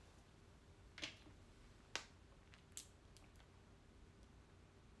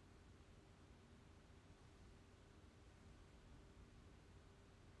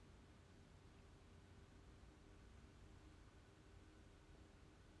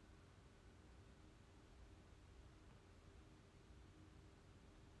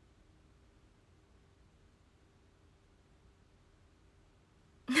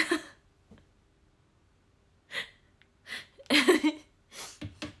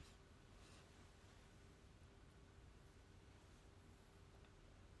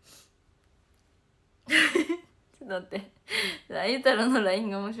ちょっと待って、あゆ太郎の LINE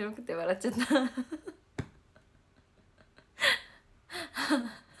が面白くて笑っちゃった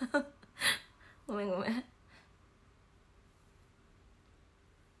ごめんごめん。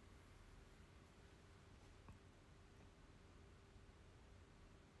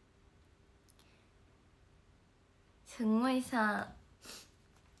すんごいさ、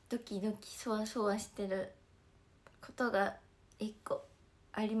ドキドキそわそわしてることが一個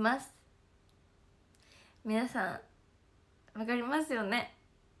あります。皆さんわかりますよね。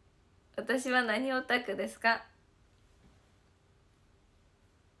私は何オタクですか？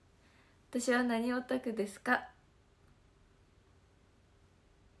私は何オタクですか？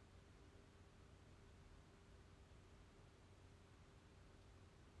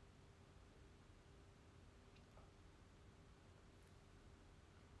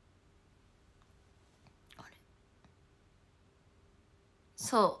あれ、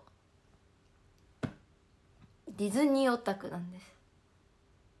そう、ディズニーオタクなんです。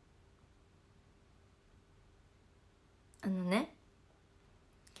ね、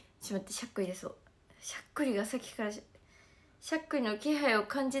ちょっと待って、しゃっくり出そう。しゃっくりがさっきからしゃっくりの気配を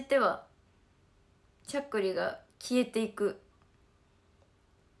感じてはしゃっくりが消えていく。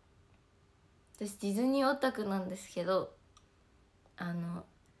私ディズニーオタクなんですけど、6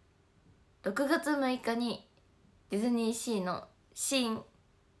月6日にディズニーシーの新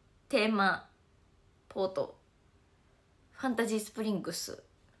テーマポートファンタジースプリングス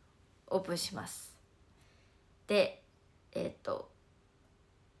オープンします。で、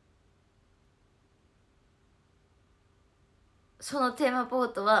そのテーマポ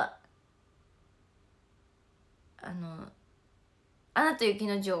ートはアナと雪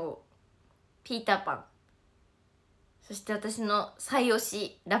の女王、ピーターパン、そして私の最推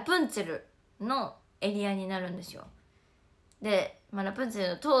しラプンツェルのエリアになるんですよ。で、ラプンツェル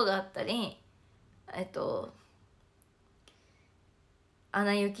の塔があったり、ア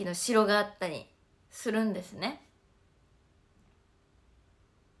ナ雪の城があったりするんですね。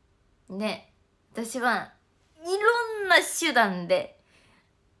で、私はいろんな手段で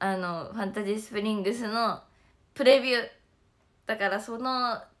ファンタジースプリングスのプレビューだから、そ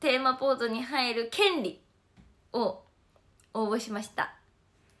のテーマポートに入る権利を応募しました。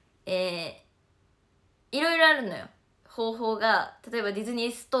いろいろあるのよ、方法が。例えばディズニ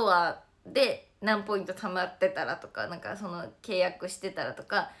ーストアで何ポイント貯まってたらとか、なんかその契約してたらと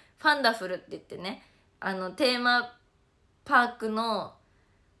か、ファンダフルって言ってね、テーマパークの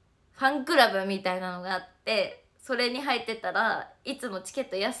ファンクラブみたいなのがあって、それに入ってたらいつもチケッ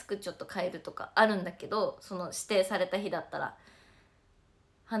ト安くちょっと買えるとかあるんだけど、その指定された日だったら、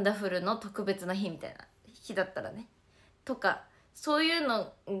ファンダフルの特別な日みたいな日だったらね、とかそういう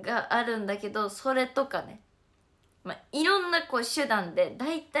のがあるんだけど、それとかね、いろんなこう手段で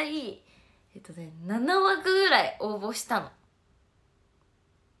だいたい7枠ぐらい応募したの。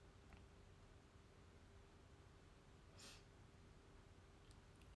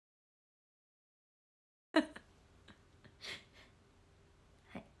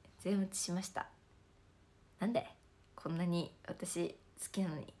はい、全落ちしました。なんでこんなに私好きな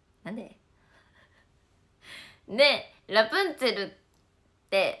のに、なんでで、ラプンツェルっ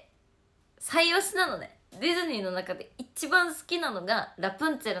て最推しなのね。ディズニーの中で一番好きなのがラプ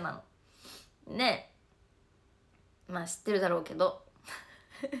ンツェルなのね。知ってるだろうけど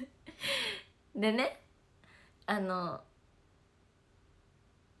でね、ラ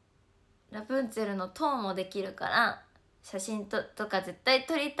プンツェルの塔もできるから写真とか絶対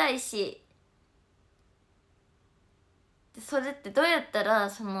撮りたいし、でそれってどうやったら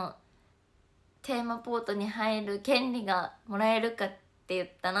そのテーマポートに入る権利がもらえるかって言っ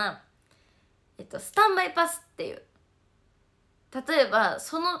たら、スタンバイパスっていう、例えば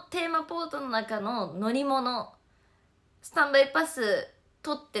そのテーマポートの中の乗り物スタンバイパス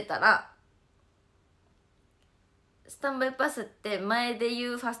取ってたら、スタンバイパスって前で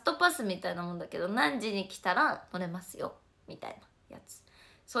言うファストパスみたいなもんだけど、何時に来たら乗れますよみたいなやつ、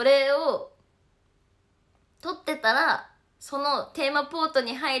それを取ってたらそのテーマポート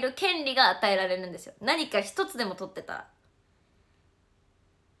に入る権利が与えられるんですよ。何か一つでも取ってたら。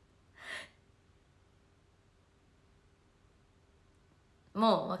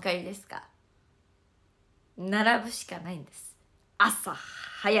もうお分かりですか？並ぶしかないんです、朝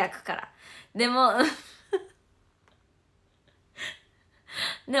早くから。でも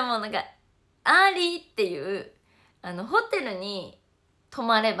でもなんかアーリーっていうホテルに泊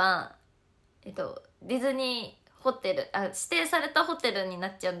まれば、ディズニーホテル指定されたホテルにな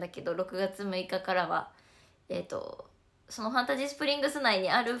っちゃうんだけど、6月6日からはそのファンタジースプリングス内に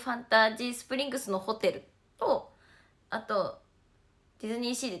あるファンタジースプリングスのホテルと、あとディズ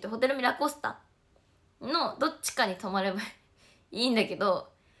ニーシーで言うとホテルミラコスタのどっちかに泊まればいいんだけど、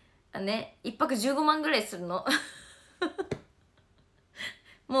ね、1泊15万ぐらいするの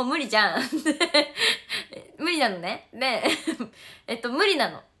もう無理じゃん無理なのね。で無理な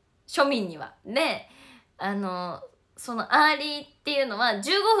の、庶民には。でそのアーリーっていうのは15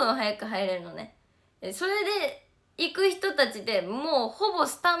分早く入れるのね。それで行く人たちでもうほぼ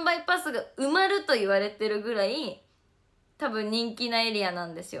スタンバイパスが埋まると言われてるぐらい多分人気なエリアな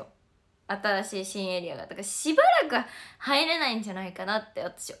んですよ、新しい新エリアが。だからしばらく入れないんじゃないかなって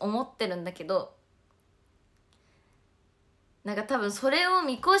私思ってるんだけど、なんか多分それを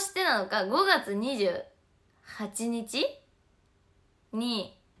見越してなのか、5月28日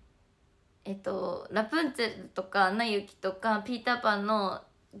にラプンツェルとかアナ雪とかピーターパンの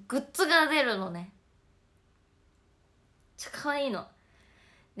グッズが出るのね。めっちゃ可愛いの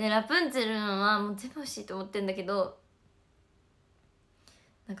で、ラプンツェルのはもう全部欲しいと思ってんだけど、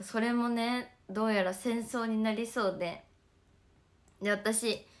なんかそれもね、どうやら戦争になりそうで、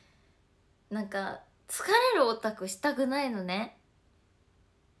私なんか疲れるオタクしたくないのね。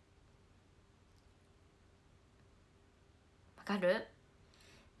わかる？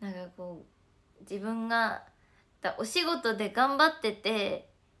なんかこう自分がお仕事で頑張ってて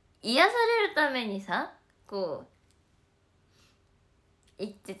癒されるためにさ、こう行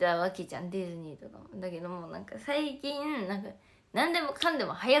ってたわけじゃん、ディズニーとかも。だけどもなんか最近なんか何でもかんで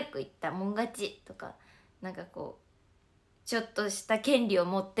も早く行ったもん勝ちとか、なんかこうちょっとした権利を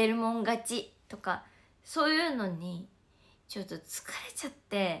持ってるもん勝ちとか、そういうのにちょっと疲れちゃっ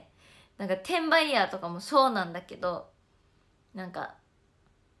て、なんか転売ヤーとかもそうなんだけど、なんか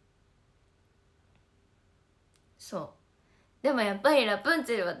そうでもやっぱりラプン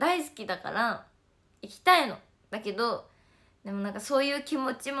ツェルは大好きだから行きたいのだけど、でもなんかそういう気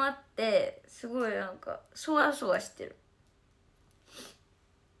持ちもあって、すごいなんかそわそわしてる、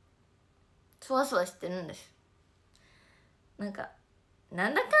そわそわしてるんです。なんかな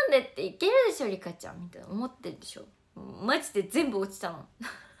んだかんだ言っていけるでしょリカちゃんみたいな思ってるでしょ。マジで全部落ちたの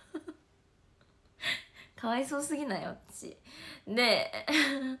かわいそうすぎない私で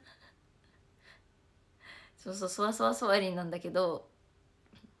そうそう、そわそわそわりなんだけど、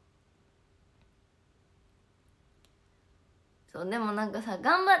そうでもなんかさ、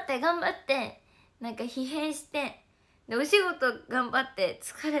頑張って頑張ってなんか疲弊して、でお仕事頑張って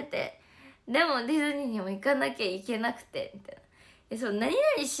疲れて、でもディズニーにも行かなきゃいけなくてみたいな、そう何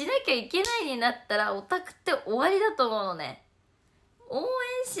々しなきゃいけないになったらオタクって終わりだと思うのね。応援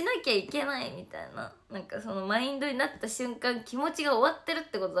しなきゃいけないみたいな、なんかそのマインドになった瞬間気持ちが終わってる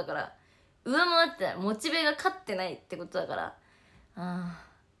ってことだから、上回ってない、モチベが勝ってないってことだから、ああ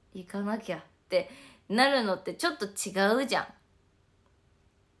行かなきゃってなるのってちょっと違うじゃん。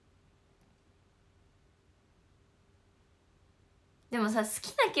でもさ、好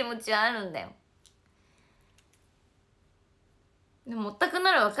きな気持ちはあるんだよ。でもオタク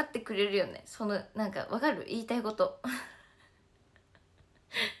なら分かってくれるよね、そのなんか分かる言いたいこと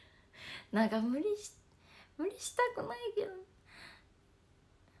なんか無理したくないけど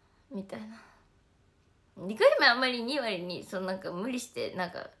みたいな。2回目あんまり2割にそのなんか無理してな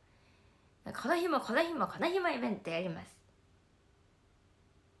んかこの日もこの日もこの日もイベントやります、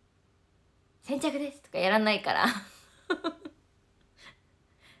先着ですとかやらないから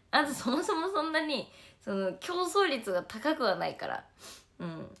あとそもそもそんなにその競争率が高くはないから、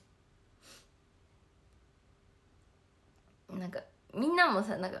なんかみんなも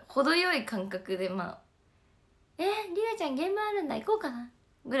さ、なんか程よい感覚で、まあリアちゃん現場あるんだ行こうかな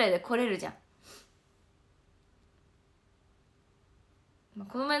ぐらいで来れるじゃん。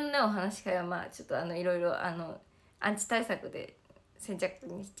この前のねお話会はまあちょっといろいろアンチ対策で先着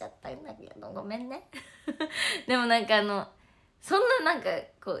にしちゃったんだけどごめんねでもなんかそんななんか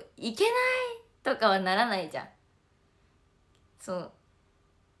こういけないとかはならないじゃん。そう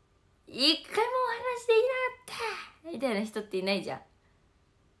一回もお話できなかったみたいな人っていないじゃ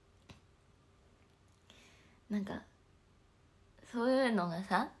ん。なんかそういうのが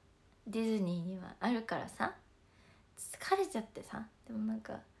さディズニーにはあるからさ疲れちゃってさ、でもなん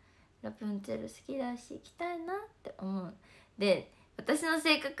かラプンツェル好きだし行きたいなって思う。で私の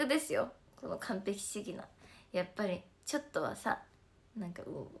性格ですよ、この完璧主義な。やっぱりちょっとはさなんかっ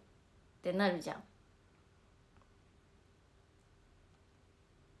てなるじゃん。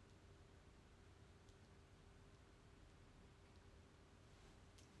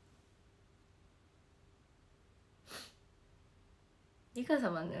リカ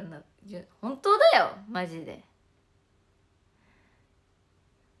様のような本当だよマジで。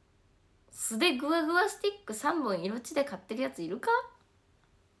素でグワグワスティック3本色地で買ってるやついるか？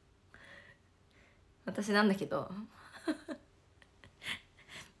私なんだけど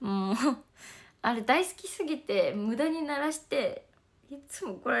もうあれ大好きすぎて無駄に鳴らしていつ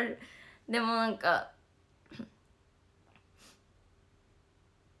も怒られる。でもなんか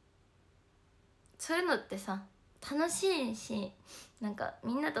そういうのってさ楽しいし、なんか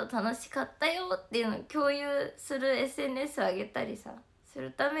みんなと楽しかったよっていうのを共有する SNS を上げたりさす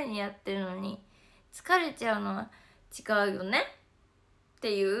るためにやってるのに、疲れちゃうのは違うよねっ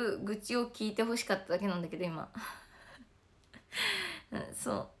ていう愚痴を聞いてほしかっただけなんだけど今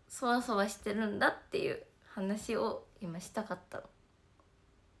そうそわそわしてるんだっていう話を今したかったの。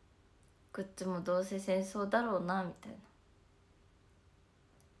グッズもどうせ戦争だろうなみたいな。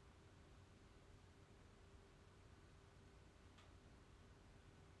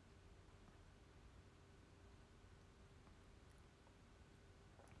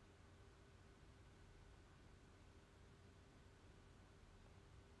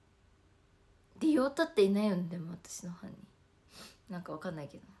利用たっていないよね。でも私の班になんかわかんない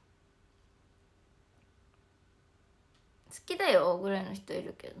けど好きだよぐらいの人い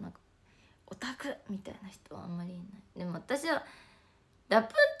るけど、なんかオタクみたいな人はあんまりいない。でも私はラ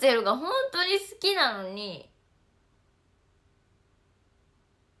プンツェルが本当に好きなのに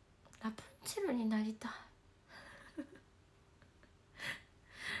ラプンツェルになりたい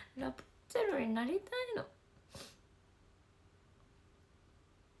ラプンツェルになりたいの。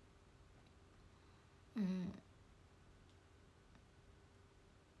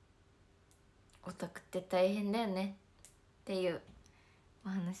オタクって大変だよねっていうお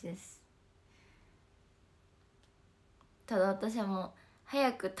話です。ただ私はもう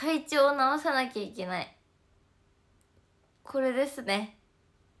早く体調を治さなきゃいけない。これですね。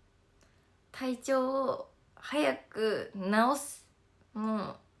体調を早く治す。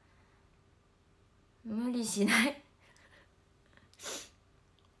もう無理しない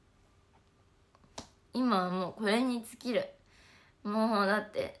今はもうこれに尽きる。もうだ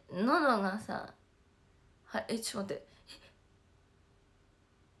って喉がさちょっと待って、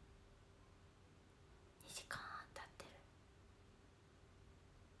2時間経ってる。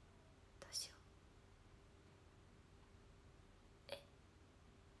どうしよう。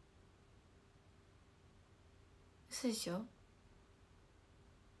嘘でしょ。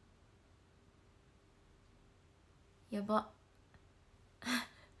やば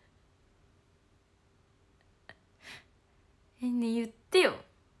ね言ってよ。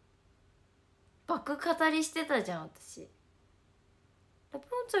爆語りしてたじゃん私。ラプン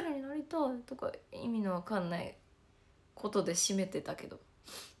ツェルになりたいとか意味のわかんないことで締めてたけど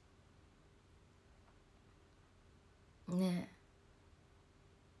ねえ。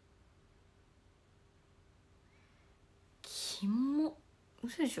キモ。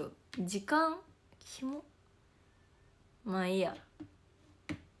嘘でしょ。時間キモ。まあいいや。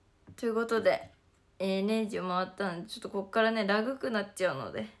ということで0時を回ったのでちょっとこっからねラグくなっちゃう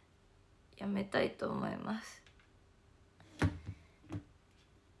のでやめたいと思います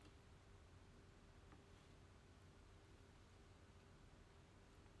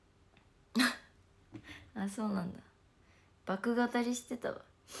あ、そうなんだ。爆語りしてたわ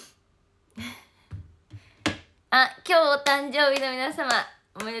あ、今日お誕生日の皆様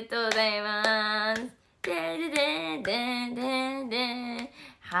おめでとうございます。でででででで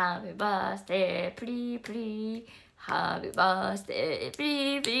Happy birthday プリプリ Happy birthday プ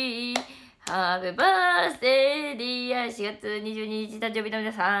リプリ Happy birthday dear 4月22日誕生日の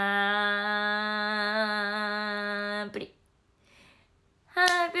皆さんプリ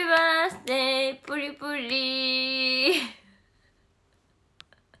Happy birthday プリプリ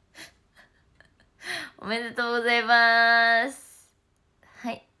おめでとうございます。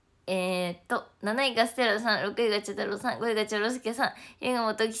7位がステラさん、6位がチョタロさん、5位がチョロスケさん、4位が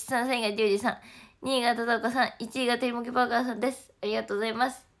元吉さん、3位がジュリさん、2位がタタオカさん、1位がテリモキパーカーさんです。ありがとうございま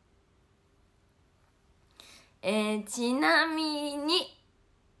す。ちなみに、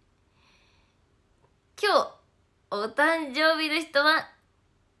今日、お誕生日の人は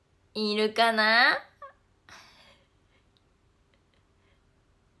いるかな？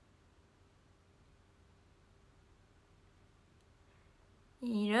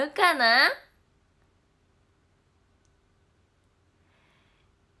いるかな？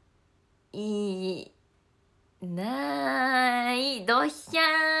いないどひゃ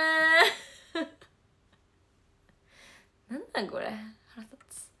ーなんなんこれ腹立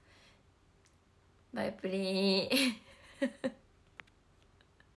つ。バイプリー